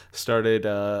 Aguero started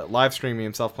live streaming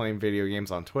himself playing video games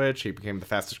on Twitch. He became the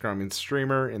fastest growing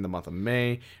streamer in the month of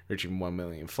May, reaching 1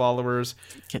 million followers.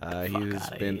 He's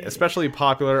been especially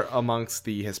popular amongst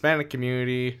the Hispanic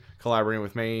community, collaborating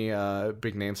with many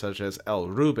big names such as El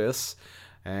Rubis,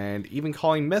 and even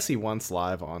calling Messi once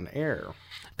live on air.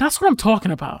 That's what I'm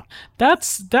talking about.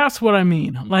 That's what I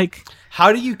mean. Like,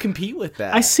 how do you compete with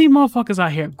that? I see motherfuckers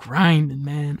out here grinding,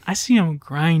 man. I see them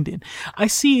grinding. I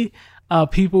see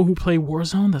people who play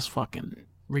Warzone. That's fucking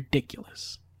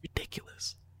ridiculous.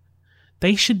 Ridiculous.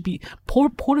 They should be pour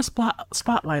the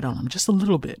spotlight on them just a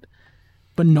little bit.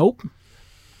 But nope.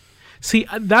 See,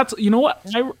 that's, you know what?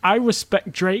 I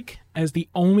respect Drake as the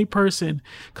only person,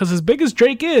 because as big as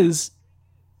Drake is,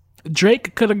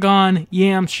 Drake could have gone,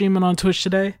 yeah, I'm streaming on Twitch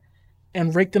today,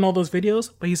 and raked in all those videos,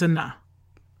 but he said nah.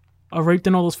 Raked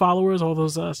in all those followers, all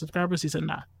those subscribers. He said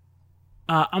nah.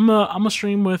 I'm a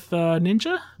stream with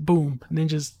Ninja. Boom,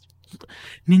 Ninja's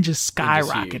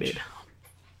skyrocketed.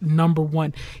 Number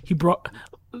one. He brought.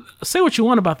 Say what you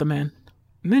want about the man.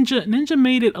 Ninja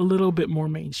made it a little bit more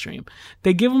mainstream.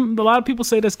 They give him, a lot of people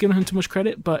say that's giving him too much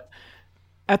credit, but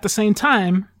at the same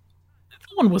time,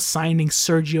 no one was signing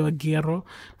Sergio Aguero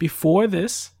before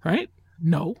this, right?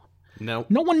 No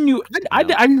one knew. I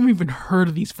never even heard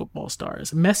of these football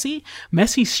stars. Messi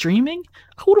streaming.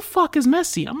 Who the fuck is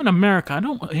Messi? I'm in America. I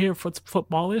don't hear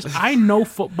footballers. I know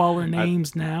footballer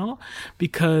names now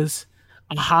because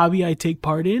a hobby I take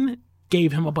part in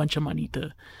gave him a bunch of money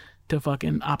to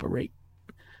fucking operate.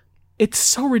 It's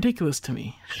so ridiculous to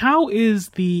me. How is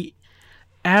the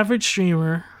average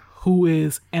streamer who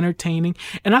is entertaining,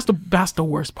 and that's the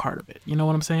worst part of it. You know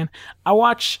what I'm saying? I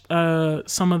watch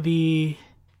some of the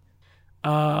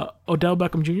Odell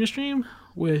Beckham Jr. stream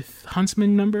with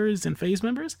Huntsman members and FaZe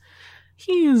members.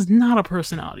 He is not a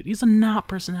personality. These are not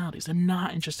personalities. They're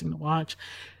not interesting to watch.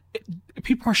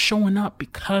 People are showing up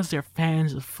because they're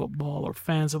fans of football or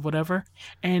fans of whatever,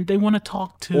 and they want to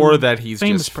talk to or that he's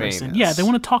famous just person. Famous. Yeah, they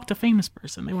want to talk to famous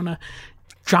person. They want to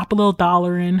drop a little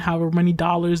dollar in, however many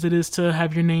dollars it is, to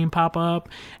have your name pop up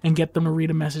and get them to read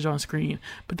a message on screen.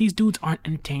 But these dudes aren't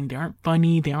entertained. They aren't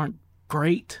funny. They aren't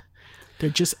great. They're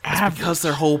just average. Because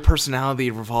their whole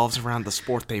personality revolves around the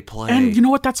sport they play. And you know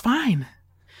what? That's fine.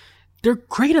 They're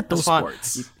great at those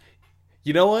sports.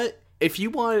 You know what? If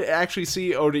you want to actually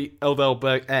see Odell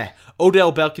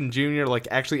Beckham Jr. like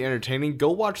actually entertaining, go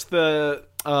watch the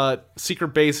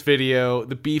Secret Base video,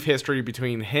 the beef history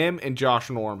between him and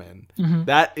Josh Norman. Mm-hmm.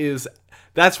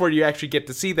 That's where you actually get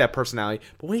to see that personality.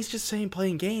 But when he's just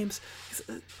playing games,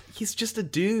 he's just a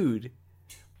dude,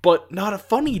 but not a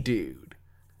funny dude.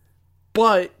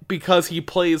 But because he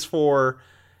plays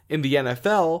in the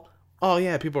NFL, Oh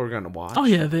yeah, people are gonna watch. Oh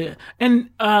yeah, and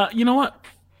you know what?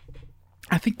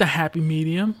 I think the happy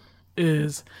medium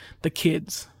is the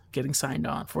kids getting signed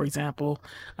on. For example,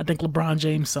 I think LeBron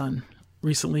James' son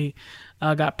recently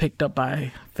got picked up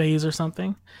by FaZe or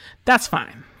something. That's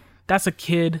fine. That's a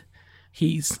kid.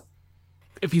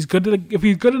 If he's good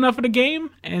enough at the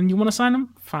game and you want to sign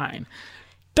him, fine.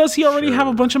 Does he already have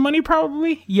a bunch of money?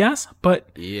 Probably yes, but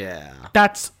yeah,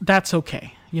 that's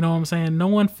okay. You know what I'm saying? No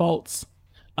one faults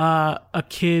a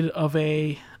kid of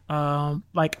a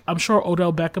like, I'm sure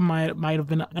Odell Beckham might have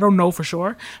been, I don't know for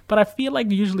sure, but I feel like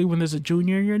usually when there's a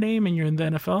junior in your name and you're in the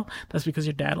NFL, that's because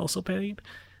your dad also paid.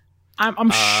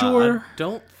 I'm sure. I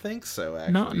don't think so.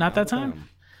 Actually, no, not that time. Him.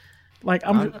 Like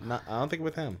I don't think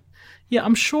with him. Yeah,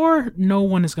 I'm sure no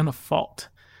one is gonna fault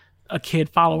a kid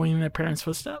following in their parents'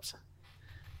 footsteps.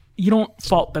 You don't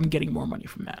fault them getting more money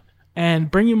from that,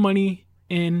 and bringing money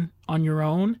in on your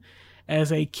own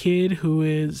as a kid who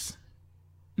is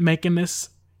making this.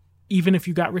 Even if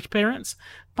you got rich parents,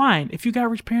 fine. If you got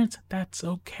rich parents, that's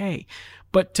okay.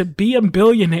 But to be a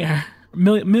billionaire,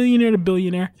 millionaire to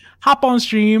billionaire, hop on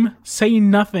stream, say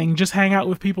nothing, just hang out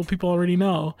with people already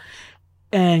know,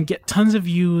 and get tons of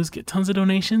views, get tons of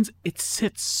donations, it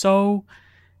sits so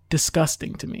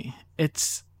disgusting to me.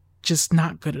 It's just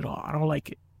not good at all. I don't like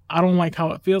it. I don't like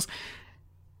how it feels.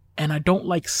 And I don't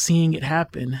like seeing it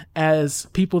happen as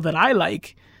people that I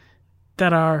like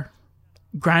that are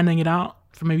grinding it out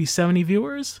for maybe 70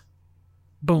 viewers.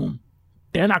 Boom.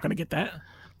 They're not going to get that.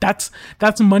 That's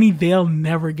money they'll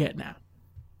never get now.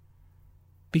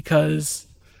 Because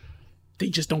they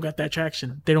just don't got that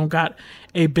traction. They don't got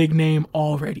a big name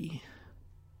already.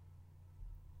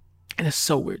 And it's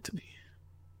so weird to me.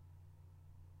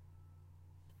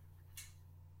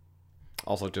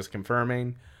 Also, just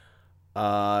confirming,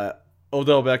 Odell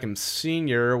Beckham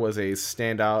Sr. was a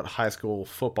standout high school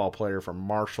football player from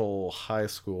Marshall High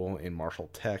School in Marshall,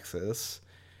 Texas.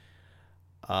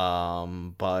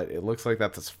 But it looks like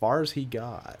that's as far as he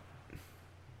got.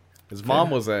 His mom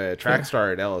was a track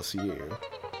star at LSU.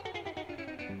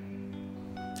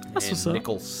 That's what's up.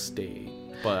 Nicholls State.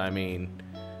 But I mean,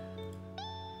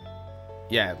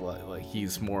 yeah, like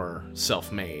he's more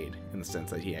self-made in the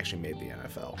sense that he actually made the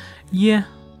NFL. Yeah,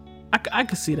 I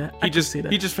could see that. He just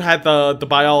had the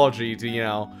biology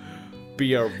to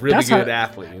be a really good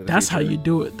athlete. That's how you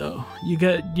do it, though. You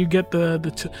get the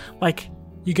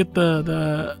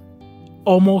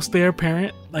almost there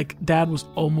parent. Like, dad was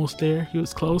almost there. He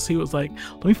was close. He was like,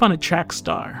 let me find a track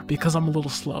star because I'm a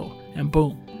little slow, and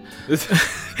boom.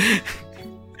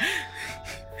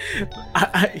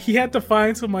 He had to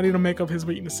find somebody to make up his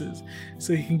weaknesses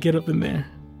so he can get up in there.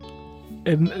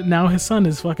 And now his son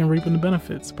is fucking reaping the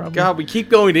benefits. Probably. God, we keep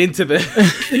going into this.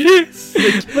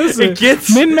 Listen, it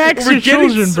gets min-max your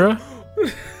children, bro.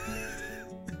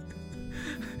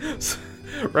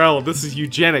 Raul, this is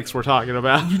eugenics we're talking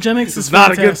about. Eugenics is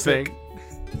not a good thing.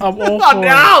 I'm all for it.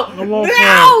 I'm all for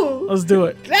it. Let's do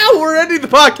it. Now we're ending the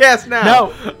podcast now.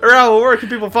 No. Raul, where can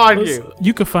people find you?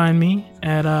 You can find me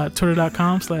at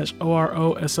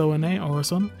twitter.com/OROSONA,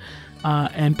 Orson,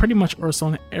 and pretty much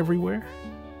Orson everywhere.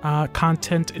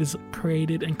 Content is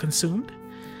created and consumed.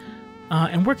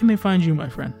 And where can they find you, my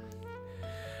friend?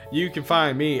 You can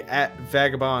find me at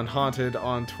Vagabond Haunted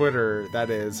on Twitter. That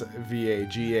is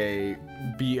VAGABOND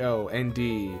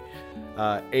HAUNTED.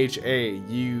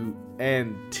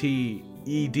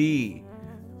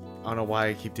 I don't know why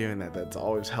I keep doing that. That's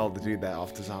always held to do that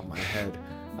off the top of my head.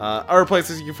 Other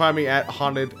places you can find me at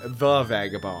Haunted the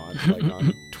Vagabond, like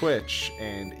on Twitch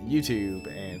and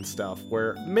YouTube and stuff,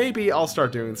 where maybe I'll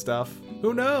start doing stuff.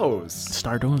 Who knows?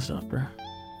 Start doing stuff, bro.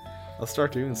 I'll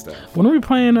start doing stuff. When are we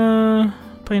playing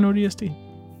ODST?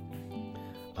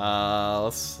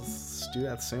 Let's do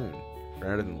that soon,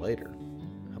 rather than later.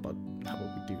 How about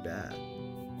we do that?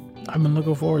 I've been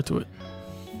looking forward to it.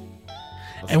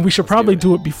 And we should probably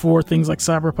do it before things like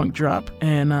Cyberpunk drop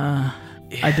and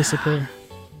I disappear.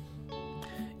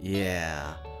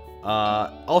 Yeah.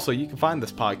 Also, you can find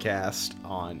this podcast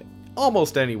on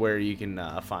almost anywhere you can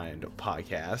find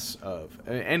podcasts of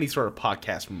any sort of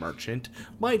podcast merchant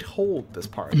might hold this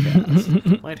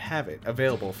podcast, might have it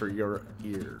available for your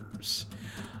ears.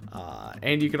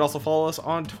 And you can also follow us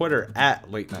on Twitter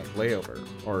at Late Night Layover,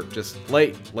 or just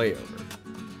Late Layover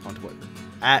on Twitter.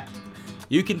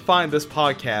 You can find this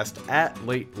podcast at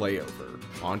Late Layover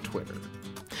on Twitter.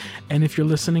 And if you're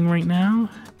listening right now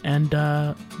and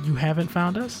you haven't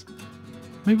found us,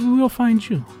 maybe we'll find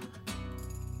you.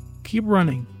 Keep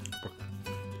running.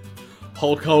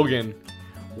 Hulk Hogan,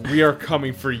 we are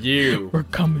coming for you. We're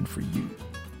coming for you.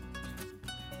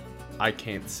 I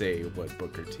can't say what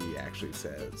Booker T actually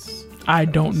says. I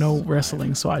don't know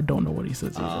wrestling, so I don't know what he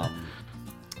says either.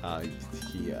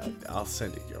 I'll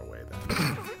send it your way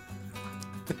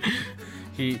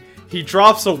then. He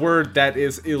drops a word that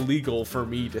is illegal for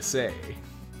me to say.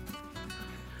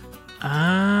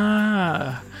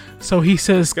 Ah, so he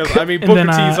says, because I mean Booker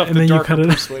T's of the darker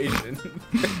persuasion.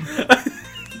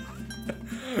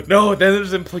 No, then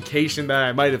there's implication that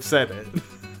I might have said it.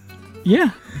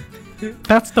 Yeah,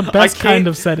 that's the best kind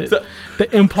of said it.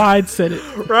 The implied said it.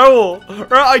 Raul,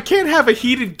 I can't have a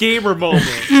heated gamer moment.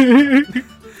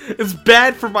 It's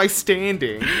bad for my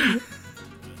standing.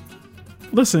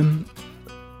 Listen,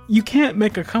 you can't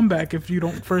make a comeback if you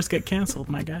don't first get canceled,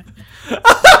 my guy.